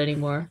internet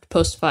anymore.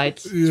 Post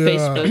fights. It's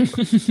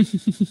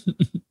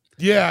Facebook.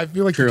 Yeah, I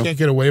feel like True. you can't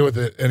get away with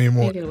it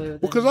anymore. Can't get away with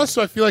it Because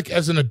also I feel like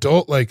as an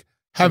adult, like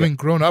having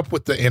grown up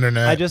with the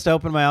internet, I just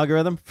opened my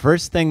algorithm.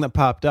 First thing that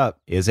popped up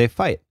is a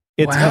fight.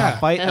 It's Wow. a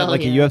fight at Hell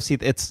like yeah. a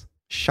UFC. It's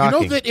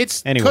shocking. you know that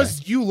it's Anyway.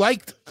 because you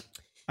liked.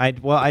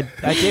 David,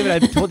 I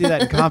told you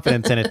that in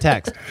confidence in a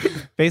text.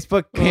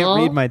 Facebook can't Well,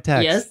 read my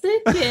text. Yes, they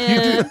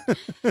can.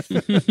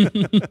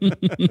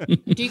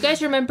 Do you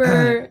guys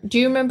remember? Do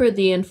you remember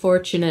the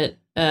unfortunate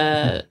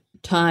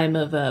time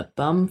of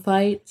bum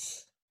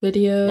fights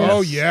video?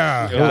 Oh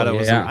yeah, God, it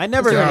was. I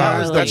never. Yeah. That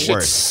was that the shit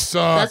worst.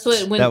 sucked.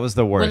 That's what That was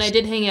the worst. When I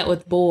did hang out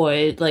with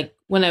Boyd, like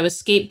when I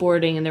was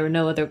skateboarding and there were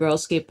no other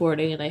girls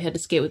skateboarding, and I had to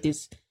skate with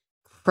these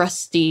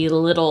crusty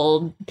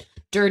little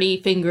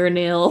dirty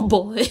fingernail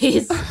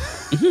boys.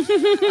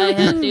 I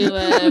had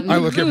to. I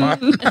look at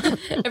mine.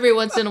 Every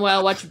once in a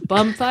while, watch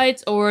bum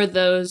fights or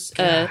those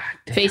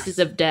Faces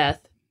of Death.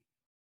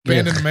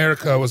 Band in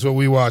America was what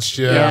we watched.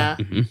 Yeah.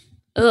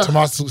 Ugh,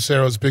 Tomas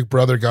Lucero's big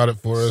brother got it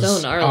for us.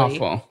 so gnarly.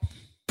 Awful.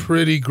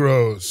 Pretty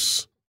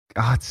gross.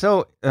 Oh, it's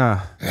so. Hey,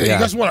 you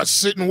guys want to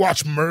sit and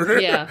watch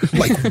murder? Yeah.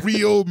 Like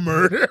real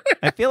murder?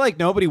 I feel like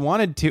nobody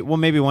wanted to. Well,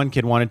 maybe one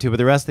kid wanted to, but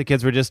the rest of the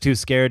kids were just too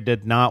scared,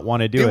 did not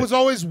want to do it. It was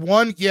always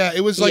one. Yeah,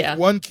 it was like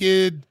one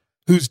kid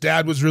whose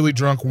dad was really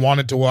drunk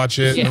wanted to watch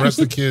it, and the rest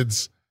of the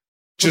kids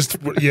just,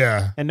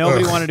 And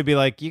nobody wanted to be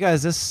like, you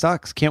guys, this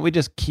sucks. Can't we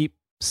just keep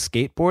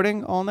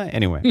skateboarding all night?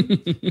 Anyway.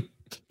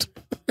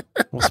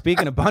 Well,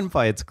 speaking of bun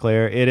fights,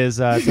 Claire, it is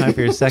time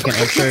for your second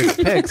and third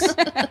picks.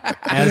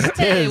 As tis.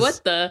 Hey,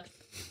 what the?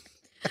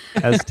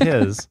 As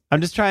tis. I'm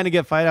just trying to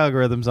get fight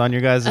algorithms on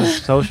your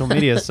guys' social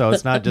media, so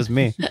it's not just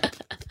me.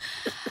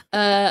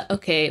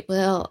 Okay,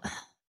 well,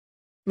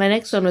 my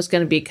next one was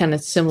going to be kind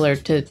of similar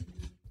to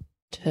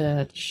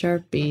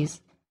Sharpies.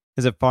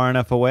 Is it far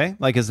enough away?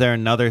 Like, is there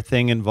another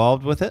thing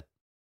involved with it?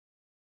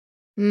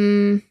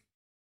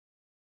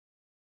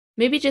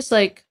 Maybe just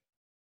like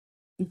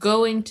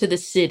going to the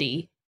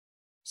city.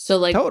 So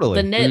like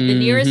Totally. the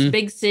nearest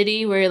big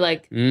city where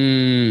like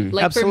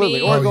like Absolutely. for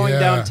me, Or going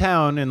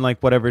downtown in like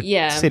whatever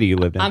city you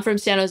lived in. I'm from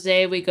San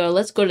Jose. We go,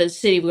 let's go to the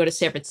city. We go to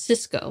San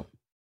Francisco.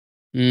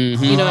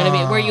 You know what I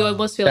mean? Where you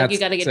almost feel like you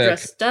got to get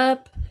dressed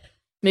up.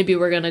 Maybe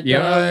we're gonna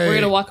go. We're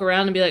gonna walk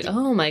around and be like,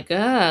 "Oh my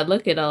god,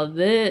 look at all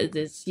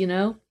this!" You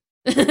know.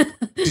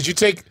 Did you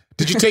take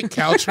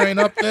Caltrain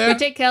up there? We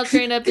take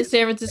Caltrain up to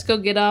San Francisco,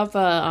 get off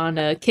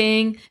on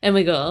King, and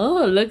we go,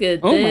 "Oh, look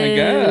at this! Oh my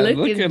god,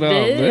 look at all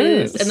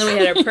this!" And then we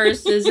had our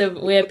purses,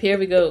 and way up here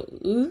we go,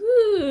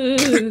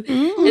 "Ooh!"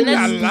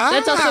 And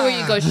that's also where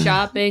you go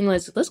shopping.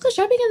 Let's go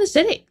shopping in the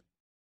city.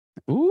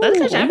 Ooh,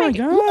 oh my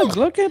god,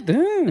 look at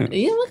that.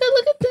 Yeah, look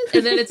at this.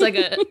 And then it's like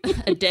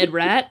a dead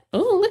rat.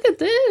 Oh, look at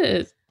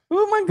this.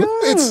 Oh my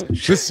god.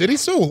 The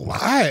city's so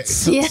alive.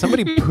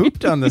 Somebody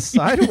pooped on the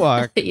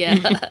sidewalk. Yeah.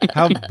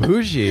 How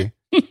bougie.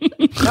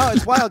 No,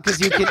 it's wild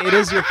because it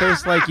is your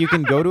first, like, you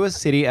can go to a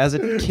city as a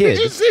kid. Did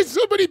you say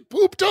somebody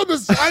pooped on the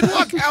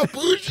sidewalk? How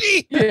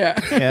bougie? Yeah.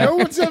 No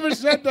one's ever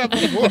said that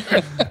before.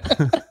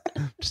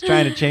 Just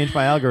trying to change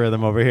my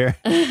algorithm over here.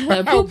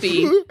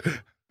 Poopy.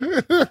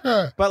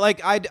 But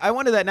like I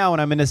wonder that now when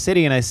I'm in a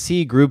city and I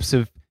see groups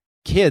of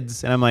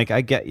kids and I'm like,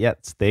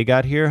 they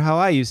got here how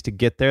I used to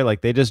get there.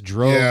 Like they just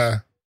drove. Yeah.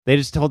 They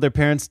just told their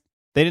parents,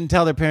 they didn't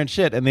tell their parents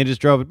shit and they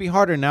just drove. It'd be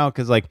harder now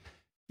because like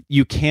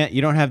you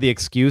don't have the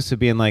excuse of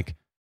being like,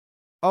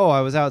 oh,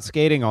 I was out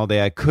skating all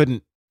day. I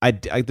couldn't,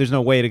 there's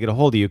no way to get a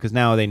hold of you because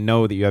now they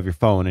know that you have your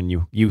phone and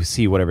you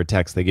see whatever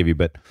text they give you.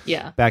 But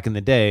back in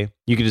the day,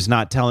 you could just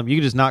not tell them, you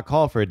could just not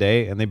call for a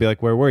day and they'd be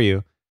like, where were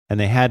you? And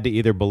they had to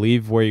either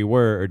believe where you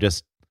were or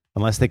just,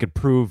 unless they could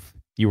prove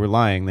you were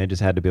lying, they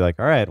just had to be like,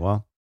 all right,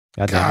 well,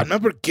 God,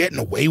 remember getting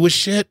away with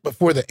shit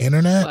before the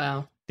internet?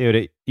 Wow. Dude,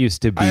 it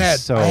used to be I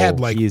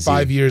had like easy.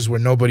 5 years where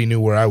nobody knew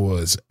where I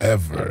was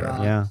ever.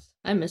 Yeah.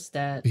 I missed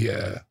that.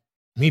 Yeah.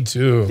 Me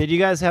too. Did you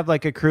guys have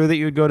like a crew that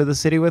you would go to the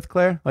city with,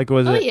 Claire? Like,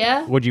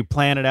 yeah. Would you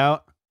plan it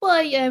out? Well,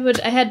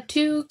 I had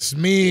two. It's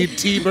me,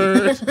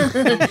 T-Bird.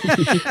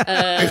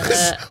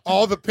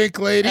 All the pink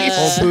ladies.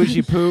 Old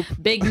bougie poop.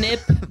 Big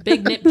Nip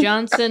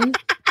Johnson.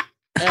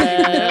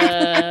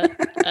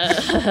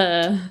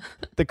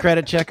 The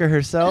credit checker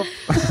herself.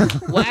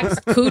 Wax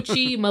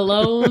Coochie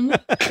Malone. Did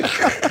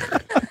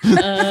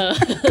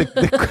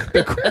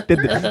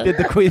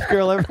the Queef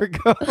girl ever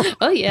go?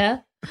 Oh, yeah.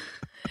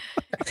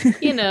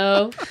 You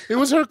know. It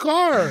was her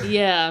car.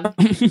 Yeah.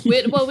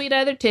 We'd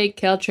either take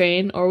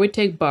Caltrain or we'd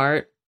take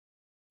BART.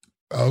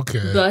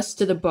 Okay. Bus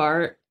to the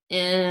BART.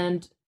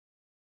 And,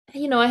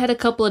 I had a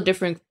couple of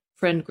different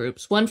friend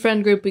groups. One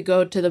friend group, we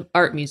go to the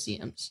art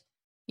museums,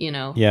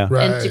 Yeah.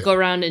 Right. And to go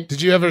around and...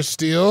 Did you ever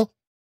steal?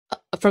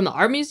 From the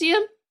art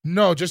museum?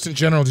 No, just in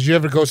general. Did you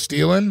ever go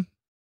stealing?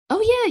 Oh,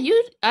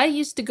 yeah. We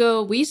used to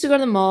go to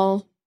the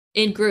mall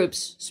in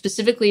groups,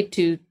 specifically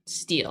to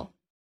steal.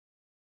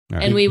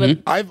 Right. And we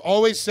would... I've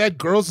always said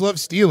girls love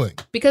stealing.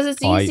 Because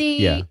it's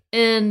easy,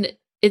 and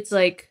it's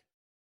like,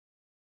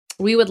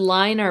 we would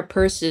line our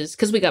purses,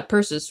 because we got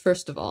purses,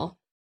 first of all.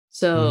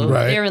 So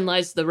therein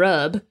lies the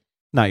rub.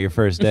 Not your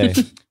first day.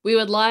 We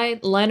would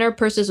line our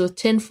purses with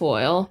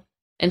tinfoil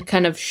and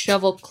kind of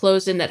shovel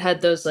clothes in that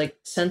had those like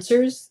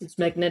sensors, these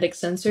magnetic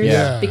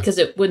sensors, because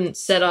it wouldn't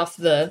set off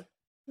the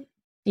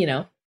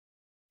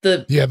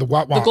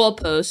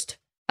goalpost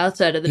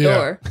outside of the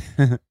door.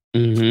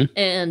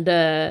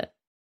 And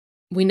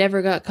we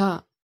never got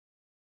caught.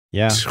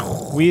 Yeah.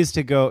 We used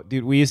to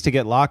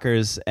get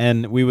lockers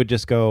and we would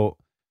just go,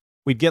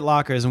 we'd get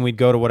lockers and we'd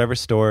go to whatever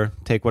store,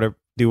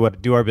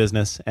 do our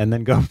business and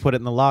then go put it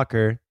in the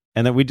locker.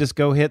 And then we'd just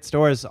go hit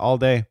stores all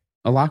day.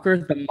 A locker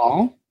at the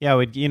mall? Yeah,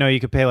 you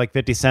could pay like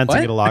 50 cents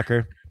to get a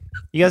locker.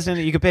 You guys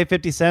didn't, you could pay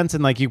 50 cents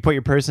and like you put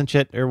your purse and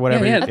shit or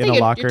whatever in a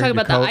locker. You're talking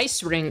about the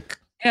ice rink.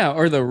 Yeah,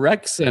 or the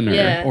rec center,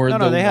 Yeah. or the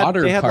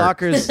water they had park.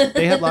 lockers.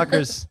 They had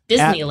lockers at the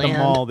Disneyland.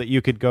 mall that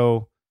you could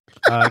go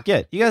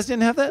get. You guys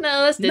didn't have that?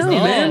 No, that's No,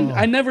 Disneyland. man,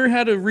 I never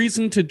had a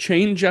reason to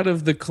change out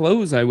of the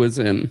clothes I was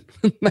in.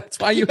 That's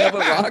why you have a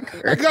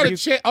locker. I gotta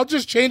change. I'll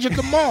just change at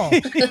the mall.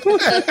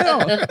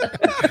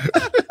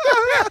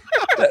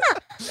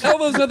 All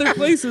those other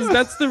places,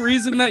 that's the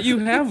reason that you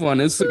have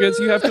one, is because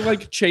you have to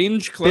like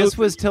change clothes. This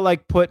was to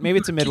like put, maybe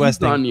it's a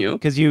Midwest on thing, you.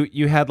 because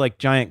you had like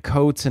giant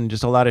coats and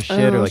just a lot of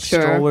shit, or Oh, like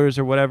sure. strollers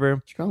or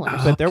whatever.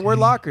 But there were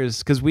lockers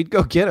because we'd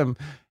go get them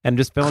and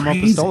just fill them up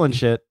with stolen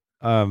shit.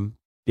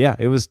 Yeah,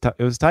 it was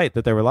tight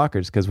that there were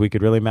lockers because we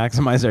could really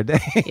maximize our day.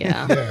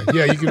 Yeah.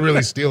 Yeah, you can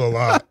really steal a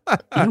lot.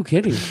 No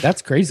kidding.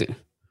 That's crazy.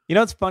 You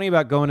know what's funny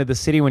about going to the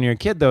city when you're a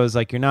kid though is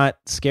like you're not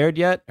scared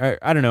yet, or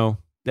I don't know,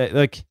 that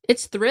like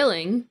It's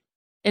thrilling.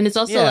 And it's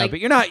also yeah, like, but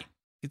you're not.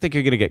 You think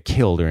you're gonna get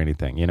killed or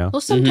anything, you know? well,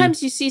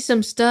 sometimes you see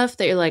some stuff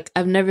that you're like,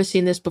 I've never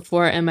seen this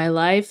before in my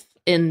life,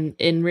 in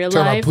real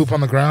Talking life. about poop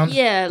on the ground.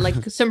 Yeah, like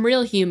some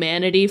real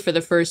humanity for the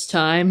first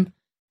time.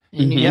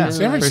 And Yeah, you're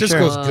San like,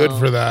 Francisco's whoa. good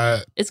for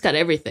that. It's got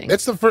everything.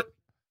 It's the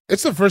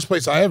first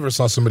place I ever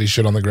saw somebody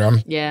shit on the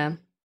ground, Yeah.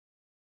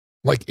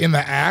 like in the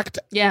act.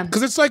 Yeah.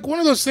 Because it's like one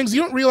of those things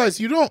you don't realize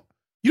you don't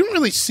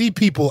really see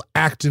people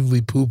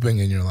actively pooping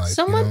in your life.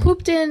 Someone you know?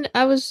 pooped in.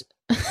 I was.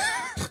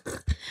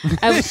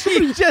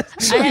 She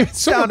just I had- you Someone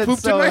sounded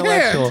pooped so in my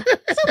intellectual. hand.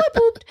 Someone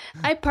pooped.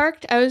 I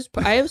parked. I was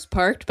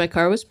parked. My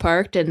car was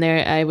parked, and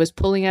there I was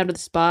pulling out of the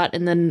spot,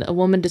 and then a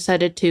woman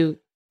decided to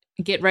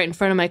get right in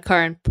front of my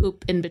car and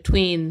poop in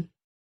between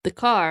the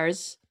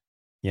cars,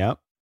 Yep.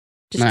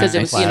 just because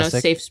it was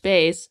Classic. safe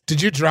space.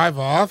 Did you drive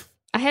off?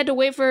 I had to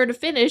wait for her to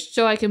finish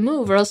so I could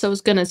move, or else I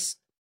was gonna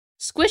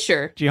squish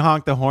her. Did you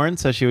honk the horn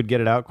so she would get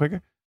it out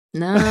quicker?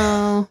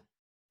 No,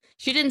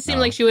 she didn't seem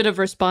like she would have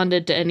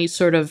responded to any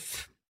sort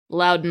of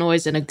loud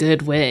noise in a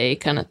good way,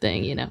 kind of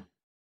thing. You know.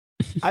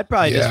 I'd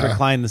probably just Yeah.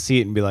 recline the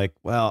seat and be like,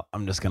 "Well,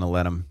 I'm just gonna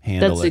let him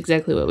handle That's it."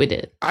 exactly what we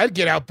did. I'd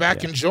get out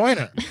back and join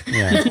her.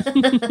 Yeah.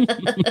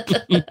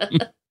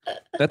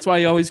 That's why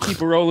you always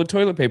keep a roll of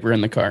toilet paper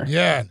in the car.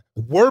 Yeah,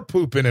 we're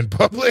pooping in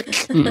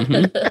public.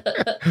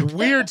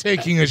 We're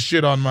taking a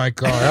shit on my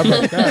car. How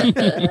about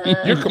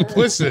that? You're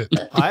complicit.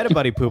 I had a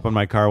buddy poop on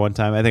my car one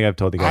time. I think I've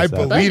told you I guys that.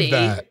 believe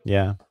that.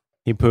 Yeah.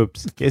 He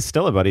pooped. He's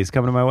still a buddy. He's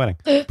coming to my wedding.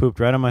 Pooped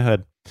right on my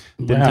hood.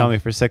 Didn't Wow. tell me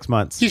for 6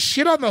 months. He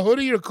shit on the hood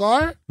of your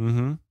car?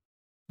 Mm-hmm.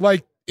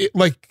 Like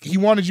he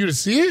wanted you to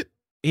see it?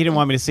 He didn't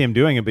want me to see him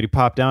doing it, but he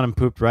popped down and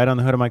pooped right on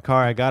the hood of my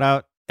car. I got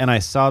out and I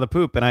saw the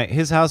poop, and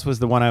his house was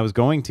the one I was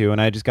going to,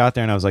 and I just got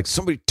there and I was like,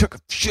 somebody took a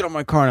shit on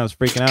my car, and I was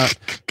freaking out.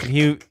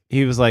 And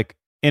he was like,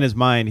 in his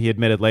mind, he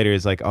admitted later,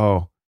 he's like,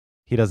 oh,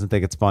 he doesn't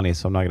think it's funny,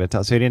 so I'm not going to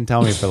tell. So he didn't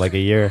tell me for like a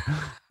year.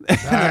 And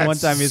then one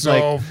time he's so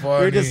like, funny.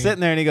 we were just sitting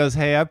there, and he goes,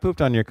 hey, I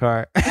pooped on your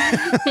car.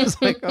 I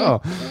was like,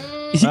 oh,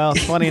 well,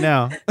 it's funny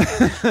now.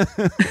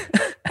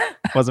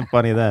 Wasn't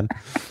funny then.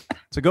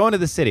 So going to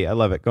the city, I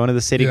love it. Going to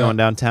the city, Yeah. going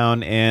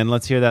downtown, and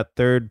let's hear that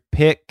third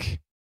pick.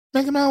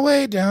 Making my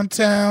way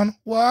downtown,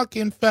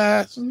 walking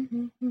fast.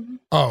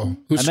 Oh,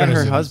 who's I trying met to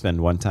her say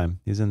husband one time.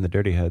 He's in the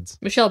Dirty Heads.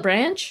 Michelle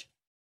Branch,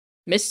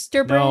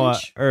 Mr. No,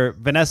 Branch, or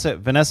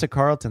Vanessa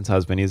Carlton's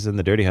husband. He's in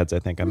the Dirty Heads. I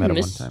think I met him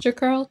one time. Mr.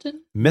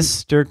 Carlton.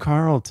 Mr.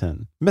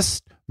 Carlton,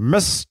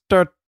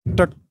 Mr.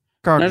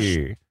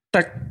 Takagi.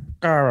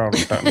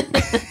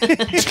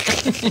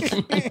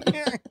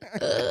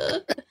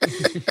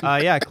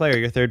 Yeah, Claire,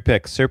 your third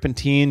pick,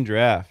 Serpentine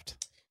Draft.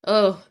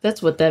 Oh,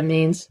 that's what that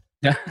means.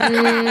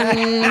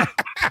 Mm,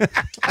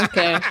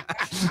 okay.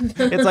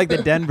 It's like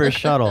the Denver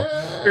shuttle.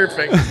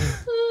 Perfect.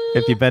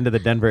 If you've been to the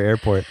Denver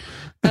airport.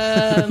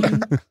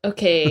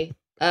 Okay.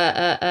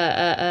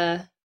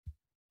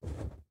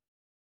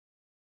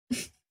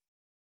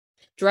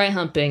 Dry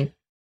humping.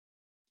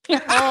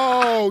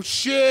 Oh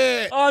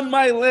shit! On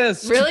my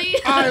list. Really?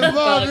 I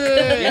love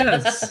it.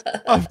 Yes.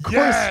 Of course.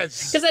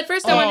 Yes. Because at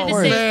first I wanted to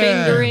say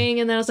man. fingering,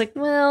 and then I was like,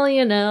 well,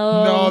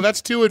 No,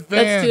 that's too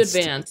advanced. that's too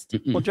advanced.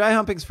 Well, dry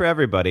humping's for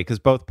everybody because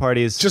both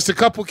parties, Just a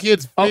couple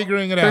kids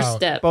figuring it First out.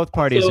 step. both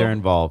parties So, are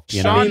involved.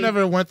 You Sean know,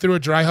 never went through a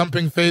dry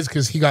humping phase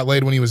because he got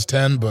laid when he was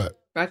 10, but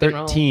Rock and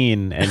roll.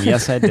 13, and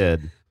yes, I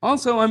did.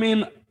 Also, I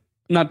mean,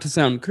 not to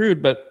sound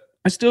crude, but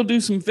I still do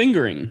some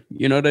fingering.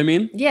 You know what I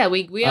mean? Yeah,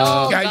 we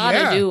all Yeah, gotta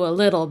yeah. do a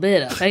little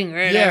bit of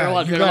fingering every yeah,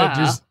 once you in a gotta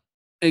while. just.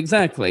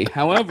 Exactly.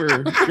 However,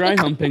 dry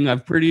humping,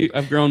 I've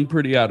grown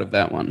pretty out of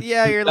that one.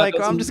 Yeah, you're like,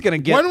 well, I'm just gonna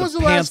get When was the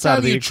last pants out time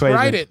of the you equation.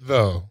 tried it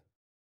though?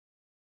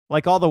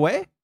 Like all the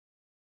way?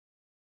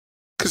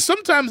 Because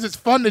sometimes it's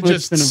fun to Well,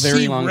 it's just been a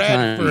very see long red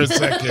time. for a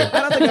second. I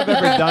don't think I've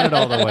ever done it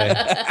all the way.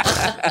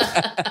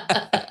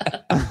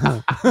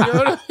 You know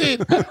what I mean?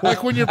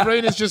 Like when your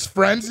brain is just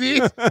frenzied.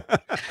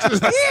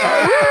 Just like,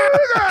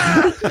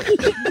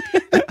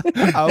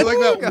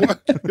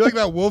 you're like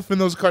that wolf in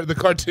the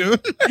cartoon.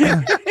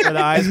 Where the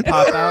eyes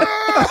pop out.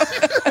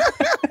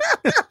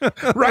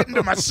 Right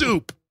into my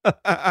soup.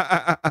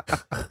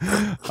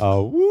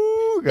 Oh,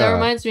 woo, That God.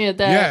 reminds me of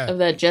Yeah.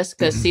 that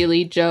Jessica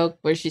Seeley joke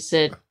where she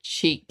said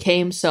she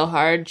came so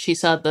hard she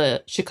saw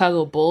the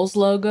Chicago Bulls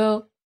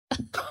logo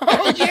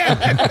Oh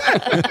yeah.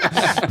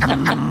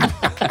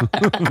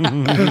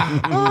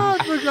 Oh,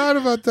 I forgot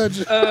about that.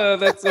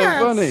 That's so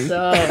funny.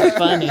 So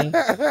funny.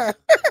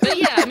 But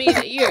yeah, I mean,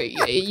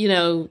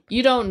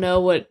 you don't know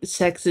what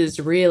sex is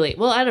really.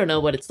 Well, I don't know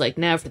what it's like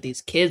now for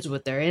these kids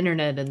with their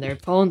internet and their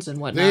phones and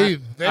whatnot.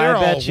 They're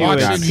all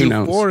watching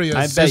Euphoria.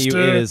 I bet you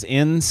it is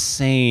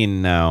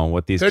insane now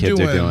what these kids are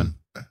doing.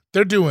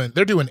 They're doing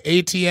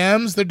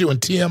ATMs. They're doing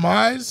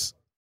TMIs.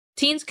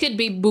 Teens could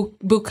be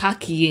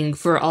bukkakeing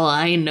for all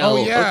I know.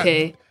 Oh, yeah.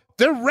 Okay.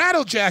 They're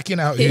rattlejacking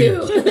out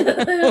here.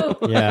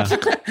 Yeah.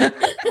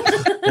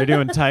 They're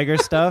doing tiger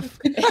stuff.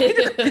 I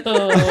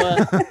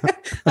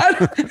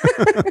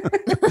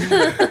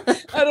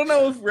don't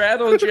know if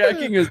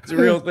rattlejacking is the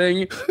real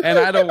thing, and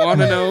I don't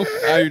want to know.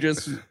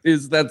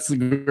 That's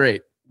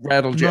great.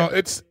 Rattlejack. No,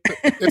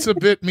 it's a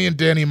bit me and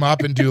Danny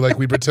Maupin do. Like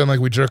we pretend like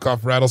we jerk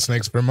off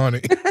rattlesnakes for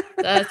money.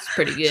 That's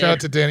pretty good. Shout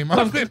out to Danny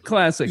Maupin.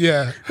 Classic.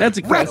 Yeah, that's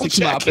a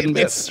classic Maupin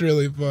bit. It's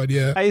really fun.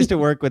 Yeah, I used to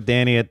work with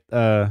Danny at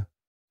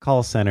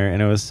call center,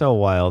 and it was so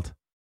wild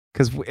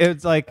because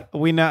it's like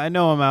I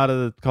know him out of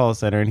the call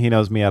center, and he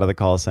knows me out of the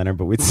call center,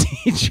 but we'd see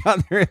each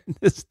other. And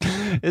it's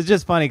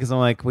just funny because I'm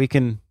like,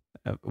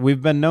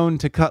 we've been known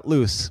to cut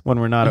loose when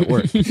we're not at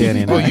work,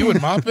 Danny and I. Oh, you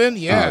and Maupin?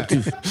 Yeah.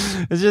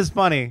 It's just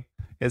funny.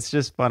 It's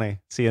just funny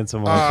seeing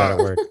someone like that at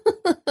work.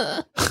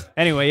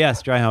 Anyway,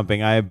 yes, dry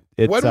humping.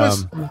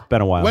 It's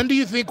been a while. When do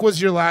you think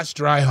was your last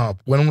dry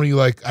hump? When were you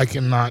like, I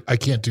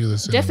can't do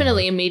this anymore?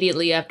 Definitely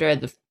immediately after I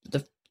had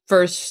the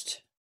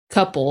first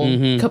couple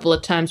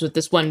of times with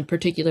this one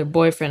particular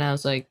boyfriend. I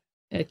was like,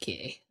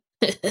 okay,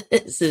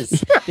 this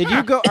is. Did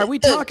you go? Are we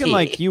talking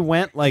like you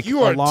went like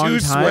you are a long too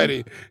time?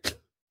 Sweaty.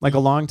 Like a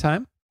long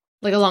time?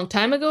 Like a long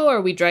time ago, or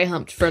we dry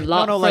humped for a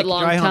long dry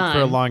time? Hump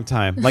for a long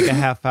time, like a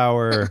half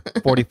hour,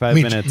 45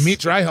 minutes. Me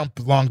dry hump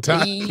a long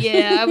time.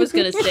 Yeah, I was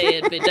gonna say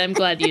it, but I'm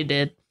glad you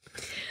did.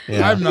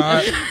 Yeah. I'm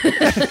not.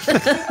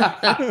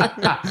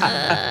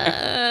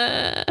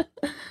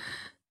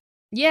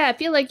 Yeah, I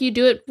feel like you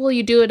do it. Well,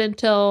 you do it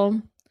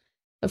until,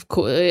 of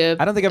course.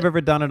 I don't think I've ever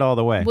done it all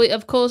the way. Well,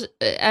 of course.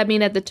 I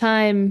mean, at the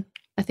time,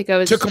 I think I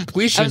was to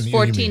completion. I was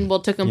 14.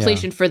 Well, to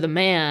completion for the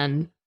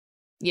man.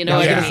 You know, I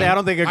was gonna say I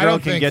don't think a girl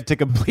can get to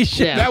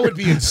completion. Yeah. That would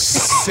be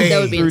insane.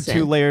 That would be through insane.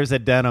 2 layers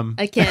of denim.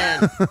 I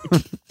can't.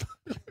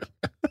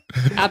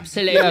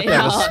 Absolutely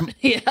not.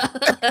 Yeah.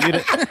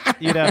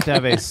 You'd have to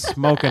have a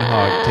smoking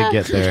hog to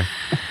get there.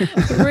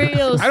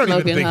 Real I don't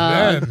even smoking think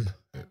hog. then.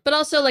 But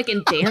also, like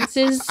in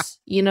dances,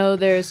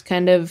 there's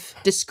kind of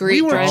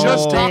discreet. We were dry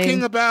just humping.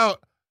 talking about.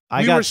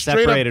 I we got were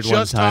straight separated up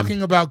one just time.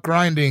 talking about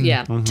grinding.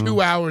 Yeah.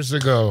 2 hours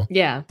ago.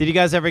 Yeah. Did you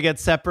guys ever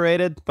get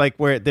separated? Like,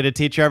 did a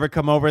teacher ever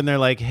come over and they're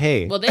like,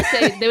 "Hey"? Well, they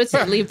would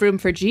say leave room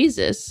for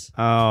Jesus.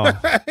 Oh,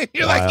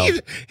 You're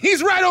like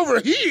he's right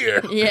over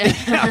here. Yeah.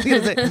 I was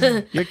gonna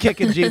say, you're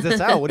kicking Jesus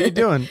out. What are you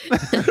doing?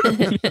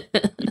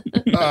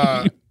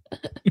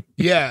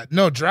 Yeah.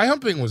 No, dry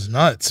humping was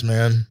nuts,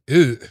 man.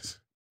 Ew.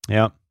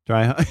 Yeah,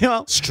 dry.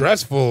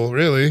 Stressful,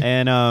 really.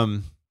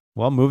 And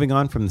well, moving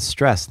on from the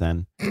stress,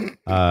 then,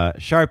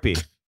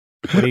 Sharpie,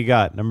 what do you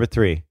got? Number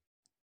 3.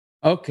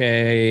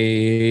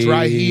 Okay.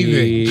 Dry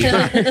heaving.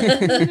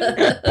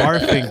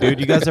 Barfing, dude.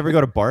 You guys ever go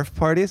to barf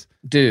parties?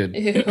 Dude.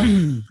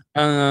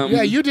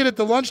 Yeah, you did at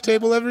the lunch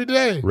table every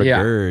day.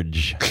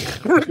 Regurge.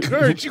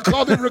 Regurge. You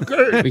called it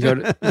regurge. We go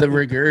to the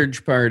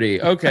regurge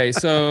party. Okay,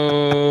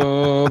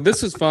 so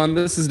this is fun.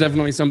 This is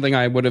definitely something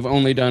I would have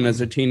only done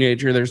as a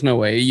teenager. There's no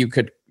way you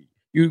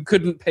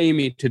couldn't pay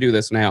me to do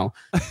this now,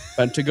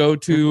 but to go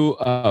to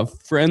a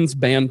friend's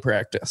band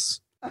practice.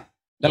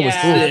 That was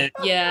sick.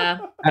 Yeah.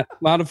 A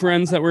lot of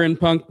friends that were in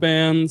punk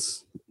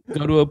bands.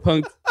 Go to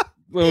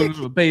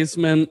a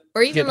basement.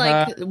 Or even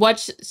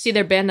see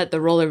their band at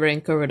the roller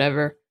rink or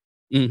whatever.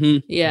 Mm-hmm.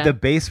 Yeah. The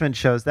basement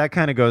shows, that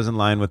kind of goes in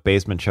line with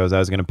basement shows. I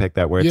was going to pick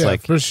that where it's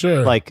like, for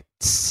sure. like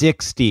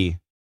 60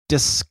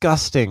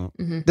 disgusting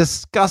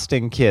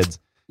kids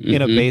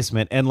in a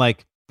basement. And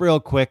like real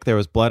quick, there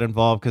was blood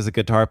involved because the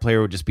guitar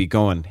player would just be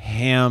going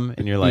ham.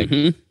 And you're like,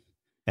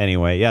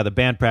 anyway, yeah, the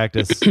band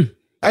practice.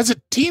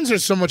 Teens are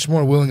so much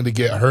more willing to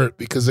get hurt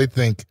because they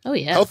think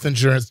health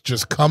insurance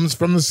just comes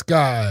from the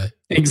sky.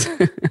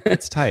 Exactly.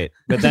 It's tight.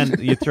 But then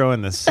you throw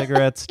in the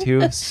cigarettes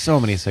too. So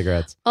many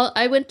cigarettes.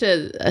 I went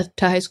to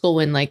high school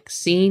when like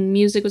scene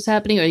music was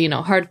happening, or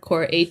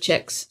hardcore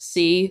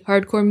HXC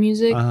hardcore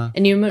music.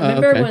 And you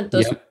remember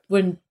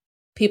when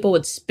people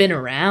would spin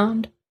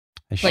around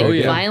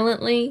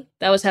violently?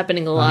 That was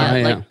happening a lot,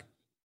 like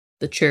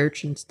the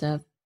church and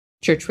stuff.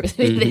 Church where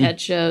they had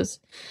shows.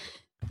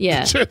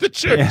 Yeah. The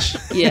church.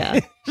 Yeah.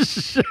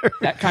 Sure.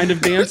 That kind of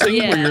dancing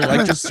where you're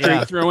like just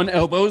straight throwing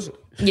elbows.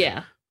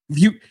 Yeah.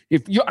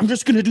 If you, I'm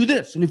just gonna do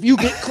this, and if you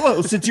get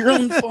close, it's your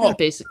own fault.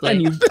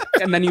 Basically.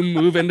 And then you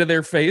move into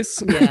their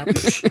face. Yeah.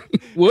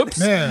 Whoops.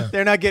 Man.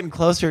 They're not getting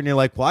closer, and you're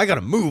like, well, I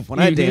gotta move when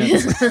I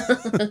dance.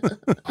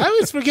 I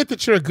always forget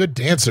that you're a good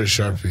dancer,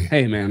 Sharpie.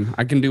 Hey, man,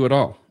 I can do it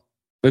all.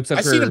 Except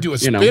I seen him do a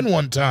spin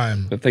one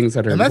time. The things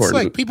that are and that's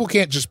important. like, people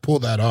can't just pull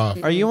that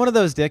off. Are you one of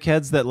those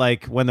dickheads that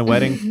like when the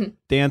wedding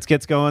dance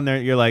gets going, there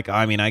you're like,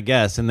 I mean, I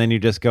guess, and then you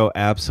just go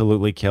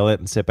absolutely kill it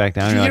and sit back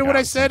down? Did you hear like, what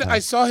I said? I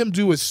saw him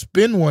do a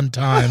spin one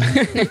time,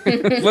 and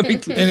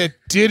it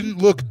didn't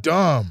look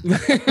dumb.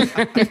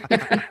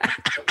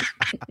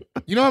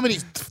 You know how many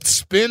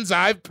spins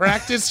I've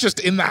practiced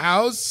just in the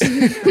house?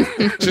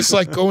 Just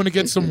like going to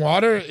get some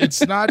water?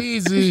 It's not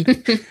easy.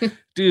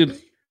 Dude.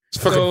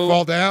 Just fucking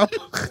fall down.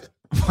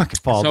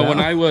 So when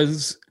I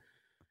was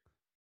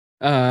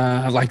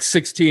like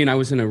 16, I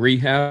was in a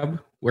rehab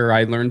where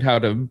I learned how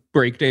to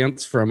break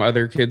dance from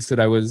other kids that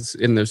I was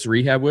in this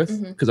rehab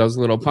with because I was a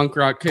little punk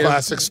rock kid.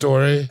 Classic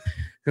story.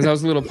 Because I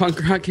was a little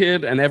punk rock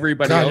kid and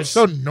everybody God, else.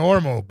 You're so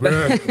normal,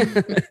 bro.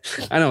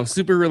 I know,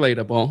 super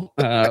relatable.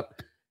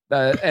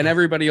 And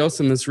everybody else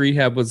in this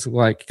rehab was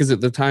like, because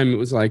at the time it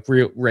was like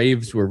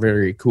raves were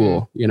very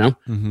cool, you know?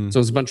 Mm-hmm. So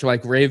it was a bunch of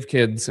like rave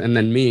kids and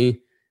then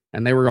me.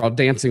 And they were all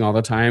dancing all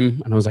the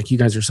time. And I was like, you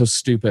guys are so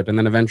stupid. And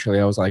then eventually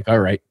I was like, all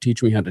right,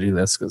 teach me how to do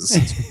this because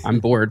I'm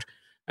bored.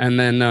 And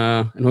then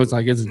and I was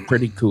like, it's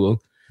pretty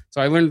cool.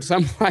 So I learned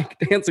some like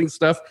dancing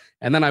stuff.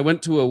 And then I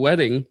went to a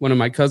wedding, one of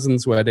my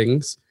cousin's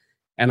weddings,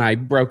 and I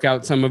broke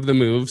out some of the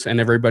moves. And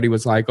everybody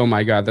was like, oh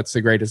my God, that's the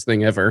greatest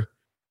thing ever.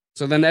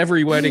 So then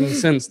every wedding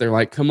since, they're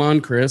like, come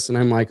on, Chris. And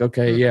I'm like,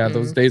 okay, yeah,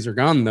 those days are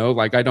gone though.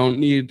 Like I don't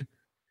need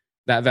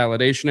that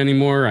validation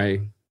anymore.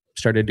 I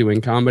started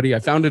doing comedy. I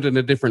found it in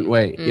a different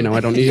way. You know, I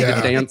don't need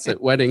to dance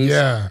at weddings.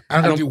 Yeah, I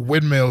don't do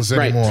windmills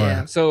anymore.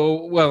 Yeah.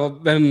 So, well,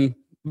 then,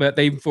 but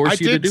they force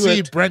you to do it. I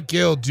did see Brent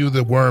Gill do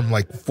the worm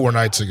like 4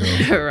 nights ago.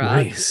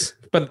 Nice.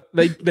 But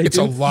it's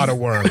a lot of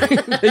worm.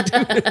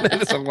 That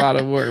is a lot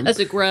of worm. That's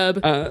a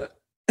grub.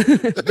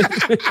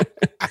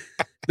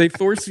 They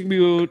forced me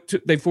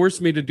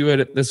to do it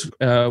at this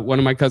one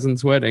of my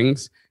cousin's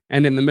weddings,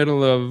 and in the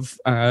middle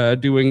of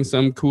doing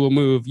some cool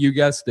move, you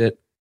guessed it,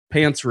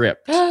 pants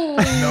ripped.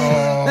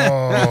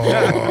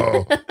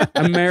 No.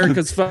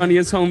 America's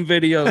Funniest Home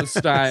Video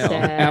style.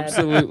 Sad.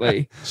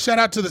 Absolutely. Shout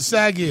out to the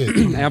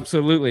Saget.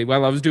 Absolutely.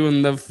 While I was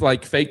doing the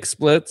like fake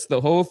splits,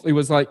 it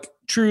was like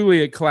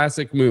truly a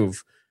classic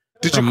move.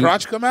 Did your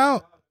crotch come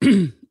out?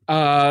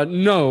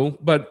 No,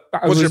 but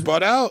was your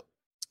butt out?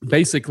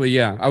 Basically,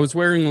 yeah. I was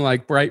wearing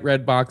like bright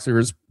red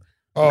boxers.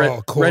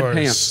 Of course. Red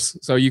pants.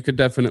 So you could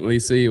definitely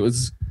see it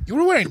was. You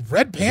were wearing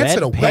red pants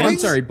at a wedding? I'm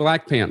sorry,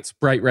 black pants,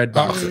 bright red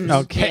boxers.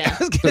 Okay. Yeah.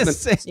 I was gonna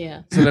say.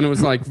 Yeah. So then it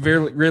was like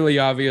very, really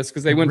obvious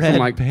because they went Red from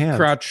like pants.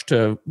 crotch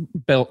to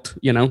belt,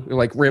 you know,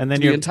 like ripped And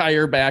then the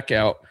entire back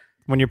out.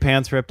 When your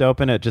pants ripped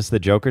open at just the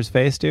Joker's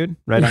face, dude,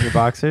 right on your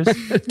boxers.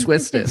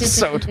 Twisted.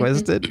 So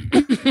twisted.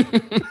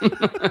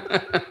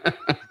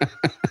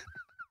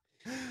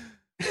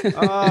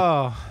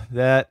 Oh,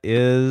 that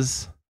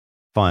is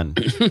fun.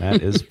 That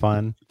is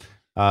fun.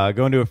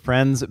 Going to a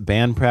friend's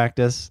band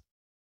practice.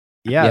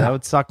 Yeah, that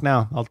would suck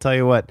now. I'll tell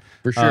you what.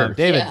 For sure.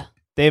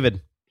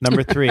 David,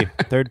 number 3,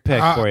 third pick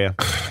for you.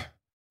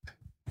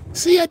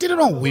 See, I did it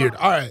all weird.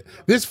 All right.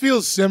 This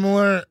feels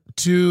similar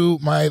to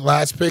my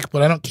last pick,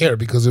 but I don't care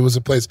because it was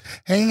a place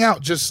hanging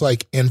out just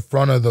like in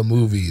front of the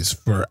movies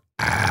for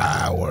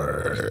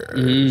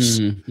hours.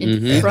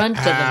 In front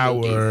of the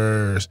movies.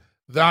 Hours.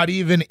 Not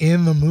even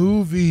in the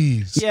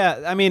movies.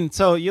 Yeah, I mean,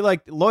 so you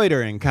like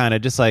loitering, kind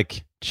of just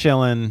like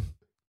chilling.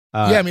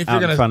 Yeah, I mean, if you're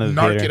going to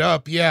narc it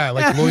up, yeah,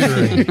 like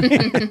loitering.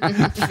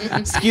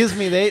 Excuse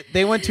me,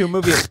 they went to a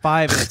movie at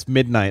 5 and it's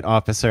midnight,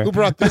 officer. Who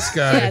brought this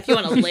guy? Yeah, if you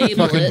want to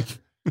label it.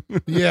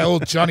 Yeah,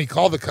 old Johnny,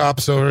 call the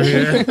cops over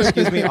here.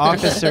 Excuse me,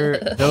 officer,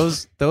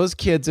 those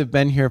kids have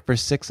been here for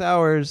 6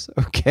 hours,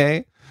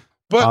 okay?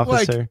 But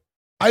officer.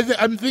 like,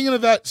 I'm thinking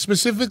of that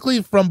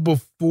specifically from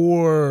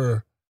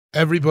before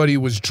everybody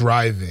was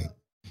driving.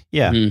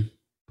 Yeah. Mm-hmm.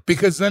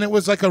 Because then it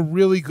was like a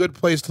really good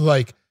place to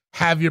like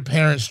have your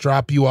parents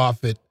drop you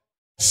off at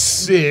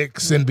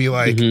 6 and be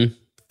like,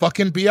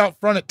 fucking be out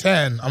front at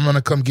 10. I'm going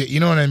to come get, you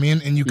know what I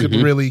mean? And you could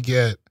really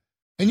get,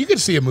 and you could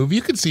see a movie.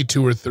 You could see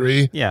 2 or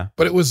 3. Yeah.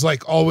 But it was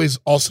like always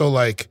also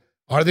like,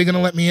 are they going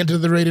to let me into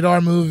the rated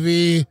R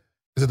movie?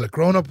 Is it a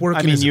grown-up working?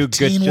 I mean, Is it you a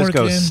teen could just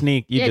go working?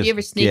 sneak. Yeah, do you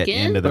ever sneak get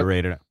in? into the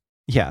rated?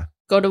 Yeah.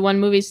 Go to one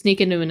movie, sneak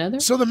into another?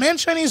 So the Man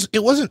Chinese,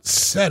 it wasn't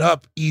set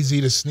up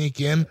easy to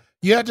sneak in.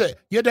 You had to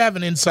have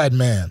an inside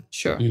man.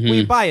 Sure. Well,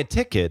 you buy a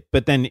ticket,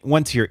 but then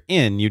once you're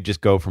in, you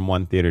just go from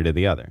one theater to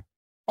the other.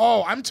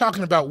 Oh, I'm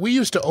talking about, we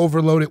used to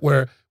overload it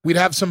where we'd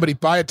have somebody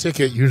buy a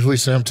ticket, usually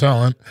Sam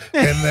Talent,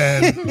 and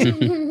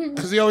then,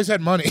 because he always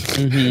had money,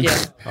 Yeah.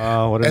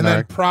 Oh, what a and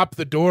then narc. prop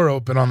the door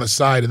open on the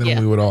side, and then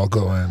we would all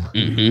go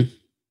in.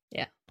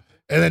 Yeah.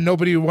 And then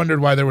nobody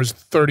wondered why there was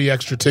 30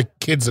 extra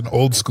kids in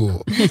old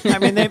school. I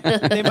mean,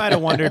 they might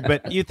have wondered,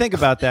 but you think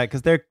about that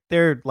because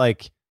they're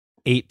like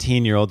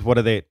 18-year-olds. What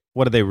are they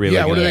really?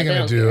 Yeah, what are gonna they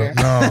going to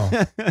do?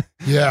 No.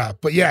 Yeah,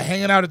 but yeah,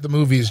 hanging out at the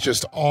movies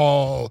just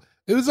all,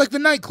 it was like the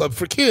nightclub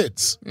for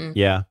kids.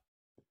 Yeah.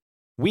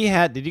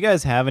 Did you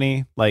guys have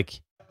any like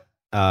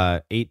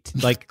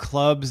like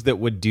clubs that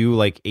would do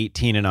like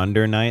 18 and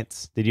under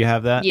nights. Did you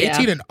have that? Yeah.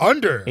 18 and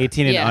under.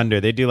 18 and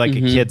under. They do like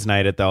a kids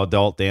night at the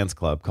adult dance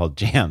club called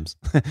Jams.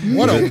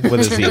 What a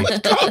with a Z.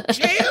 It's called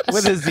Jams.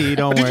 With a Z,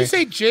 don't Did worry. you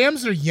say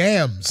jams or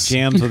yams?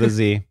 Jams with a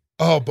Z.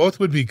 Oh, both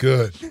would be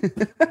good.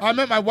 I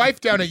met my wife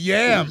down at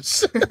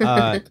Yams.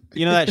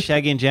 You know that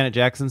Shaggy and Janet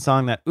Jackson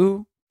song, that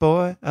 "Ooh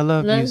Boy, I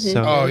love you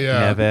so"? Oh, yeah.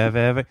 Never, ever,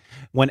 ever.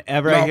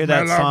 Whenever I hear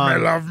that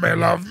song,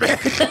 love me.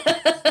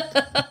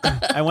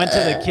 I went to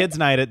the kids'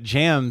 night at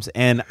Jams,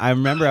 and I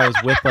remember I was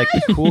with like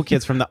the cool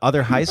kids from the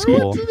other high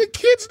school, To the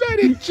kids' night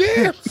at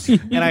Jams.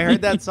 and I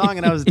heard that song,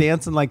 and I was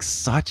dancing like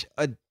such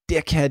a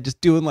dickhead,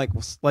 just doing like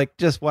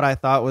just what I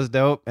thought was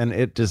dope, and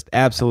it just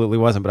absolutely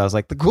wasn't. But I was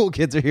like, the cool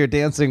kids are here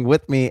dancing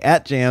with me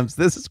at Jams.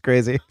 This is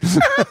crazy. I'm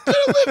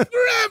gonna live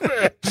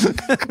forever.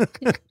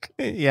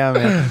 Yeah,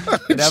 man.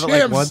 We'd have it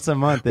like Jams. once a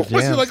month at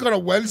Was Jams. it like on a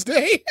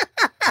Wednesday?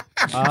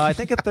 I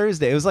think a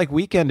Thursday. It was like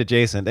weekend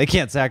adjacent. They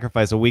can't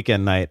sacrifice a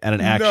weekend night at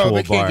an actual No,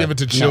 they bar. can't give it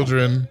to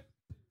children.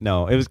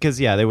 No, it was because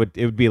it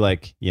would be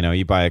like,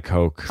 you buy a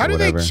Coke How or do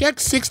whatever. they check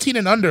 16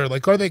 and under?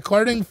 Like, are they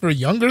carding for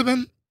younger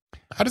than?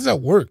 How does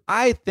that work?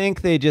 I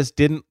think they just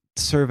didn't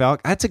serve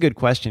alcohol. That's a good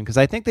question, because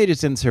I think they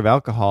just didn't serve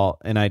alcohol,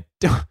 and I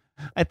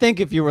think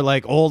if you were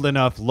like old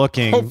enough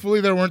looking, Hopefully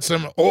there weren't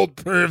some old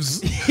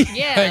pervs.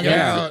 Yeah, hanging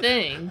that's out. the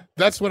thing.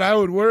 That's what I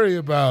would worry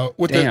about.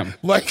 With Damn.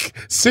 like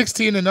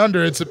 16 and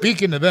under, it's a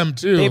beacon to them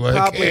too. they like,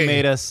 probably hey,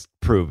 made us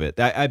prove it.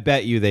 I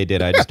bet you they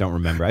did. I just don't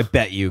remember. I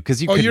bet you,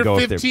 because you Oh, couldn't you're go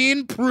if they're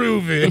 15?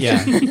 Prove it.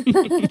 Yeah,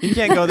 you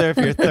can't go there if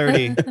you're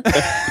 30.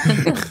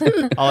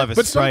 I'll have a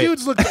But some Sprite.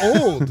 dudes looked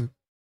old.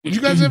 Did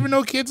you guys ever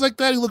know kids like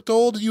that who looked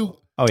old?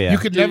 Oh yeah, You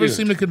could never Dude.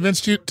 seem to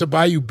convince you to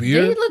buy you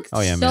beer. They look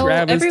Oh, yeah, man. so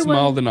Travis everyone,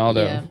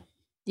 Maldonado.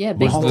 Yeah,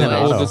 big Was Maldonado. the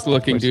boy. oldest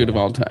looking dude of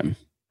all time.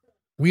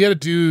 We had a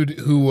dude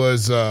who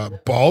was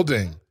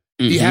balding.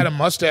 He had a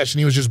mustache and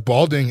he was just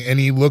balding, and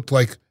he looked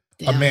like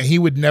a Damn. man. He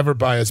would never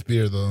buy us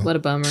beer though. What a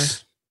bummer.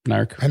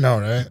 Narc. I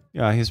know, right?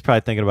 Yeah, he's probably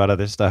thinking about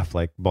other stuff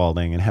like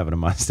balding and having a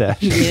mustache.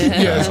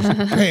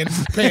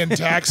 Yes, paying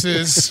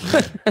taxes.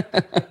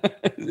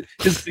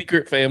 His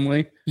secret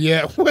family.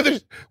 Yeah,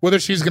 whether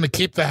she's gonna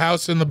keep the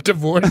house in the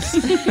divorce.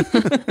 It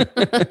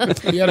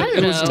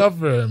was know. tough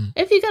for him.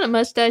 If you got a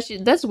mustache,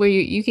 that's where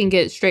you can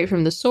get straight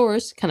from the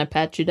source, kind of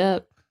patch it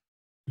up.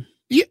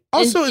 Yeah,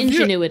 also,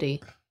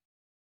 Ingenuity.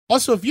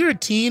 if you're a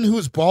teen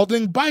who's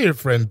balding, buy your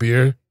friend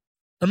beer,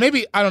 or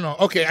maybe I don't know.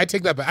 Okay, I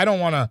take that back. I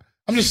don't want to.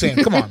 I'm just saying.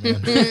 Come on, man.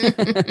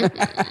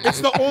 It's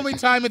the only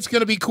time it's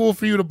gonna be cool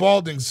for you to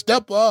balding.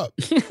 Step up.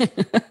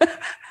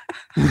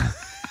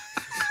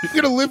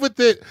 You're gonna live with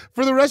it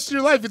for the rest of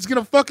your life. It's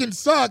gonna fucking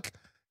suck.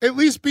 At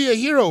least be a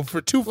hero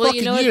for two Well, fucking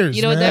you know what, years.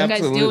 you know what man. that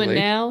guy's Absolutely. doing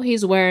now?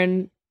 He's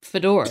wearing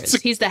fedoras.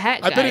 He's the hat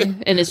I guy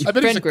bet in his I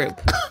bet he's friend a-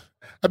 group.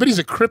 I bet he's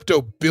a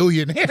crypto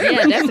billionaire.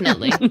 Yeah,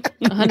 definitely.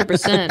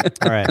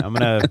 100%. All right, I'm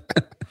gonna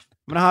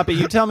hop it.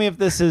 You tell me if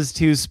this is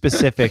too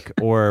specific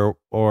or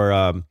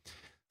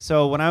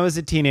so when I was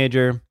a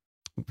teenager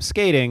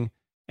skating,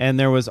 and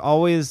there was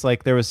always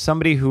there was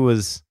somebody who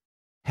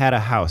had a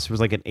house. It was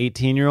like an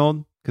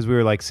 18-year-old, because we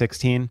were like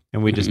 16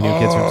 and we just knew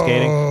kids from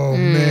skating. Oh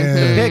Mm-hmm.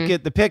 man,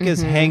 The pick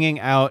is hanging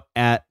out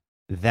at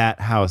that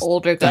house.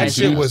 Older that guys.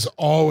 shit was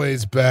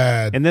always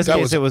bad. In this That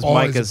case, it was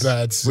always a Micah's.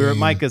 bad We were at scene.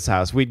 Micah's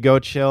house. We'd go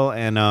chill,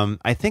 and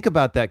I think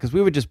about that because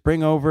we would just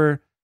bring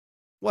over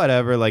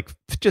whatever,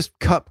 just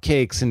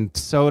cupcakes and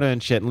soda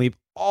and shit, and leave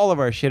all of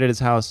our shit at his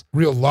house.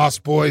 Real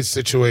Lost Boys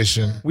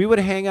situation. We would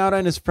hang out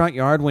in his front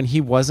yard when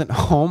he wasn't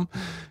home,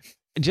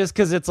 just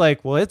because it's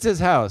it's his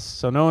house,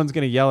 so no one's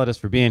gonna yell at us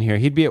for being here.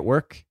 He'd be at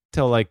work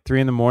till 3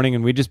 a.m,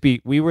 and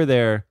we were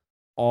there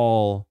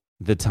all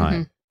the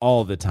time,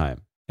 all the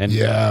time. And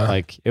Yeah.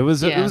 it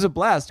was a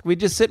blast. We'd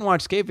just sit and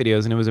watch skate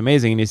videos, and it was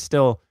amazing. And he's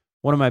still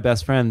one of my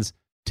best friends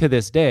to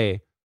this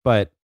day.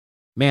 But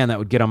man, that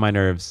would get on my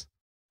nerves.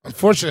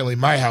 Unfortunately,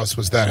 my house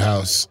was that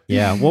house.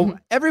 Yeah. Well,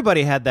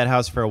 everybody had that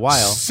house for a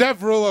while.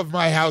 Several of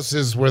my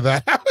houses were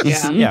that house.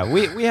 Yeah. Yeah,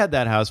 we had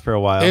that house for a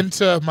while.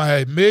 Into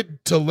my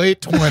mid to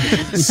late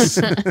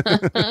 20s.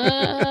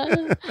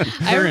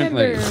 I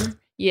remember.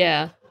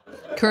 Yeah.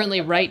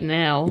 Currently, right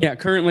now. Yeah,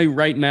 currently,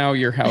 right now,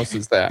 your house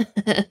is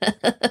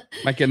that.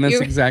 Like in this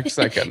You're- exact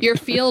second. You're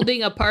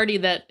fielding a party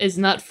that is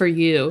not for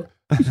you.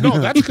 No,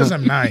 that's because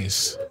I'm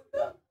nice.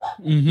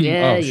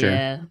 Yeah, Oh, sure.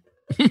 yeah.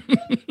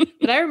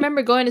 But I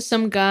remember going to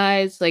some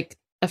guys,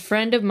 a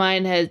friend of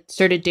mine had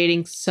started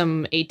dating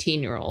some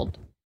 18-year-old,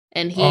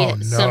 and he Oh,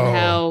 no.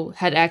 somehow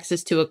had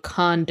access to a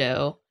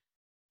condo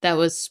that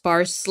was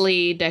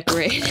sparsely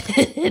decorated.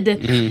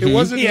 It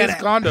wasn't his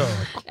condo.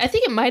 I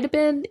think it might have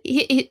been.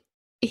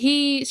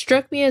 He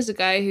struck me as a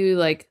guy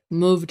who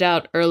moved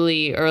out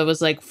early or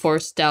was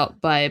forced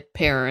out by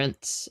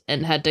parents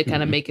and had to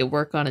kind of make it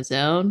work on his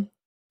own.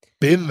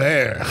 Been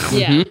there.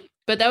 Yeah.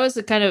 But that was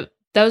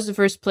the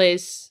first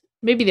place,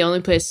 maybe the only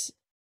place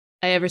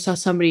I ever saw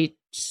somebody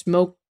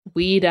smoke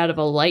weed out of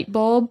a light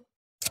bulb.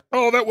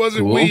 Oh, that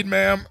wasn't Cool. weed,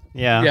 ma'am.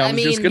 Yeah. Yeah, I I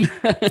was just mean,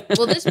 gonna.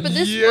 Well, this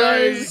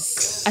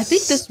Yikes. I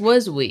think this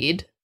was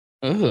weed.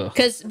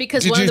 Because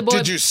Did one of the boys.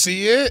 did you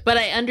see it? But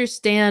I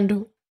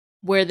understand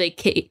where they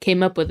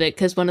came up with it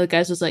because one of the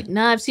guys was like,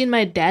 "Nah, I've seen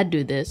my dad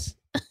do this."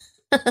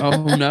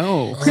 Oh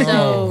no!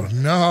 So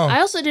no!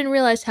 I also didn't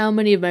realize how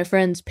many of my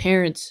friends'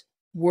 parents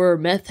were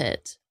meth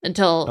heads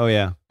until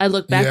I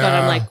look back on it.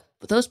 I'm like,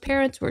 those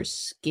parents were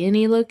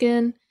skinny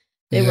looking.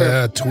 They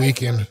were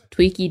tweaking.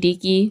 Tweaky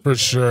deaky. For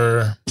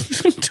sure.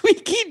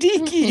 Tweaky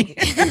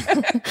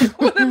deaky.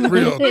 What a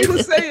real way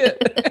to say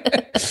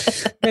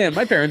it. Man,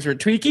 my parents were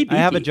tweaky deaky. I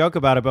have a joke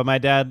about it, but my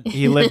dad,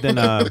 he lived in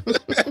a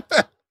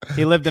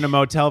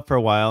motel for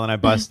a while, and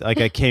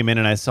I came in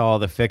and I saw all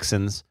the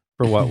fixins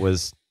for what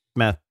was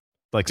meth,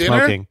 like Dinner?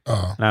 smoking.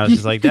 Oh. And I was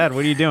just like, Dad,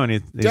 what are you doing?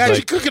 He's Dad, like,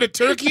 you cooking a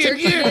turkey in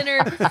here?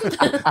 dinner.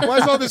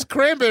 Why's all this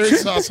cranberry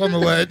sauce on the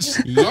ledge?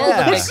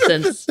 yeah, Makes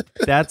sense.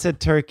 that's a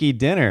turkey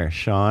dinner,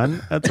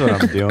 Sean. That's what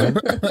I'm doing.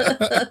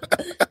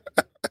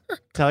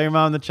 Tell your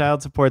mom the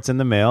child support's in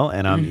the mail,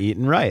 and I'm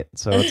eating right,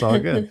 so it's all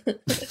good.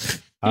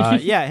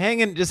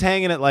 Just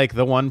hanging at like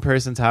the one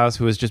person's house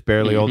who was just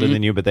barely older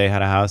than you, but they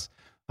had a house.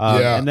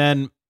 And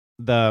then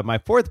my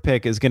fourth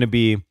pick is going to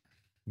be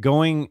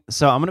going.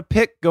 So I'm going to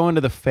pick going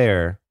to the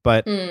fair,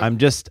 but I'm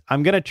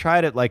going to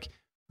try to, like,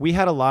 we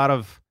had a lot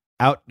of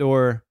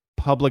outdoor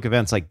public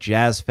events like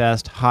Jazz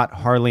Fest, hot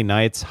Harley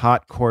nights,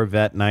 hot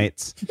Corvette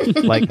nights,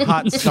 like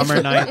hot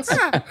summer nights.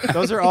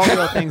 Those are all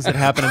real things that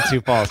happen in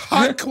Sioux Falls.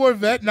 Hot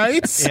Corvette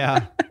nights?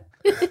 Yeah.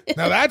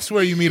 Now that's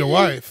where you meet a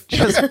wife.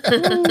 Just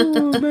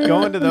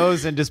going to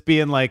those and just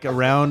being like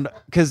around,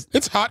 because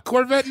it's hot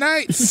Corvette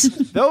nights.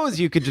 Those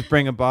you could just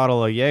bring a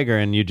bottle of Jaeger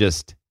and you're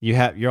to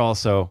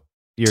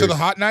the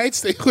hot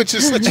nights. They would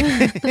just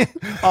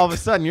all of a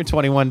sudden you're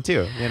 21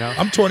 too. You know,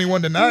 I'm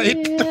 21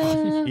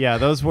 tonight. Yeah,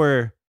 those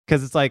were,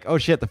 because it's like, oh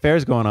shit, the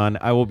fair's going on.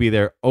 I will be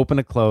there, open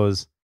to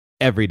close,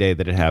 every day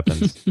that it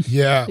happens.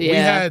 Yeah.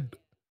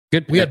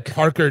 We had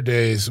Parker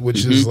Days,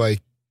 which is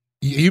like,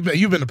 you've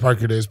been to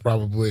Parker Days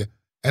probably,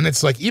 and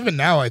it's like, even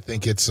now I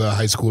think it's a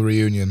high school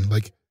reunion.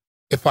 Like,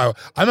 I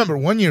remember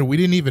one year we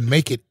didn't even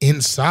make it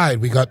inside.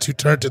 We got too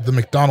turned at the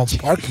McDonald's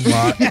parking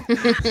lot,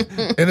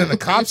 and then the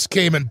cops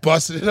came and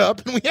busted it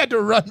up, and we had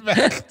to run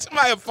back to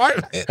my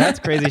apartment. That's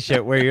crazy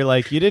shit. Where you're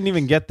like, you didn't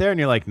even get there, and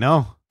you're like,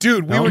 no,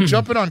 dude, we were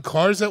jumping on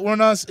cars that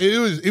weren't us.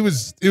 It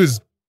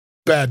was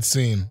bad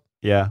scene.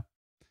 Yeah,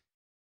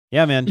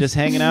 man, just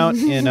hanging out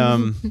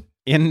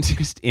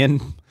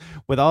in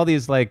with all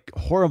these like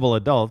horrible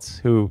adults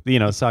who, you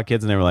know, saw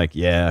kids and they were like,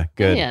 yeah,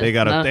 good. Yeah, they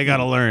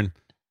gotta learn.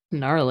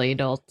 Gnarly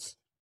adults.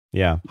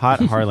 Yeah. Hot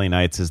Harley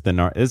Nights is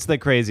it's the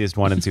craziest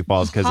one in Sioux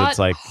Falls because it's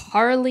like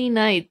Harley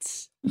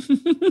Nights.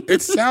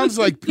 It sounds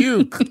like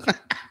puke.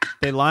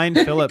 They lined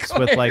Phillips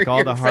with like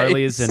all the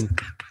Harleys and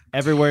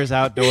everywhere's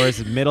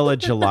outdoors, middle of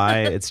July.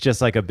 It's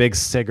just like a big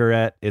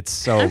cigarette. It's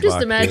so I'm just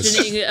buck.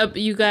 imagining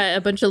you got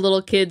a bunch of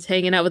little kids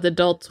hanging out with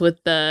adults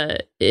with the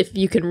 "if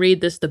you can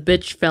read this, the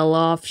bitch fell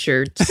off"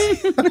 shirts.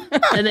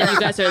 And then you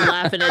guys are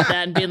laughing at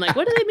that and being like,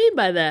 what do they mean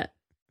by that?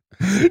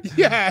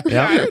 Yeah.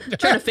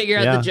 Trying to figure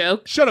out the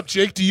joke. Shut up,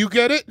 Jake. Do you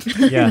get it?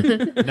 Yeah.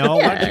 No,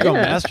 why don't you go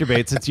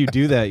masturbate since you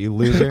do that, you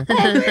loser? Oh,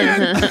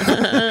 man.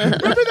 Remember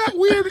that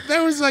weird?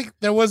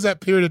 There was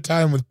that period of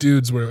time with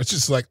dudes where it's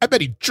just like, I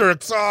bet he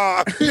jerks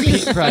off.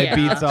 He probably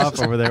beats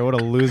off over there. What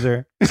a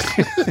loser.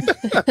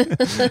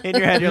 In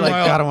your head, you're like,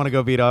 God, I want to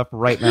go beat off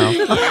right now.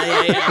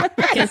 Yeah.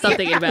 Can't stop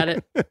thinking about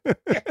it.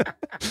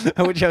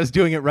 I wish I was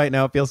doing it right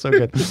now. It feels so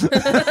good.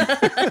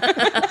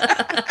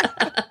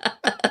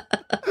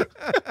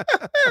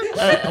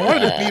 I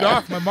wanted to beat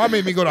off. My mom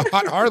made me go to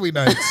hot Harley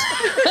nights.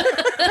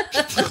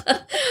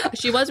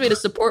 She wants me to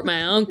support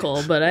my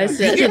uncle, but I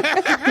said, he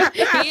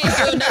ain't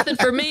doing nothing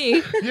for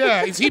me.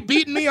 Yeah, is he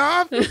beating me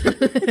off?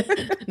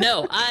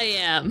 No, I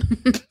am.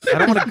 I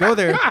don't want to go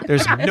there.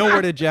 There's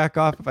nowhere to jack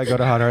off if I go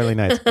to Hot Harley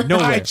Nights.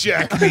 Nowhere. I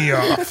jack me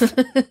off.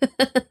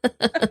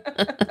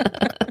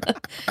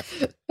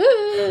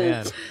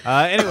 Man.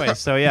 Anyway,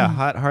 so yeah,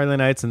 Hot Harley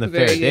Nights and the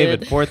Very fair. good.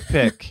 David, fourth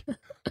pick.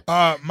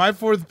 My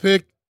fourth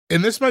pick,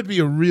 and this might be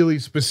a really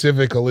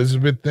specific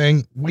Elizabeth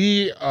thing.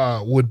 We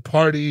would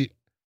party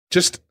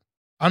just,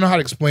 I don't know how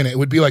to explain it. It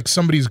would be like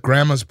somebody's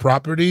grandma's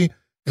property,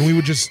 and we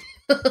would just,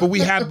 but we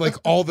had like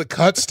all the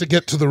cuts to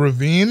get to the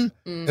ravine,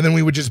 and then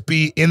we would just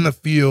be in the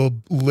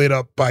field lit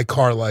up by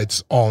car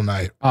lights all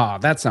night. Oh,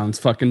 that sounds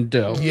fucking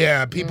dope.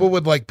 Yeah, people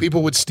would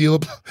steal a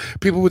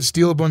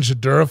bunch of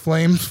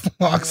Duraflame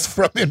blocks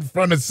from in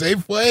front of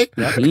Safeway,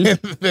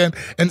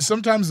 and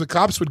sometimes the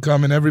cops would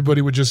come and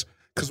everybody would just,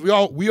 because we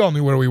all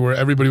knew where we were,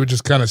 everybody would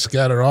just kind of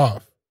scatter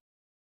off.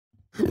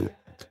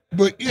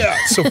 But yeah,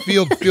 so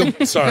field.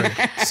 Sorry.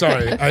 That's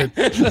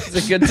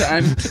a good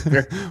time.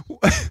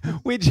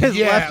 We just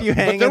left you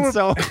hanging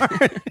so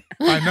hard.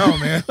 I know,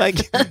 man.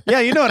 Like, yeah,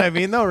 you know what I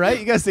mean, though, right?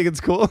 You guys think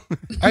it's cool?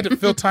 I had to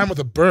fill time with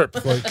a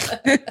burp.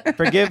 Like,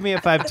 forgive me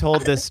if I've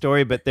told this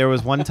story, but there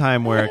was one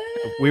time where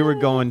we were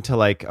going to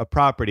like a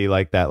property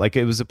like that, like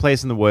it was a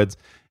place in the woods,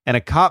 and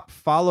a cop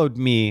followed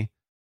me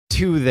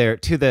to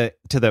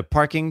the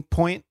parking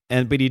point,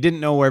 but he didn't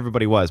know where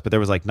everybody was. But there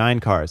was like 9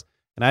 cars.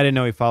 And I didn't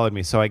know he followed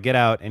me. So I get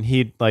out and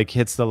he like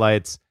hits the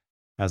lights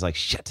I was like,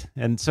 shit.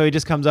 And so he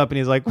just comes up and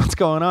he's like, what's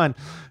going on?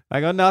 I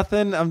go,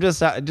 nothing. I'm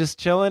just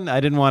chilling. I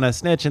didn't want to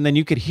snitch. And then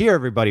you could hear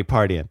everybody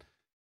partying.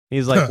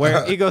 He's like,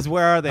 where? He goes,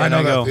 where are they? And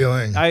I know that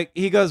feeling.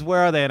 He goes, where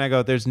are they? And I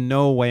go, there's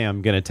no way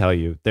I'm going to tell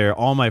you. They're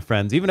all my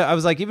friends. I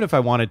was like, even if I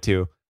wanted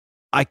to,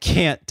 I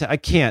can't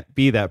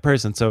be that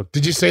person. So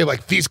did you say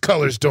like these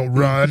colors don't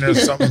run or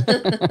something?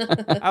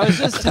 I was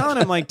just telling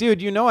him like,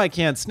 dude, I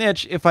can't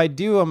snitch. If I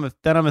do, I'm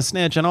a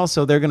snitch. And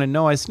also they're going to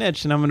know I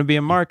snitched and I'm going to be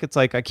a mark. It's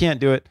like, I can't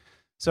do it.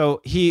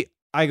 So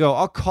I go,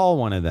 I'll call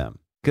one of them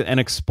and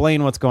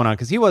explain what's going on.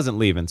 Cause he wasn't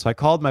leaving. So I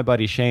called my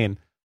buddy Shane.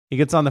 He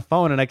gets on the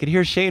phone and I could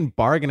hear Shane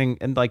bargaining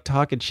and like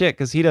talking shit.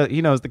 Cause he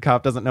knows the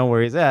cop doesn't know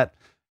where he's at.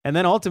 And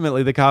then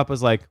ultimately the cop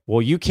was like,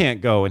 well, you can't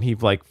go. And he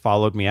like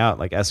followed me out,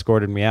 like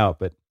escorted me out,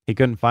 but he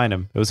couldn't find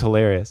him. It was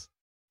hilarious.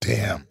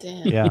 Damn.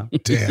 Yeah.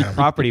 Damn.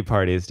 Property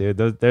parties, dude.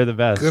 They're the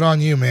best. Good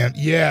on you, man.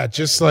 Yeah.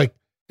 Just like,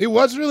 it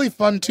was really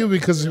fun too,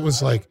 because it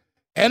was like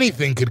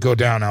anything could go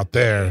down out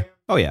there.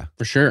 Oh yeah,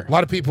 for sure. A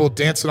lot of people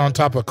dancing on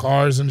top of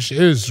cars and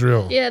shit. It was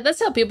real. Yeah,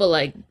 that's how people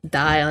like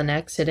die on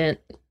accident,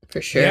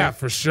 for sure. Yeah,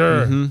 for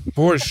sure.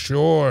 For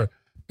sure.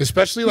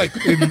 Especially like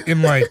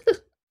in like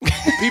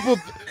people,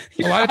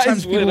 a lot of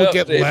times people would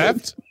get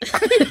left.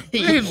 They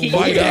didn't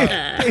light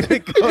up.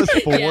 It goes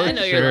for Yeah, I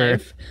know your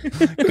life.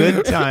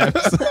 Good times.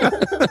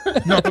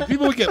 No, but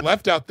people would get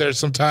left out there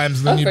sometimes,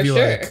 and then you'd for be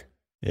sure. like,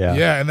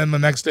 yeah. And then the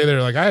next day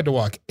they're like, I had to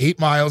walk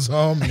 8 miles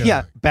home.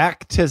 Yeah,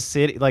 back to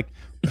city, like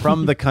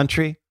from the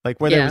country, like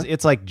where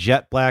it's like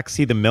jet black,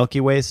 see the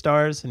Milky Way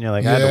stars, and you're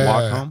like, I had to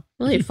walk home.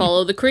 Well, you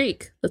follow the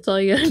creek. That's all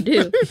you gotta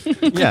do.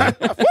 Yeah.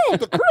 Follow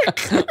the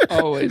creek.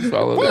 Always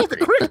follow the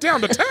creek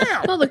down to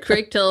town. Follow the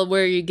creek till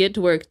where you get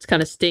to where it's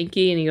kind of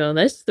stinky, and you go,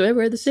 that's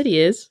where the city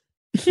is.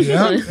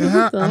 Yeah,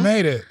 I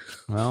made it.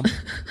 Well,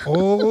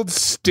 old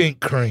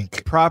stink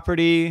crink.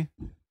 Property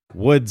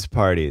woods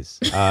parties.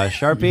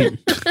 Sharpie?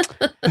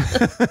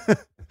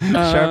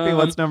 Sharpie,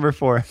 what's number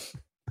 4?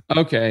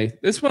 Okay,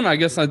 this one I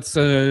guess that's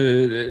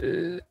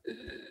I'm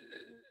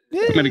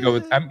gonna go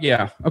with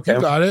yeah. Okay,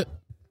 You got it.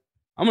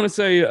 I'm gonna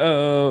say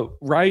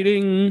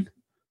riding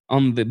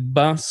on the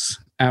bus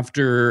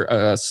after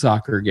a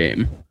soccer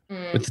game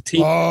with the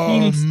team.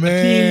 Oh man,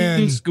 the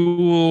team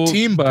school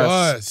team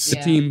bus. The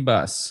team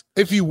bus.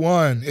 If you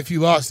won, if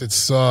you lost, it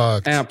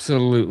sucked.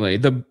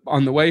 Absolutely.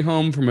 On the way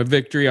home from a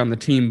victory on the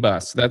team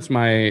bus. That's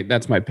my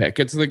pick.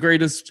 It's the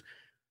greatest.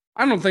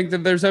 I don't think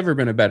that there's ever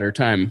been a better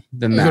time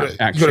than that,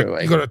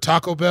 actually. You go to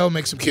Taco Bell,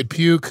 make some kid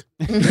puke.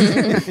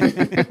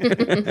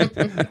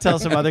 Tell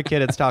some other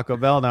kid it's Taco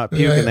Bell, not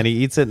puke, and then he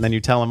eats it, and then you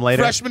tell him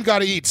later. Freshman got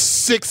to eat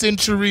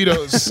 6-inch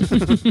Doritos.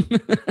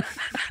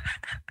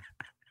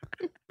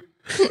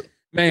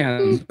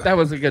 Man, that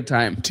was a good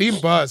time. Team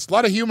bus. A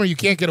lot of humor you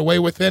can't get away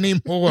with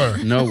anymore.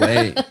 No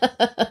way.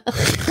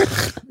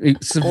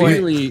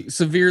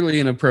 Severely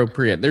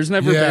inappropriate. There's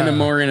never been a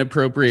more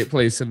inappropriate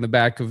place in the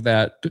back of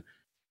that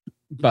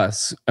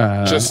bus.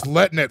 Just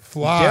letting it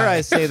fly. Dare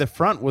I say the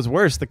front was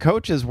worse. The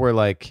coaches were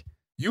like...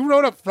 You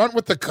rode up front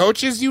with the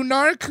coaches, you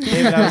narc?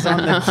 David, I was on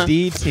the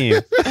D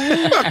team.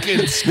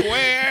 Fucking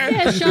square.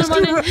 Yeah,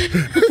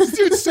 this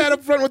dude sat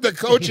up front with the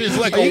coaches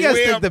like you guys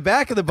wimp. think the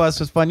back of the bus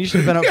was fun. You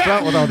should have been up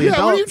front with all the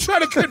adults. What are you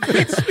trying to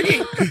convince me?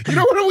 You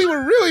know what? We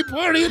were really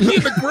partying, me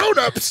and the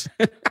grown-ups.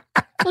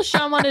 Well,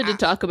 Sean wanted to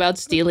talk about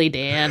Steely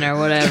Dan or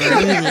whatever.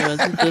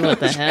 What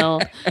the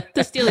hell?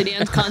 The Steely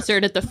Dan's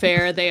concert at the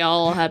fair they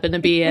all happened to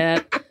be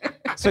at.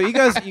 So you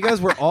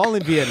guys were all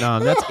in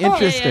Vietnam. That's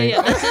interesting.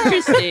 Yeah, that's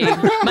interesting.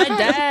 My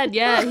dad,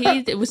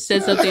 he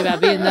said something about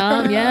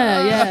Vietnam.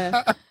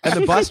 Yeah.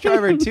 And the bus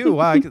driver too.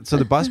 Wow. So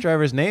the bus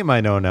driver's name I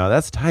know now.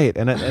 That's tight.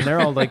 And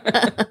they're all like,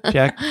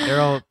 Jack.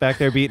 They're all back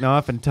there beating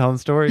off and telling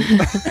stories.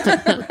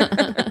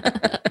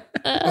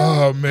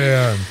 Oh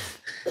man.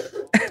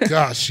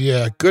 Gosh,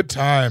 yeah, good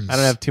times. I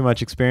don't have too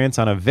much experience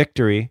on a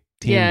victory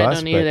team bus. I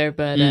don't either,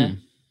 but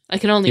I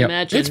can only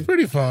imagine. It's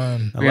pretty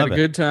fun. We had a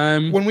good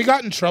time. When we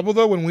got in trouble,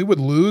 though, when we would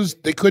lose,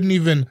 they couldn't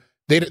even.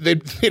 They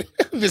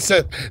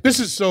said, this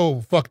is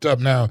so fucked up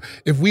now.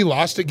 If we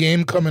lost a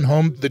game coming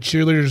home, the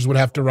cheerleaders would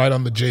have to ride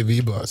on the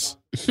JV bus.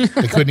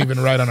 They couldn't even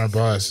ride on our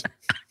bus.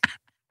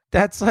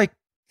 That's like,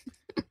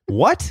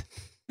 what?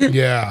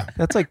 Yeah.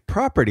 That's like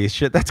property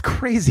shit. That's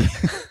crazy.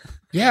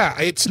 Yeah,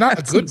 it's not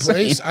a good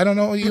place. I don't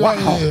know.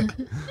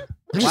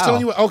 I'm just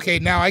telling you. Okay,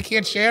 now I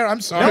can't share.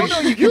 I'm sorry. No,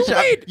 you can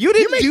share. You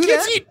didn't make do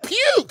kids that. eat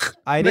puke.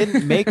 I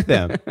didn't make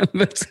them.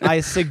 I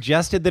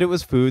suggested that it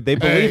was food. They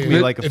believed me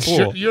like a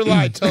fool. You're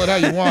lying. Tell it how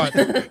you want.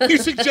 You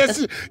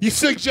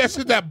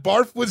suggested that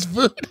barf was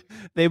food.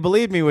 They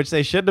believed me, which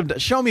they shouldn't have done.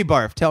 Show me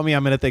barf. Tell me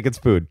I'm going to think it's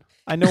food.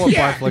 I know what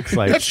barf looks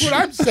like. That's what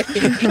I'm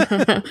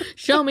saying.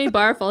 Show me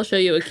barf. I'll show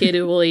you a kid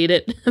who will eat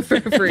it for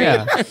free.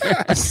 Yeah.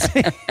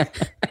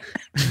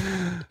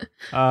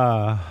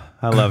 I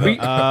love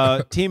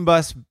it. Team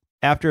bus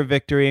after a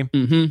victory.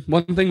 Mm-hmm.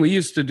 One thing we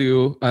used to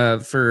do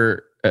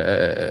for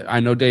I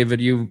know, David,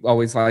 you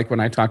always like when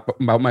I talk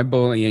about my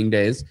bullying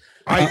days.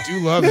 I do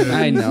love it.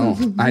 I know.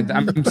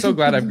 I'm so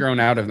glad I've grown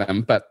out of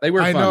them, but they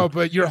were fun. I know,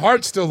 but your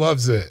heart still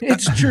loves it.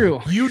 It's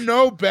true. You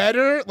know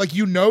better. Like,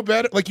 you know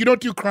better. Like, you don't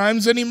do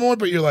crimes anymore,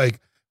 but you're like,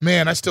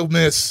 man, I still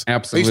miss.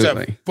 Absolutely. I used to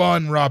have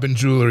fun robbing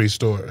jewelry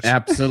stores.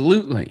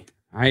 Absolutely.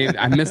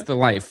 I miss the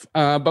life.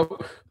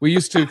 But we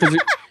used to, because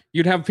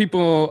you'd have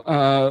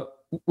people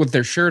with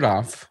their shirt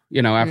off,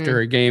 after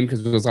a game,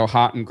 because it was all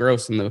hot and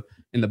gross in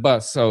the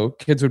bus. So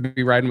kids would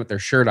be riding with their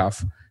shirt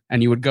off,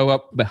 and you would go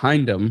up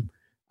behind them,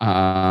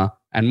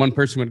 and one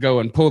person would go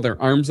and pull their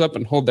arms up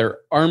and hold their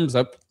arms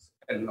up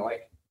and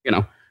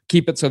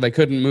keep it so they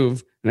couldn't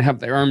move and have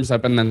their arms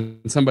up, and then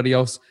somebody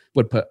else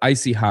would put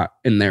icy hot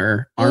in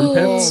their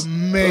armpits. Oh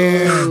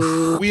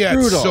man, we had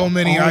Brutal. so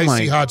many Oh icy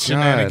my hot God.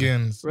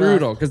 shenanigans.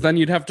 Brutal, because then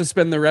you'd have to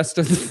spend the rest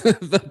of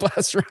the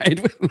bus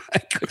ride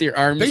with your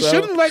arms They up.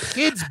 shouldn't let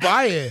kids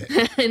buy it.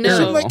 I They know.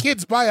 shouldn't let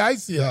kids buy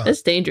icy hot.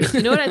 That's dangerous.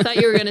 You know what I thought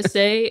you were gonna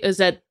say is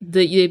that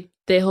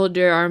they hold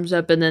your arms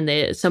up and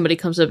then somebody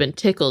comes up and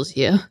tickles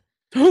you.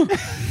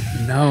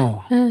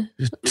 No.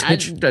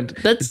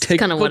 That's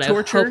kind of what I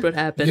hope would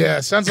happen. Yeah,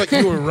 it sounds like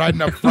you were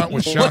riding up front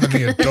with Sean and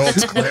the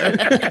adults,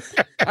 Claire.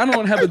 I don't know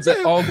what happens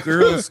at all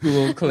girls'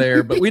 school,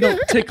 Claire, but we don't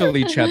tickle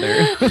each other.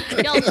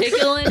 Y'all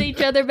tickling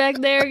each other back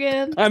there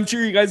again? I'm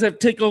sure you guys have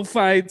tickle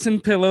fights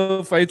and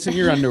pillow fights in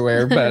your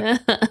underwear,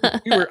 but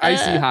we were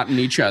icy hotting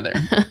each other.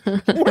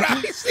 We're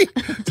icy.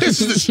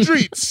 This is the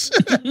streets.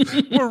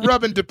 We're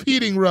rubbing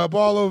Depeating rub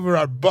all over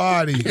our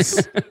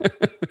bodies.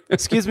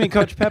 Excuse me,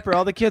 Coach Pepper.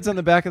 All the kids on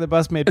the back of the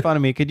bus made fun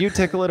of me. Could you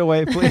tickle it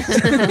away, please?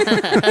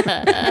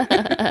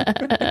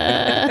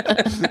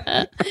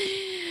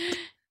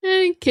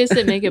 Kiss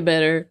it, make it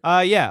better.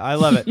 Yeah, I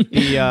love it.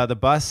 The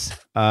bus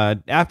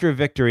after a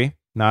victory,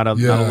 not a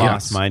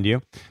loss, mind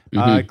you.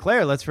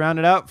 Claire, let's round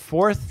it out.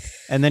 Fourth,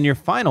 and then your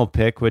final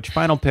pick. Which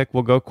final pick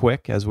will go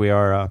quick as we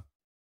are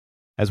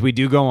as we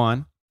do go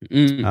on.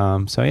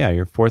 So yeah,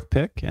 your fourth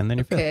pick, and then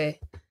your fifth.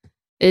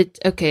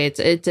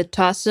 It's a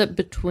toss up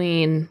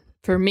between,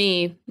 for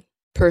me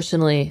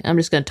personally, I'm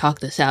just going to talk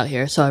this out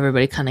here so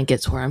everybody kind of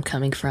gets where I'm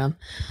coming from.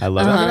 I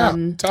love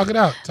it. Talk it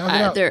out.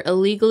 Either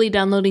illegally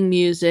downloading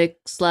music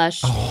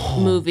 /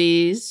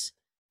 movies.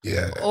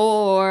 Yeah.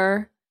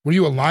 Or. Were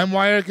you a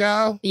LimeWire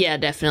gal? Yeah,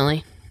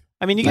 definitely.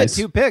 I mean, you get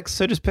two picks,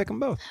 so just pick them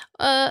both.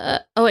 Oh,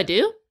 I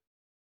do?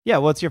 Yeah,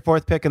 well, it's your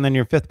fourth pick and then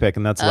your fifth pick,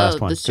 and that's the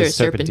last one. The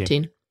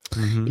Serpentine.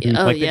 Mm-hmm.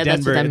 Yeah, like yeah,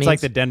 that's what that means. It's like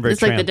the Denver It's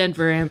tram. like the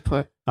Denver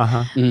airport.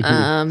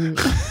 Mm-hmm.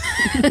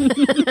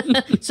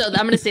 So I'm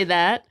going to say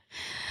that.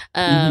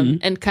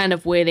 And kind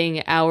of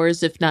waiting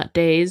hours, if not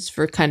days,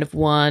 for kind of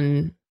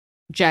one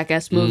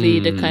Jackass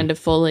movie to kind of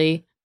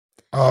fully.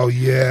 Oh,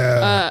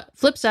 yeah.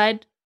 Flip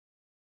side,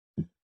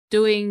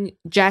 doing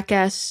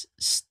Jackass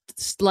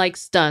like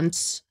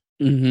stunts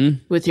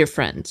with your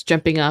friends,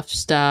 jumping off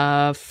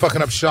stuff,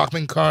 fucking up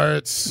shopping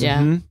carts. Yeah.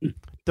 Mm-hmm.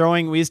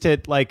 We used to,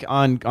 like,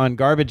 on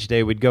garbage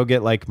day, we'd go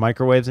get, like,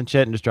 microwaves and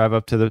shit and just drive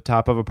up to the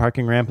top of a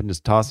parking ramp and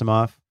just toss them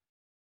off.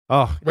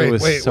 Oh, it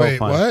was so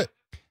fun. What?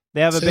 They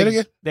have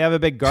a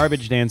big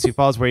garbage day in Sioux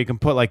Falls where you can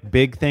put, like,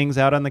 big things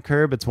out on the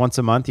curb. It's once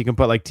a month. You can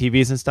put, like,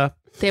 TVs and stuff.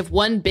 They have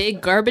one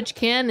big garbage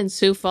can in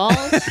Sioux Falls.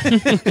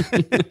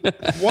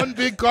 One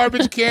big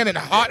garbage can and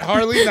hot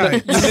Harley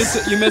night.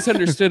 You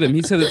misunderstood him.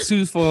 He said that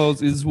Sioux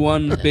Falls is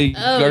one big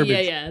garbage.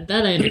 Yeah,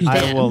 that I understand.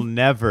 I will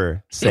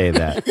never say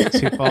that.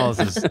 Sioux Falls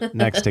is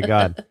next to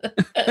God.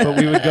 But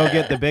we would go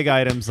get the big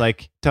items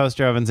like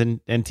toaster ovens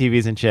and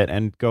TVs and shit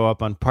and go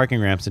up on parking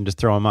ramps and just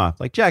throw them off.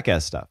 Like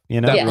Jackass stuff,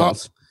 you know? That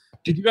rules.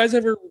 Did you guys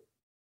ever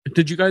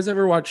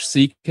watch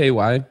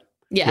CKY?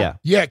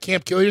 Yeah,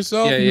 Can't Kill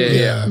Yourself?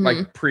 Yeah.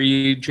 Like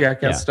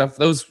pre-Jackass stuff.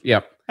 Those,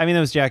 I mean, it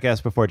was Jackass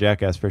before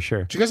Jackass for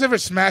sure. Did you guys ever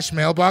smash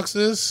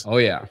mailboxes? Oh,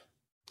 yeah.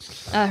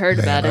 I heard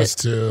about it.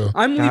 Too.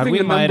 I'm leaving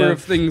a number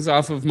of things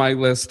off of my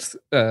list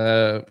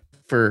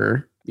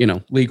for,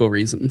 legal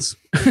reasons.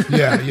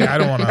 Yeah, I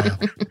don't want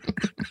to.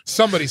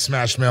 Somebody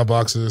smashed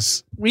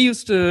mailboxes. We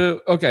used to,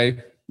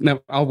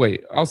 no, I'll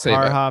wait. I'll say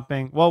Car that.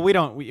 hopping. Well, we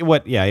don't.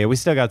 We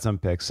still got some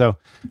picks. So,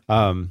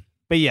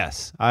 but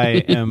yes, I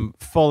am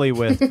fully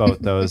with both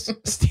those.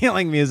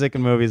 Stealing music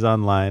and movies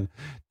online,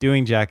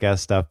 doing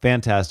Jackass stuff.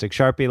 Fantastic.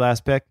 Sharpie,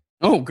 last pick.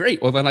 Oh,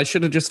 great. Well, then I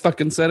should have just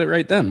fucking said it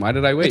right then. Why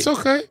did I wait? It's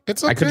okay.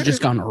 I could have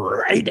just gone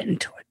right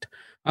into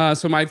it.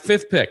 So my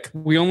fifth pick,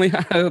 we only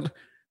had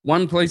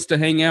one place to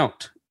hang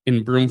out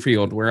in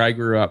Broomfield where I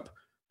grew up,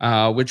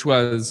 which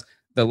was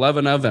the Love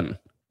and Oven.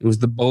 It was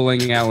the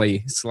bowling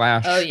alley / Oh,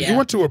 yeah. You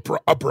went to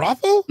a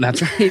brothel?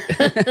 That's right.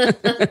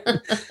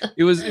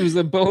 It was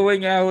a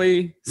bowling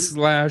alley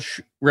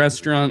 /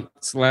 restaurant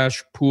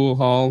 / pool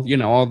hall.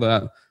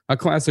 A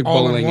classic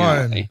all bowling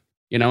alley.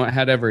 It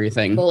had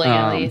everything. Bowling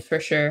alley for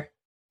sure.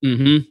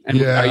 And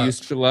I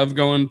used to love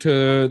going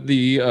to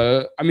the.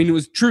 It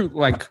was true.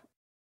 Like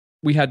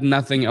we had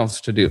nothing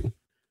else to do.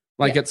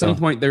 Like at some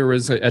point there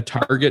was a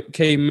Target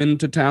came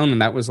into town,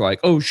 and that was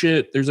like, oh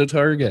shit, there's a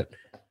Target.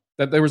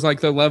 That there was like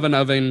the Love and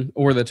Oven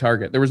or the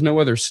Target. There was no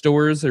other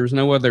stores. There was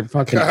no other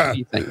fucking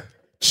anything.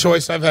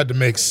 choice I've had to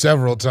make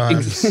several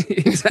times.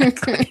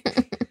 Exactly.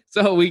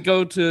 So we would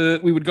go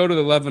to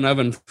the Love and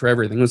Oven for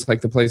everything. It was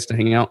like the place to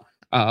hang out.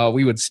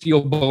 We would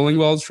steal bowling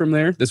balls from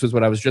there. This was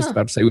what I was just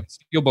about to say. We'd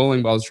steal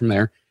bowling balls from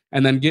there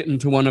and then get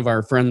into one of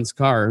our friends'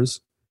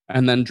 cars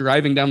and then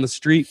driving down the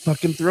street,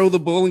 fucking throw the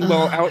bowling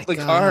ball out the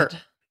car.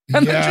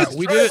 And then just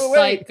we throw did it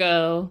away.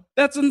 Psycho.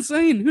 That's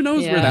insane. Who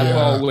knows where that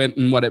ball went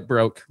and what it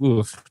broke.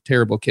 Oof,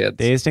 terrible kids.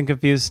 Dazed and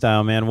Confused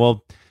style, man.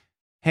 Well,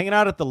 hanging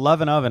out at the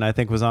Love and Oven, I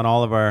think, was on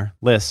all of our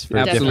lists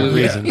for different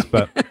reasons.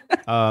 But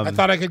I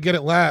thought I could get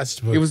it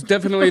last. But. It was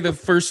definitely the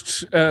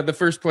first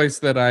place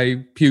that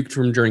I puked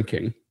from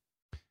drinking.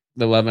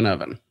 The Love and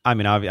Oven. I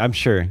mean, I'm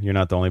sure you're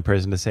not the only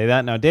person to say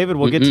that. Now, David,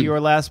 we'll get to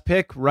your last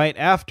pick right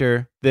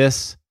after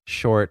this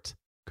short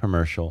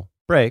commercial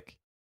break.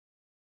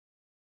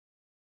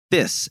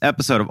 This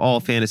episode of All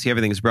Fantasy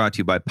Everything is brought to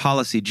you by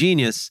Policy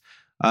Genius.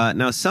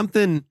 Now,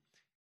 something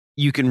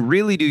you can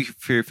really do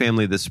for your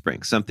family this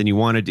spring, something you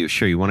want to do.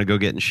 Sure, you want to go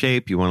get in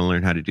shape. You want to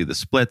learn how to do the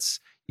splits.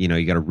 You know,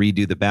 you got to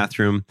redo the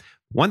bathroom.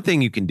 One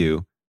thing you can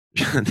do,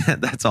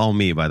 that's all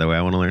me, by the way.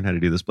 I want to learn how to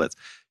do the splits.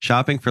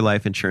 Shopping for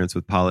life insurance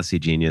with Policy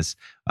Genius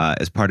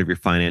as part of your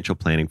financial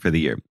planning for the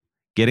year.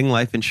 Getting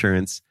life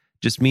insurance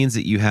just means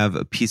that you have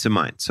a peace of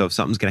mind. So if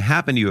something's going to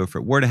happen to you, if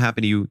it were to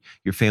happen to you,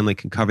 your family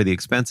can cover the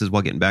expenses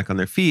while getting back on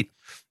their feet.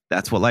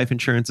 That's what life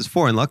insurance is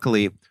for. And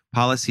luckily,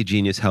 Policy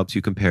Genius helps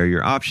you compare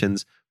your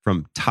options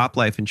from top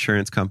life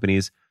insurance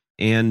companies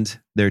and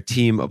their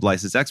team of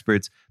licensed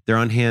experts. They're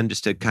on hand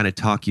just to kind of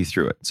talk you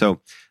through it.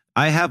 So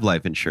I have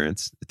life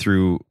insurance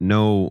through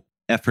no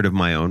effort of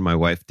my own. My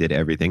wife did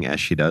everything, as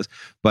she does.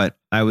 But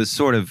I was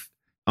sort of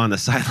on the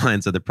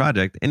sidelines of the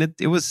project. And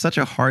it was such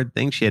a hard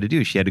thing she had to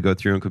do. She had to go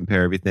through and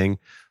compare everything,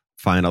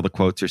 find all the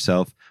quotes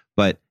herself.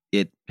 But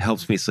it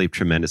helps me sleep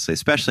tremendously,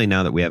 especially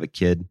now that we have a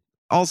kid.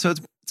 Also,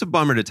 it's a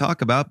bummer to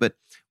talk about, but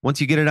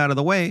once you get it out of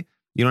the way,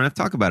 you don't have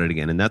to talk about it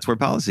again. And that's where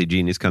Policy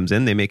Genius comes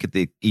in. They make it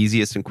the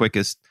easiest and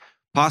quickest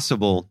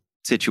possible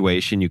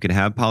situation you could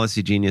have.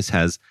 Policy Genius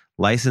has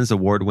licensed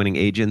award-winning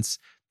agents,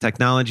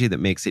 technology that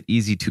makes it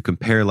easy to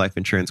compare life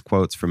insurance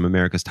quotes from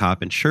America's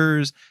top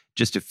insurers.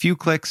 Just a few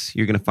clicks,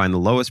 you're going to find the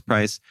lowest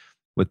price.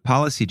 With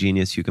Policy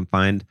Genius, you can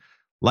find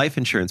life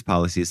insurance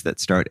policies that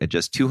start at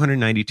just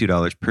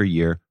 $292 per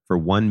year for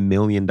 $1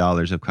 million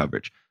of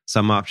coverage.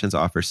 Some options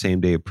offer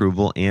same-day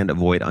approval and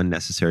avoid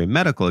unnecessary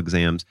medical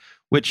exams,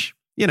 which,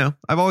 you know,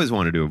 I've always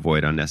wanted to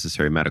avoid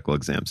unnecessary medical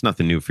exams.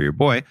 Nothing new for your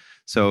boy.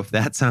 So if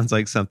that sounds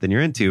like something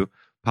you're into,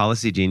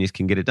 Policy Genius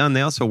can get it done.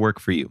 They also work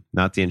for you,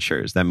 not the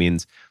insurers. That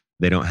means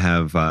they don't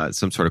have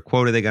some sort of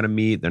quota they got to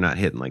meet. They're not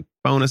hitting like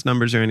bonus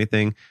numbers or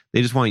anything.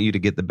 They just want you to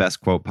get the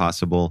best quote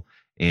possible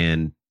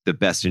and the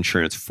best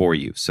insurance for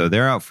you. So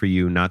they're out for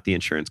you, not the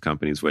insurance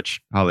companies,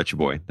 which I'll let your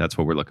boy. That's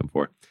what we're looking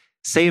for.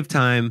 Save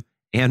time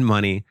and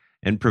money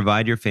and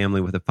provide your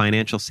family with a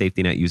financial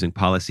safety net using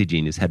Policy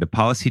Genius. Head to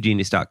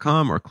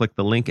policygenius.com or click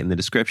the link in the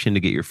description to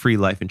get your free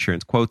life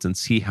insurance quotes and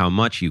see how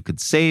much you could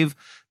save.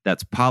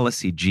 That's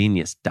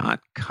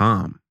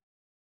policygenius.com.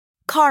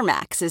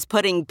 CarMax is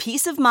putting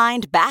peace of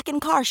mind back in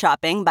car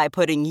shopping by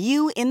putting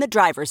you in the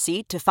driver's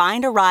seat to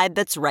find a ride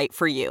that's right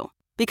for you.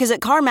 Because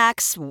at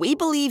CarMax, we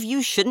believe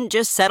you shouldn't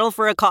just settle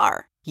for a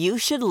car. You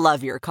should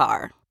love your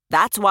car.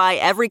 That's why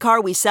every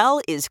car we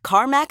sell is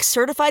CarMax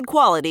certified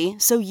quality,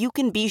 so you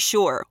can be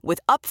sure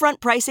with upfront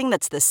pricing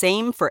that's the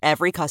same for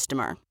every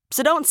customer.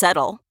 So don't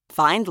settle.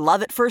 Find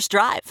love at first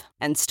drive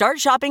and start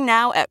shopping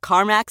now at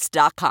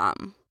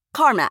CarMax.com.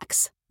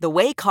 CarMax, the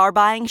way car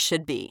buying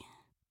should be.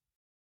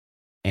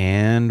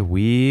 And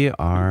we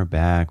are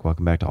back.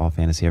 Welcome back to All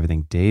Fantasy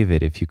Everything.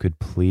 David, if you could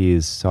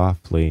please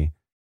softly,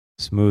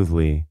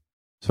 smoothly,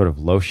 sort of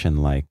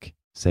lotion-like,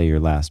 say your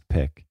last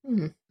pick.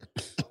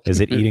 Is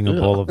it eating a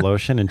bowl of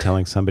lotion and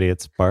telling somebody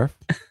it's barf?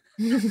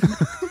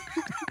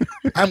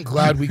 I'm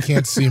glad we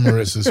can't see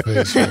Marissa's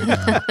face right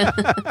now.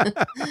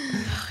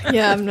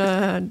 Yeah, I'm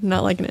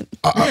not liking it.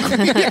 I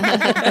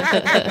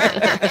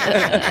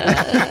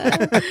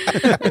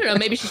don't know.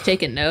 Maybe she's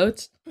taking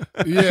notes.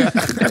 Yeah.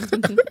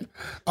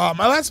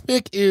 My last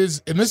pick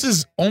is, and this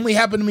has only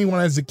happened to me when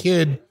I was a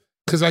kid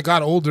because I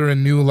got older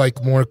and knew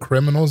like more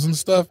criminals and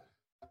stuff.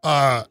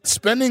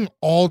 Spending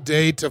all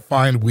day to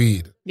find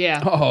weed.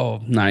 Yeah.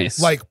 Oh,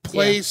 nice. Like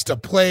place to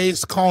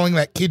place, calling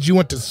that kid you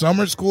went to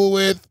summer school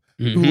with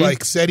who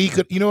like said he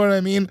could, you know what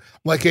I mean?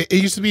 Like it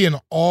used to be an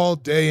all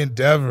day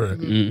endeavor.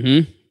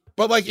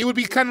 But like it would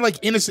be kind of like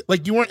innocent.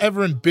 Like you weren't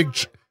ever in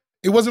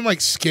it wasn't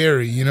like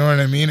scary, you know what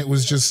I mean? It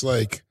was just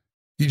like,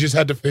 you just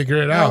had to figure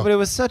it out. But it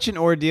was such an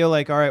ordeal.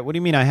 Like, all right, what do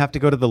you mean I have to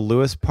go to the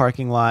Lewis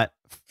parking lot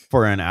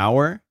for an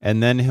hour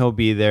and then he'll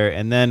be there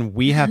and then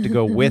we have to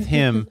go with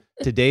him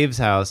to Dave's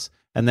house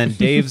and then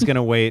Dave's going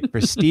to wait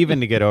for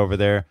Steven to get over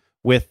there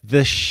with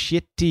the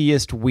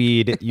shittiest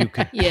weed you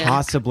could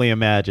possibly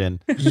imagine.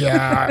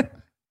 Yeah.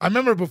 I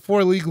remember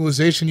before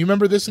legalization, you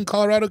remember this in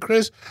Colorado,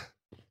 Chris?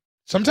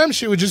 Sometimes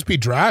shit would just be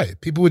dry.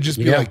 People would just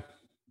be like,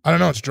 I don't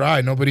know, it's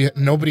dry.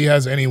 Nobody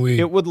has any weed.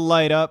 It would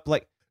light up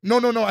like... No.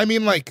 I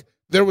mean like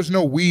there was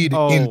no weed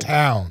in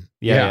town.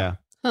 Yeah.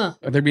 Huh.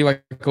 There'd be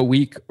like a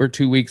week or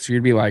 2 weeks where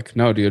you'd be like,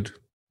 no, dude,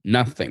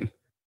 nothing.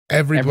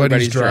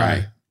 Everybody's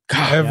dry.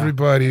 God,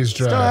 Everybody's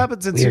dry. Still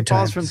happens in Sioux Weird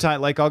Falls times. from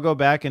time. Like I'll go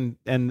back and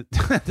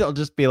they'll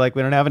just be like,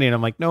 we don't have any. And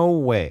I'm like, no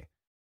way.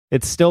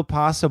 It's still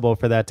possible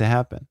for that to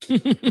happen.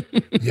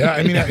 Yeah,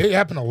 I mean, it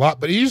happened a lot,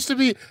 but it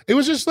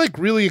was just like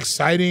really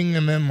exciting.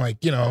 And then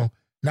like, now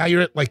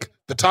you're at like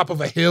the top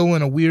of a hill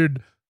in a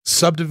weird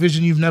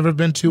subdivision you've never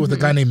been to with a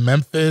guy named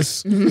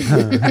Memphis.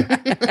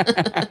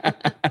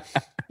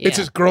 It's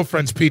his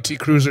girlfriend's PT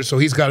Cruiser, so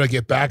he's got to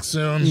get back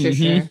soon.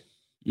 Sure.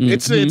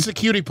 It's a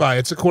cutie pie.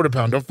 It's a quarter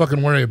pound. Don't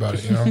fucking worry about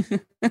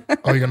it.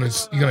 Oh, you're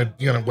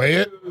gonna weigh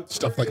it?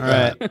 Stuff like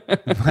that.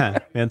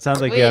 Right. Man, it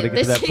sounds like you got to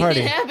get to that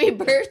party. Happy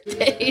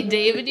birthday,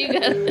 David. We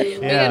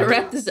gotta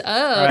wrap this up.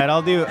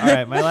 All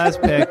right, my last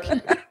pick.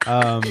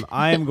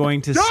 I am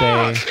going to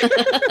say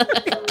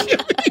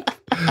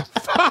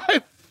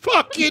 5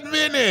 fucking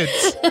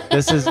minutes.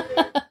 This is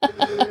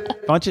a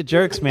bunch of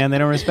jerks, man. They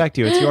don't respect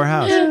you. It's your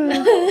house.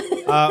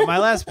 My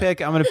last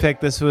pick, I'm going to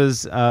pick, this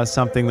was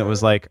something that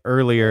was like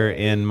earlier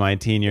in my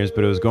teen years,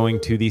 but it was going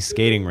to the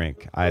skating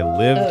rink. I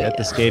lived at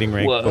the skating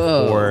rink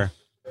before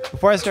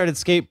I started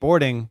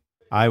skateboarding.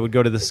 I would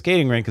go to the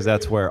skating rink because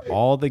that's where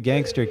all the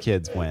gangster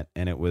kids went.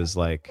 And it was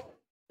like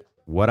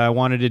what I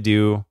wanted to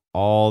do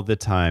all the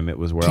time. It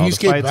was where all the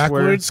fights were. Can you skate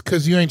backwards?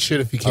 Because you ain't shit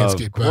if you can't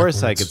skate backwards. Of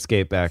course I could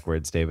skate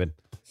backwards, David.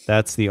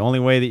 That's the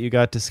only way that you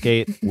got to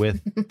skate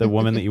with the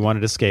woman that you wanted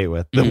to skate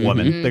with. The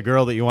woman, the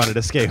girl that you wanted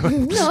to skate with.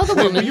 No, the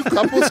woman. Were you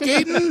couple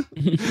skating?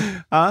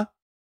 Huh?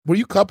 Were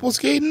you couple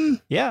skating?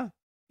 Yeah.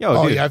 Yeah,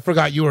 I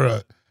forgot you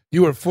were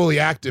fully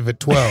active at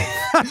 12.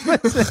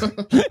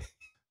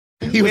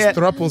 He was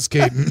throuple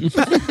skating.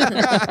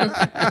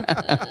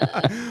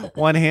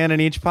 One hand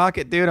in each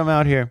pocket, dude. I'm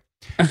out here.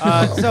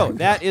 So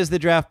that is the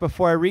draft.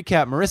 Before I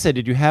recap, Marissa,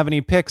 did you have any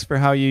picks for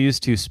how you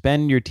used to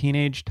spend your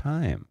teenage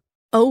time?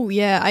 Oh,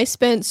 yeah. I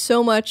spent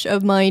so much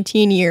of my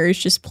teen years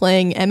just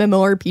playing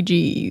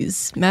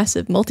MMORPGs,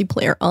 massive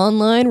multiplayer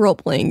online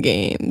role-playing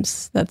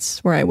games.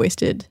 That's where I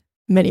wasted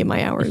many of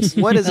my hours.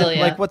 What is it?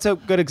 Like, what's a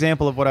good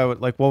example of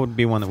what what would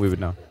be one that we would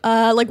know?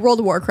 Like World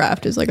of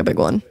Warcraft is like a big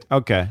one.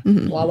 Okay.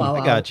 Mm-hmm. Wow.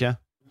 I gotcha.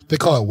 They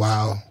call it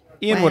WoW.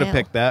 Ian would have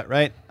picked that,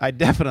 right? I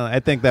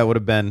think that would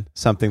have been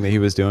something that he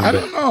was doing. I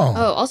don't know.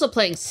 Oh, also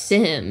playing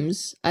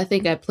Sims. I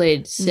think I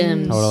played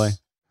Sims. Totally.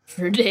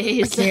 For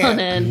days on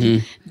end,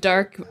 in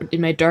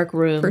my dark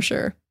room. For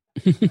sure.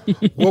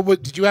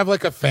 Did you have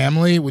like a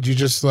family? Would you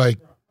just like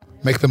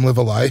make them live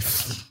a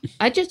life?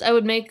 I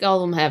would make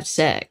all of them have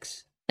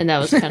sex, and that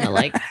was kind of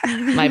like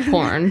my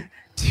porn.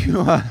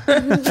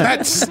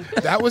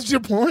 That was your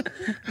porn?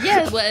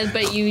 Yeah,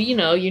 but you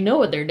know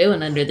what they're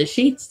doing under the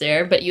sheets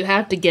there, but you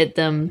have to get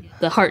them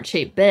the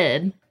heart-shaped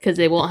bed because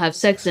they won't have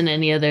sex in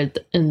the other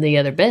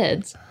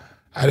beds.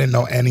 I didn't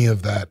know any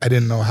of that. I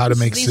didn't know how to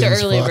make These are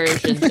early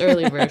versions.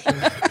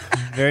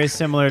 Very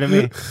similar to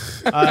me. To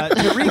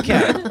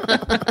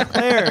recap,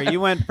 Claire, you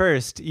went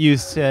first. You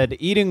said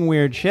eating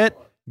weird shit,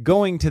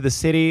 going to the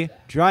city,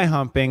 dry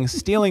humping,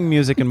 stealing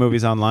music and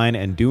movies online,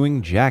 and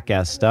doing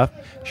jackass stuff.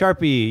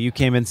 Sharpie, you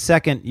came in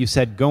second. You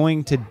said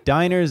going to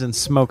diners and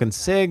smoking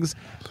cigs,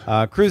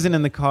 cruising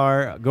in the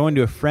car, going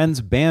to a friend's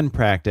band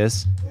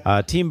practice,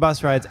 team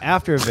bus rides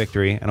after a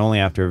victory, and only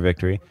after a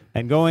victory,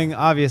 and going,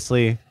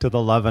 obviously, to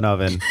the Lovin'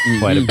 Oven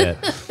quite a bit.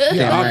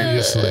 Yeah,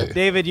 obviously.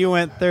 David, you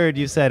went third.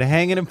 You said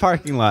hanging in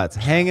parking lots,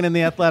 hanging in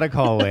the athletic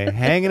hallway,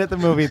 hanging at the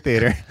movie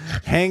theater,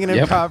 hanging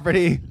in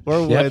property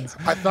or woods.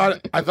 I thought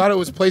it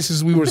was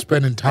places we were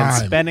spending time. And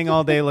spending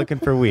all day looking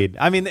for weed.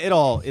 I mean,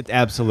 it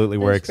absolutely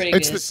works.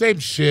 It's the same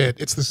shit.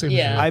 It's the same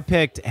shit. I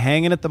picked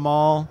hanging at the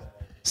mall,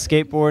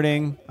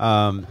 skateboarding,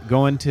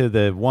 going to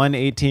the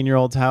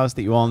 18-year-old's house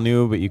that you all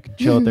knew, but you could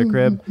chill at their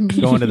crib,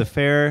 going to the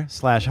fair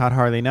 / Hot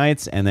Harley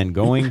Nights, and then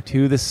going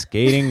to the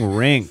skating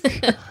rink.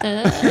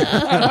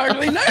 Hot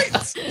Harley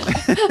Nights.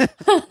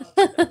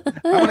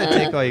 I want to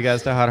take all you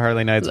guys to Hot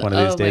Harley Nights one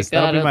of these days.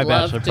 That'll be my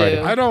bachelor party.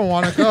 I don't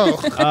want to go.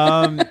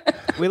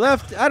 We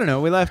left not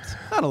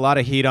a lot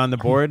of heat on the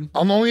board.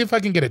 Only if I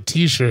can get a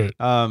t-shirt.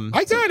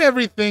 I got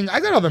everything. I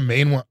got all the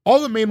main ones. All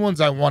the main ones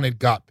I wanted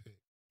got.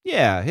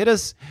 Yeah, hit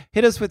us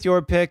with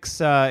your picks.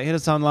 Hit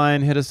us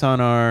online. Hit us on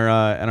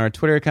our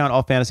Twitter account,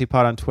 All Fantasy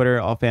Pod on Twitter,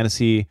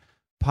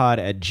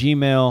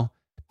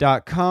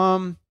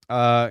 allfantasypod@gmail.com.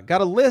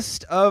 Got a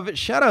list of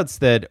shout-outs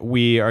that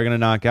we are going to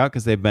knock out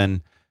because they've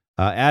been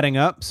adding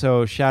up.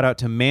 So shout out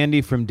to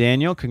Mandy from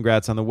Daniel.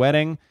 Congrats on the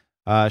wedding.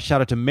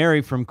 Shout out to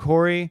Mary from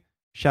Corey.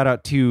 Shout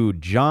out to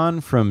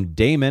John from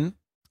Damon.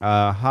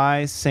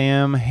 Hi,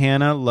 Sam.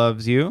 Hannah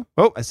loves you.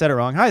 Oh, I said it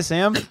wrong. Hi,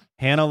 Sam.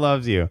 Hannah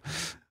loves you.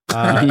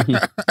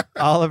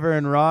 Oliver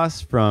and Ross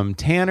from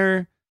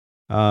Tanner.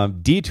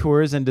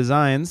 Detours and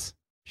Designs.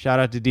 Shout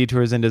out to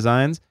Detours and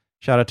Designs.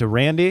 Shout out to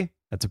Randy.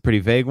 That's a pretty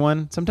vague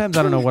one. Sometimes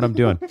I don't know what I'm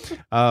doing.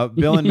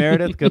 Bill and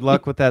Meredith, good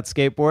luck with that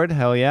skateboard.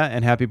 Hell yeah.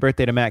 And happy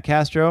birthday to Matt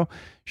Castro.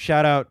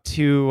 Shout out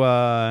to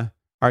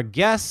our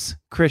guests,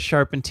 Chris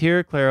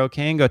Charpentier, Clare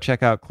O'Kane. Go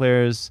check out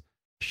Claire's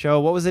show.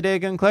 What was the day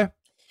again, Claire?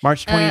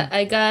 March 20th.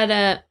 I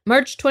got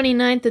March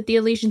 29th at the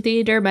Elysian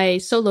Theater, my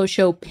solo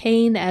show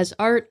Pain as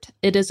Art.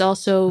 It is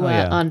also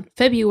on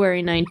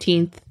February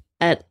 19th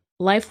at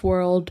Life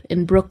World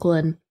in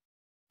Brooklyn.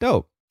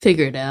 Dope.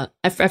 Figure it out.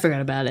 I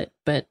forgot about it,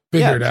 but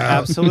Figure it out.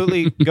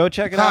 Absolutely. Go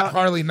check it Hot out.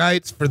 Harley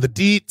Nights for the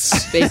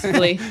deets.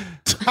 Basically.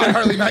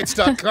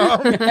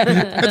 HotHarleyNights.com.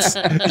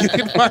 You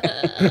can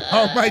find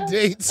all my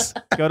dates.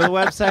 Go to the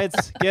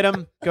websites, get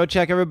them, go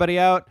check everybody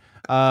out.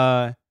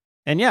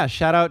 And yeah,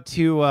 shout out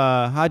to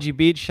Haji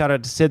Beach, shout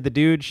out to Sid the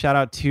Dude, shout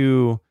out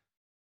to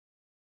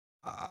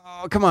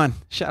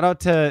shout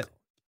out to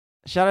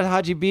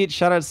Haji Beach,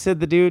 shout out to Sid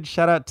the Dude,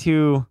 shout out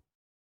to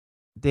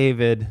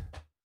David.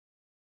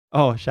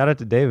 Oh, shout out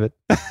to David.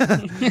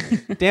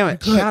 Damn it.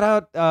 Good. Shout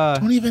out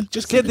Don't even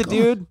just Sid keep the it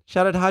going. Dude,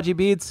 shout out to Haji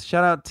Beats,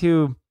 shout out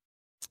to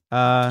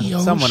Frankie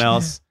someone Ocean.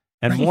 else.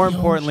 And Frankie more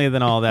importantly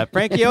than all that,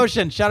 Frankie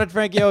Ocean. Shout out to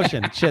Frankie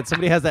Ocean. Shit,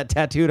 somebody has that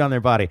tattooed on their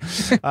body.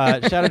 Shout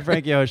out to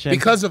Frankie Ocean.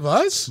 Because of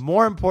us?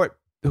 More important,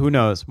 who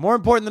knows? More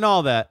important than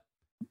all that,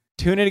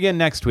 tune in again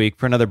next week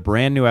for another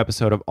brand new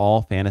episode of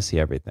All Fantasy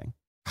Everything.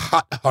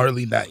 Hot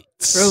Harley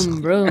Nights.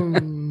 Vroom,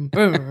 vroom,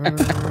 vroom.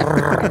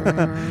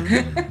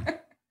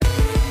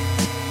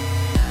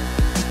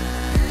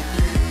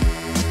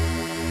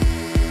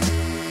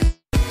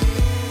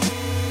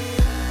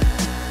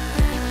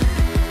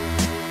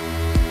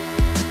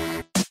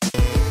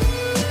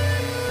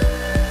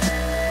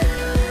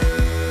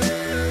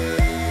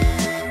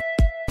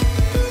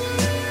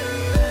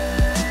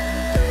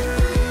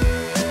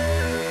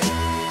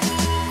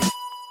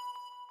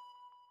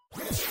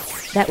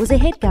 That was a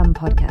HeadGum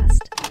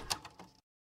podcast.